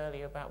questions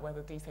earlier about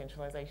whether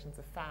decentralisation is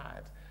a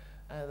fad,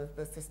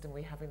 the system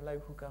we have in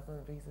local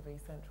government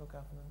vis-à-vis central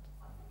government.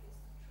 I think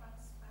it's the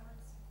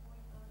transparency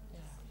point of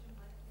decision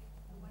making,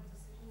 and when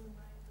decisions are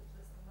made, that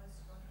there's the most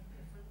striking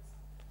difference.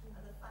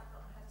 And the fact that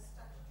I had a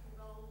statutory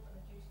role and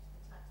a duty to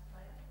the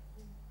taxpayer,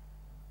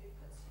 it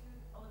puts you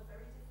on a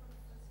very different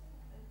footing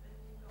than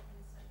you've got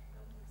in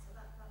central government. So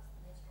that's the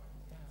more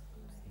striking difference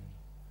for me.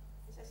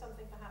 Is there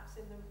something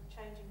perhaps in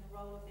changing the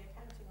role of the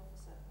accounting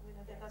officer? I mean,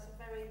 I think that's a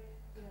very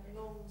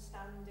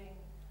long-standing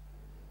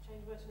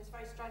change works, and it's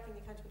very striking,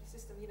 the accountability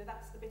system.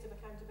 That's the bit of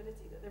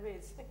accountability that there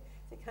is.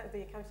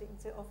 The accounting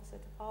officer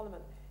to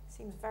Parliament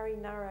seems very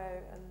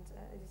narrow and,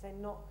 as you say,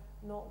 not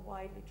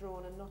widely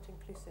drawn and not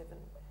inclusive.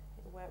 And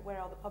where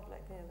are the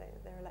public?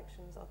 Their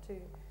elections are too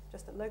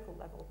just at local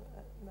level,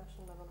 but at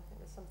national level, I think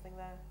there's something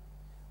there.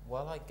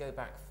 While I go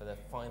back for the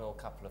final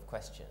couple of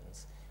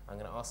questions, I'm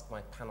going to ask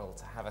my panel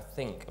to have a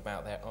think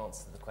about their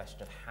answer to the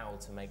question of how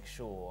to make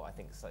sure, I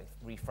think it's like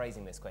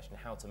rephrasing this question,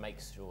 how to make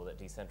sure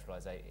that if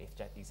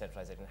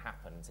decentralisation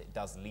happens, it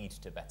does lead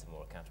to better,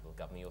 more accountable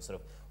government. Your sort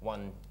of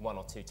one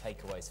or two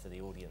takeaways for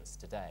the audience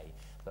today.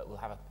 But we'll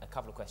have a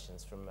couple of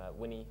questions from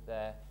Winnie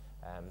there,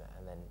 and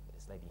then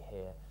this lady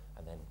here,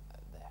 and then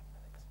there.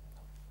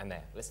 And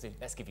there.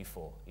 Let's give you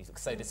 4. You look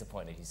so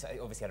disappointed.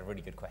 You obviously had a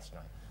really good question.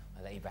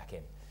 I'll let you back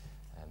in.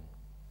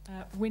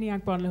 Winnie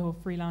Agbarn-Lahore,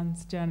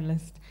 freelance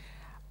journalist.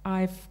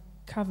 I've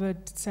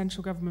covered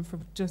central government for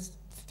just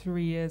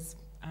 3 years,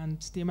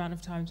 and the amount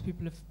of times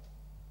people have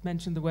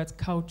mentioned the words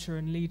culture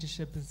and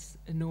leadership is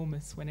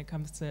enormous when it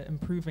comes to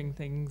improving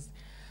things.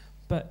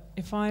 But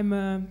if I'm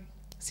a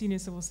senior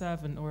civil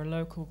servant or a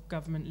local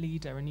government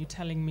leader and you're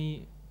telling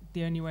me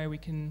the only way we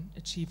can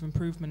achieve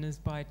improvement is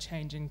by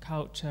changing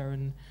culture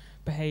and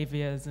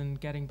behaviours and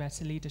getting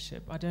better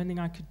leadership, I don't think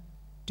I could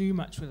do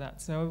much with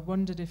that. So I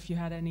wondered if you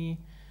had any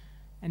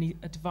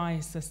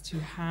advice as to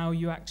how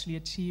you actually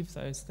achieve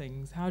those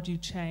things. How do you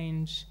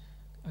change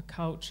a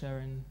culture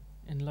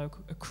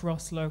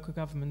across local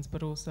governments,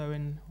 but also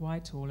in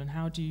Whitehall? And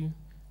how do you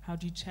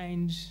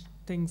change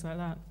things like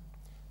that?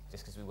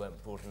 Just because we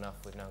weren't broad enough,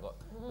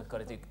 we've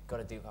got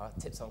to do our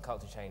tips on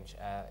culture change.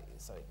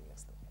 Sorry,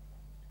 yes.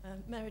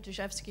 Mary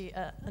Drzewski,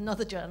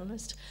 another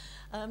journalist.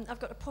 I've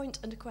got a point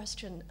and a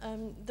question.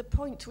 The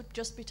point would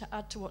just be to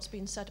add to what's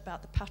been said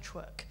about the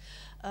patchwork.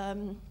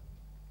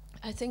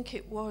 I think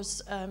it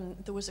was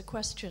there was a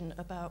question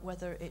about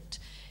whether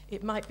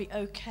it might be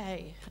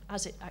okay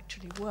as it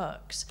actually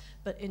works,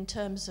 but in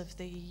terms of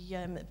the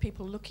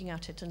people looking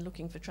at it and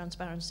looking for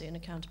transparency and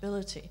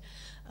accountability,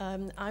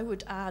 I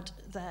would add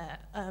there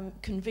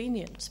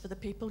convenience for the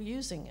people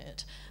using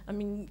it. I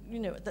mean, you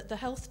know, the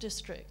health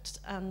district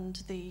and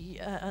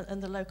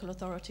the local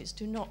authorities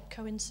do not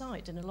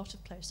coincide in a lot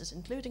of places,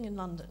 including in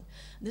London.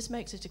 This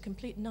makes it a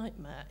complete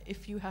nightmare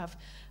if you have,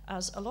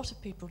 as a lot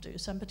of people do,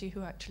 somebody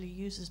who actually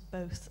uses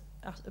both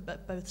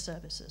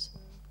services.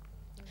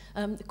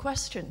 The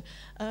question,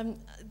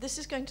 this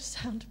is going to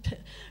sound a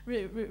bit,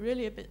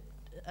 really a bit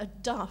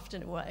daft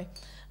in a way,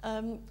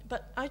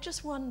 but I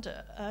just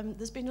wonder,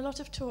 there's been a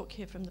lot of talk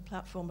here from the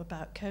platform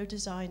about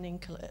co-designing,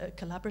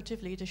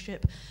 collaborative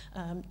leadership,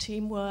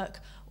 teamwork,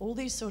 all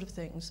these sort of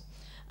things.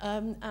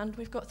 And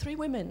we've got 3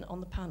 women on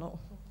the panel,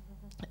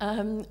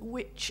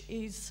 which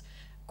is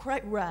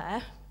quite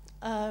rare.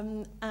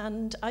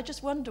 And I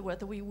just wonder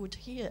whether we would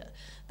hear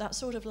that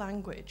sort of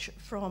language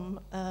from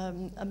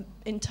an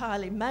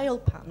entirely male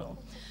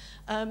panel.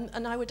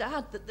 And I would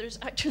add that there's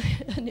actually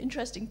an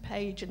interesting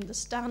page in the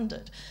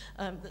Standard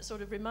that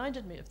sort of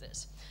reminded me of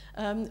this,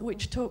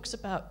 which talks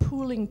about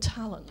pooling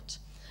talent.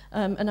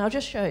 And I'll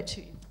just show it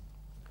to you.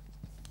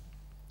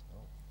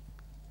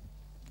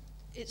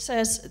 It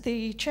says,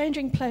 the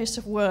changing place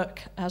of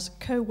work as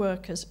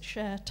co-workers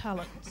share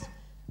talents.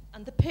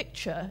 And the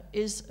picture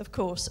is, of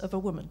course, of a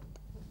woman.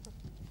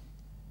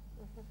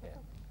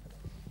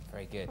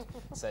 Very good.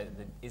 So,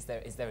 is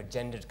there a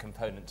gendered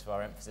component to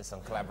our emphasis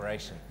on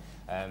collaboration?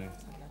 I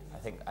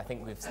think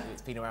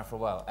it's been around for a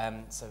while.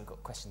 So we've got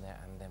a question there,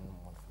 and then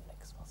one from Nick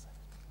as well. So,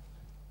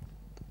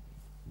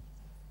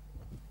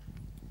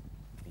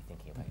 be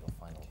thinking about your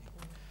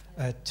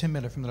final. Tim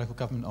Miller from the Local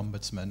Government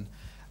Ombudsman.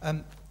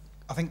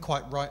 I think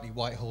quite rightly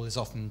Whitehall is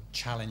often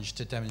challenged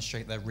to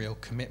demonstrate their real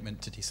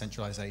commitment to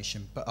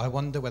decentralisation, but I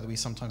wonder whether we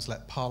sometimes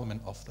let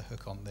Parliament off the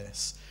hook on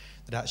this.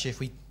 That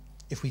actually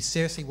if we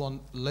seriously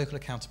want local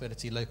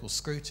accountability, local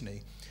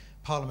scrutiny,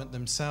 Parliament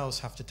themselves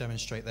have to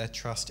demonstrate their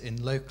trust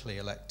in locally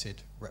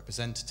elected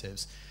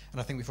representatives.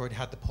 And I think we've already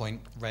had the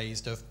point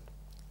raised of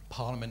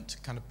Parliament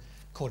kind of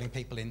calling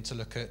people in to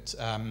look at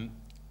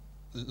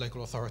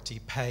local authority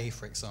pay,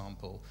 for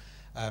example.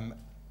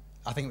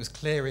 I think it was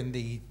clear in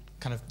the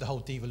whole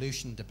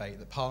devolution debate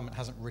that Parliament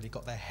hasn't really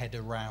got their head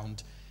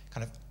around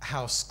kind of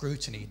how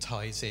scrutiny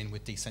ties in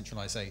with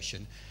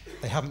decentralisation.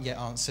 They haven't yet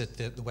answered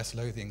the West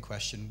Lothian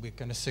question. We're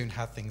going to soon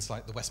have things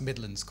like the West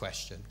Midlands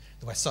question,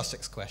 the West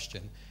Sussex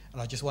question,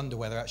 and I just wonder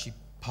whether actually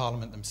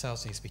Parliament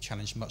themselves needs to be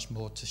challenged much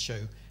more to show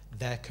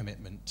their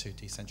commitment to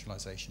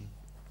decentralisation.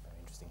 Very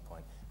interesting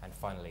point. And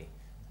finally,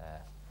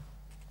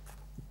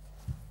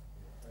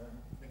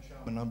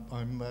 And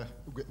I'm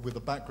with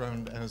a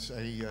background as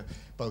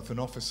both an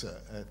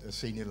officer at a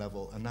senior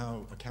level and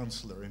now a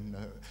councillor in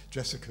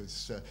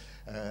Jessica's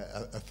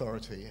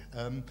authority.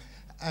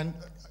 And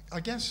I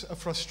guess a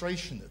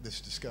frustration at this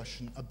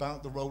discussion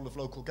about the role of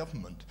local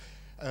government.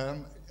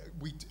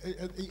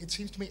 It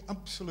seems to me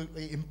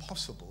absolutely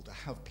impossible to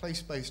have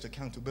place-based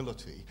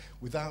accountability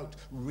without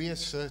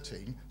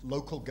reasserting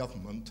local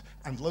government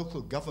and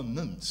local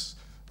governance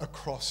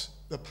across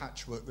the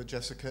patchwork that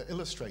Jessica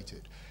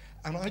illustrated.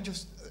 And I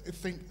just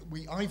think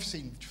I've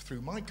seen through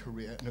my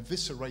career an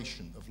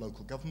evisceration of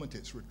local government,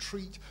 its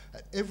retreat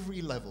at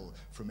every level,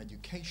 from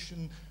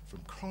education, from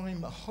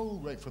crime, a whole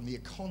way from the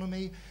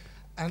economy.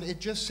 And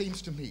it just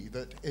seems to me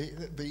that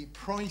the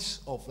price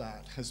of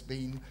that has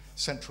been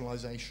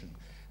centralisation.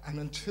 And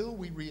until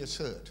we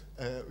reassert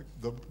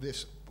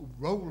this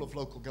role of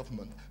local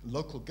government,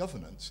 local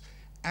governance,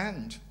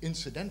 and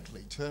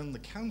incidentally turn the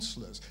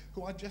councillors,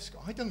 who I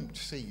don't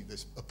see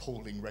this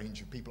appalling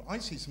range of people. I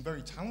see some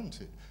very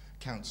talented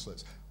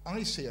councillors.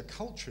 I see a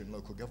culture in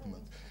local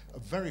government, a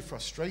very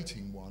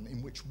frustrating one,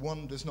 in which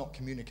one does not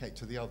communicate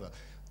to the other.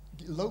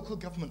 Local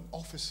government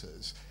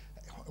officers,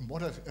 and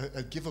what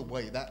a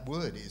giveaway that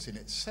word is in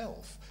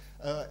itself,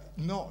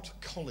 not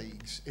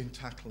colleagues in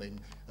tackling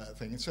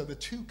things. And so the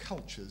two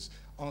cultures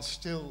are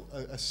still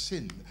a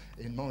sin,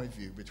 in my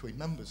view, between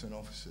members and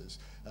officers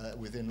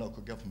within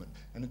local government.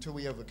 And until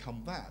we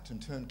overcome that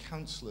and turn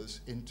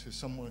councillors into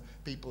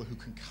people who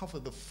can cover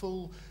the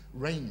full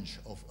range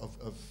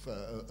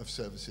of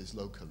services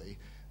locally,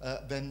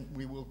 then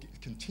we will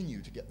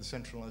continue to get the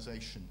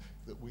centralisation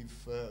that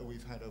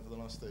we've had over the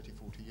last 30,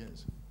 40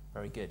 years.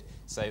 Very good.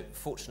 So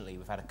fortunately,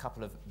 we've had a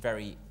couple of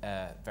very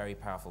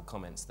powerful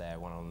comments there.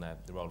 One on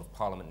the role of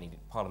Parliament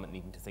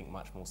needing to think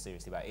much more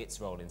seriously about its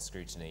role in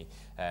scrutiny.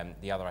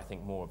 The other, I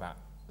think, more about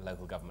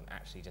local government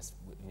actually just,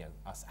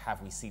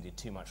 have we ceded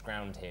too much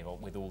ground here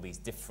with all these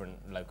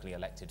different locally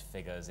elected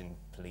figures in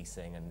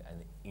policing and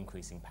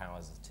increasing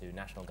powers to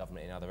national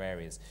government in other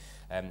areas?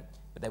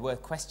 But there were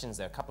questions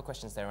there, a couple of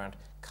questions there around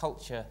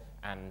culture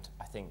and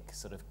I think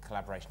sort of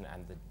collaboration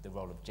and the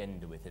role of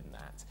gender within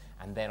that.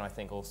 And then I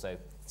think also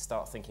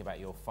start thinking about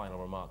your final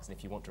remarks, and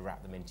if you want to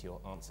wrap them into your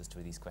answers to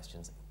these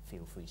questions,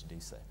 feel free to do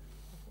so.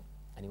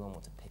 Anyone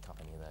want to pick up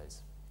any of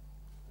those?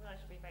 I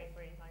should be very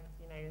brief.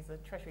 As a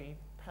Treasury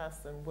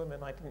person,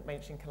 woman, I didn't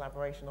mention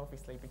collaboration,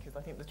 obviously, because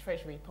I think the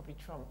Treasury probably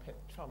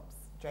trumps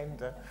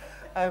gender.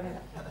 The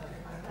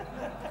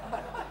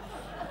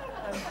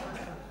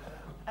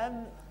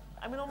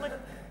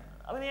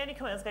only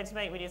comment I was going to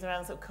make really is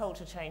around sort of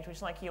culture change,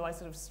 which, like you, I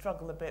sort of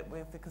struggle a bit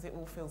with because it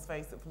all feels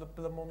very sort of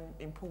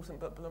important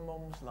but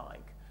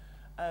blancmange-like.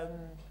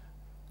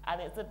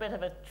 And it's a bit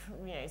of a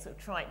sort of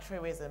trite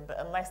truism, but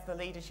unless the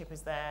leadership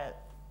is there,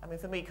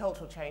 for me,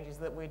 cultural change is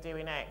that we're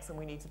doing X and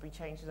we need to be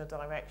changing a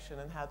direction,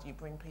 and how do you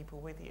bring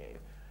people with you?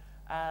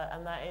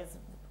 And that is,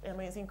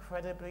 it's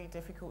incredibly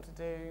difficult to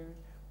do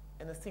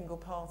in a single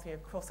party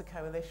across a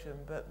coalition,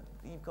 but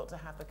you've got to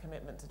have the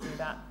commitment to do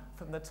that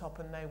from the top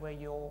and know where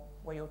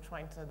you're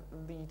trying to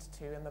lead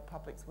to, and the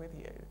public's with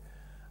you.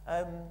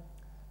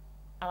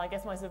 And I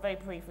guess my sort of very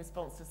brief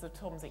response to sort of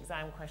Tom's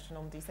exam question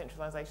on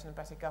decentralisation and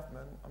better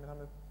government, I'm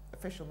an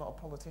official, not a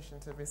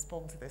politician, to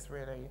respond to this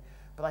really,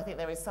 but I think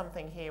there is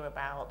something here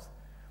about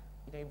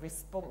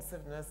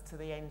responsiveness to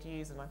the end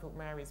user, and I thought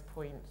Mary's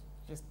point,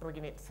 just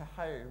bringing it to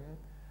home,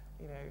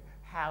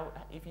 how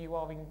if you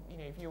are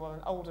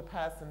an older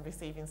person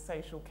receiving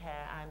social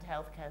care and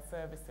healthcare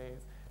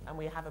services, and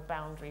we have a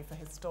boundary for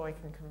historic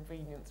and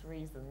convenience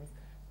reasons,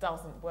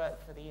 doesn't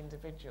work for the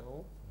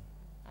individual.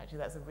 Actually,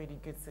 that's a really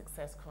good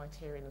success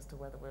criterion as to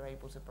whether we're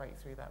able to break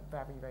through that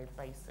very, very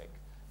basic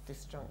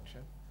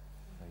disjunction.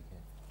 Very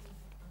good.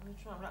 I'm going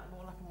to try and wrap them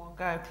all up in one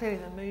go. Clearly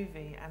the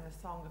movie and the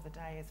song of the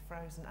day is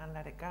Frozen and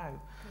Let It Go.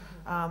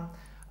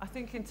 I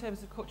think in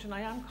terms of culture, and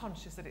I am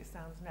conscious that it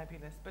sounds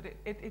nebulous, but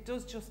it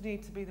does just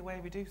need to be the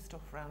way we do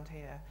stuff around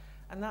here.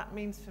 And that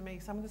means for me,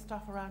 some of the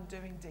stuff around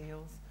doing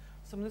deals,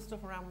 some of the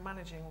stuff around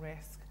managing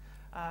risk,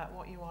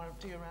 what you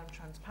do around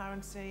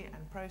transparency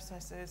and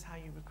processes, how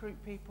you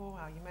recruit people,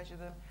 how you measure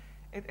them.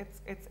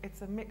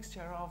 It's a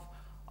mixture of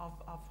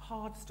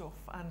hard stuff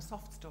and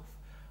soft stuff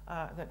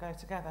that go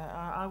together.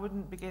 I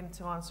wouldn't begin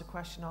to answer a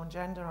question on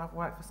gender. I've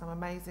worked for some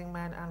amazing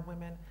men and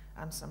women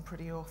and some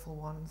pretty awful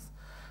ones.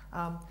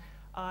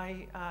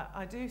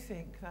 I do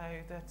think,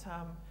 though, that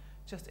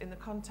just in the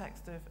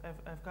context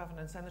of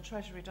governance, and the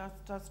Treasury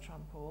does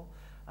trump all,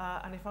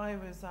 and if I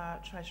was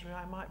Treasury,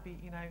 I might be,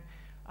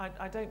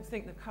 I don't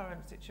think the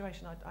current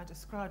situation, I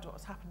described what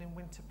was happening in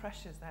winter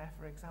pressures there,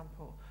 for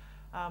example.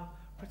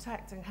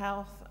 Protecting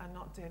health and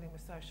not dealing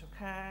with social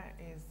care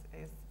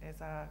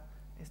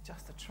is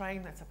just a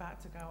train that's about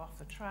to go off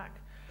the track.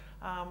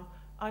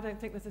 I don't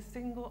think there's a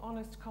single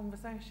honest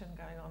conversation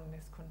going on in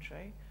this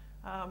country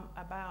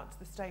about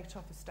the state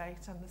of the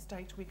state and the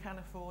state we can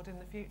afford in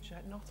the future.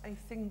 Not a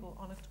single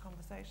honest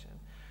conversation.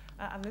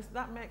 And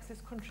that makes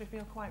this country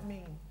feel quite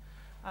mean.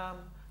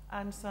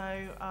 And so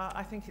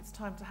I think it's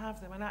time to have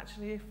them. And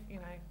actually, if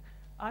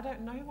I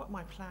don't know what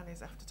my plan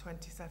is after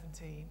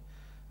 2017.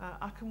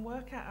 I can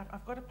work out,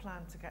 I've got a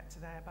plan to get to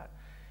there, but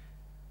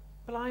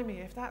blimey,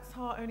 if that's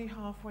only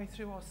halfway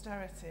through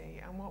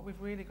austerity and what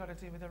we've really got to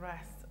do with the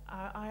rest,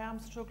 I am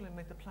struggling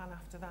with the plan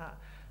after that.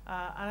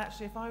 And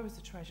actually, if I was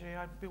the Treasury,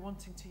 I'd be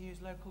wanting to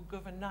use local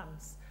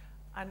governance.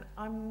 And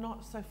I'm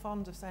not so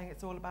fond of saying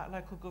it's all about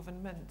local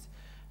government,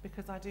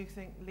 because I do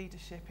think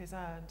leadership is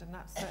earned, and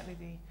that's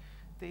certainly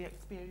the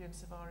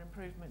experience of our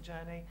improvement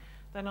journey.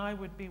 Then I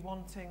would be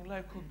wanting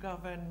local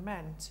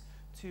government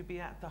to be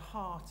at the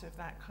heart of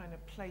that kind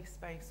of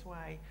place-based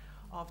way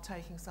of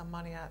taking some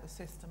money out of the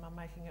system and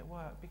making it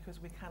work,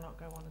 because we cannot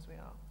go on as we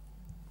are.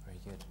 Very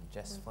good.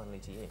 Jess, finally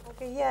to you.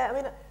 Okay,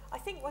 yeah, I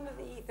think one of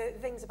the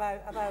things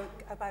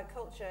about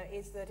culture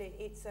is that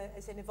it's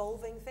an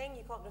evolving thing.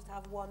 You can't just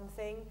have one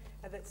thing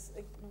that's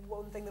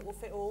one thing that will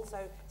fit all. So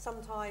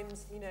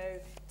sometimes,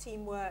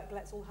 teamwork,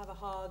 let's all have a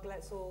hug,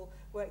 let's all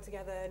work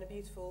together in a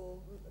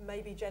beautiful,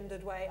 maybe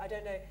gendered way. I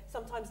don't know.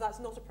 Sometimes that's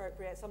not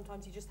appropriate.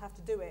 Sometimes you just have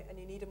to do it, and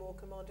you need a more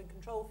command and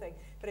control thing.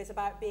 But it's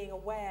about being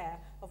aware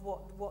of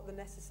what the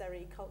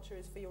necessary culture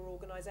is for your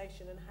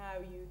organisation, and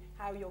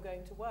how you're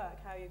going to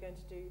work, how you're going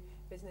to do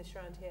business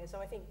around here. So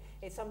I think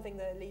it's something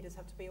that leaders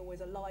have to be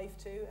always alive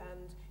to,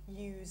 and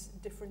use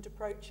different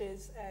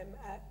approaches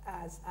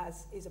as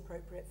is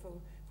appropriate for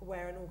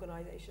where an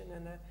organisation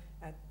and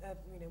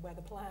where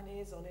the plan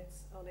is on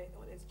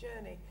its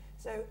journey.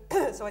 So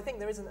so I think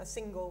there isn't a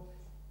single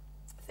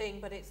thing,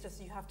 but it's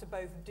just you have to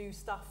both do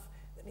stuff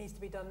that needs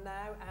to be done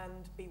now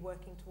and be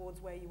working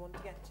towards where you want to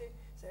get to.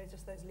 So it's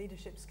just those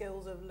leadership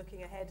skills of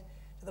looking ahead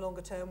to the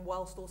longer term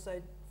whilst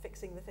also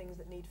fixing the things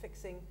that need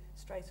fixing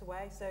straight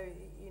away. So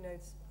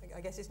I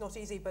guess it's not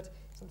easy, but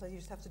sometimes you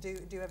just have to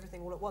do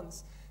everything all at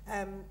once.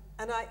 And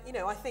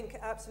I think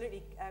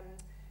absolutely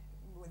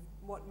with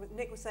what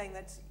Nick was saying,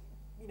 that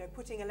you know,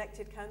 putting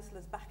elected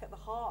councillors back at the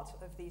heart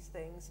of these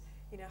things,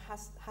 you know,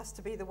 has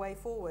to be the way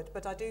forward.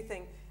 But I do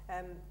think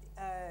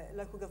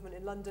local government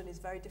in London is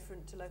very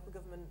different to local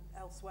government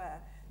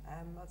elsewhere.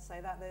 I'd say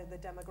that the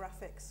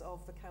demographics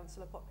of the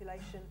councillor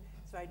population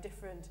is very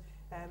different.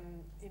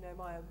 You know,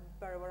 my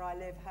borough where I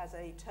live has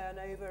a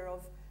turnover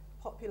of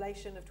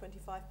population of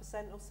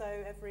 25% or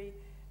so every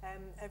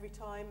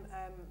time.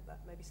 That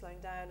may be slowing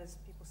down as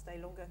people stay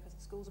longer because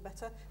the schools are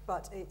better,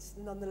 but it's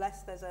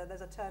nonetheless there's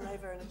a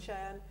turnover and a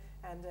churn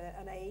and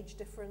an age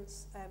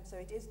difference. So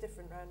it is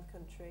different around the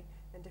country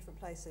in different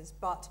places.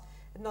 But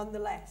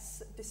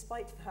nonetheless,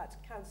 despite that,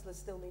 councillors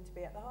still need to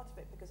be at the heart of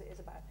it because it is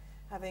about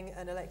having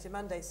an elected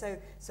mandate. So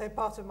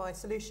part of my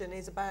solution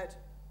is about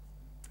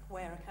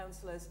where are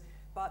councillors,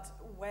 but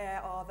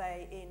where are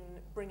they in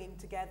bringing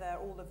together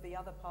all of the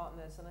other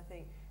partners? And I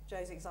think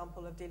Joe's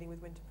example of dealing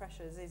with winter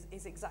pressures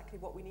is exactly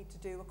what we need to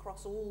do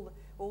across all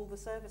the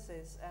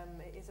services.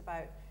 It is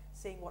about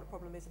seeing what a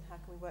problem is and how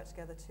can we work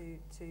together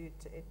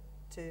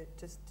to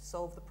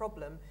solve the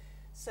problem.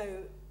 So,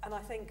 and I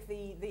think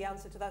the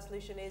answer to that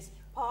solution is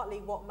partly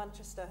what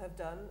Manchester have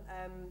done,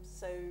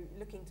 so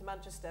looking to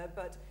Manchester,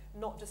 but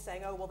not just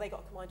saying, oh, well, they got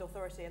a combined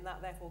authority and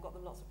that therefore got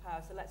them lots of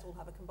power, so let's all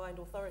have a combined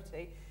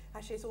authority.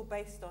 Actually, it's all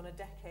based on a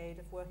decade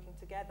of working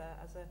together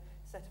as a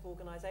set of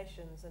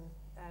organisations,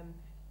 and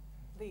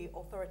the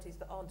authorities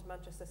that aren't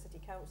Manchester City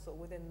Council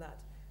within that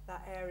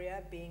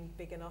area being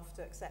big enough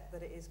to accept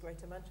that it is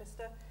Greater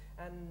Manchester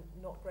and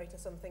not Greater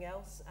something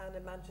else, and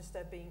in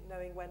Manchester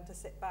knowing when to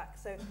sit back.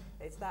 So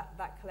it's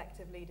that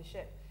collective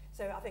leadership.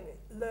 So I think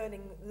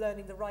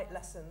learning the right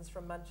lessons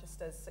from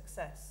Manchester's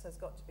success has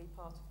got to be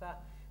part of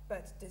that,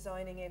 but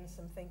designing in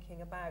some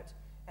thinking about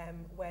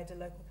where do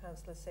local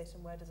councillors sit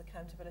and where does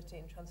accountability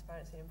and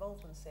transparency and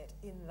involvement sit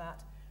in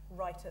that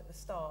right at the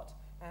start,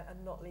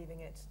 and not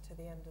leaving it to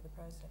the end of the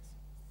process.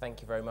 Thank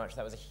you very much.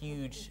 That was a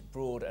huge,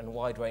 broad and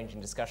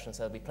wide-ranging discussion, so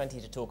there'll be plenty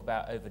to talk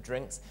about over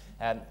drinks.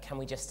 Can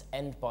we just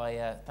end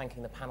by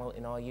thanking the panel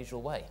in our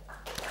usual way?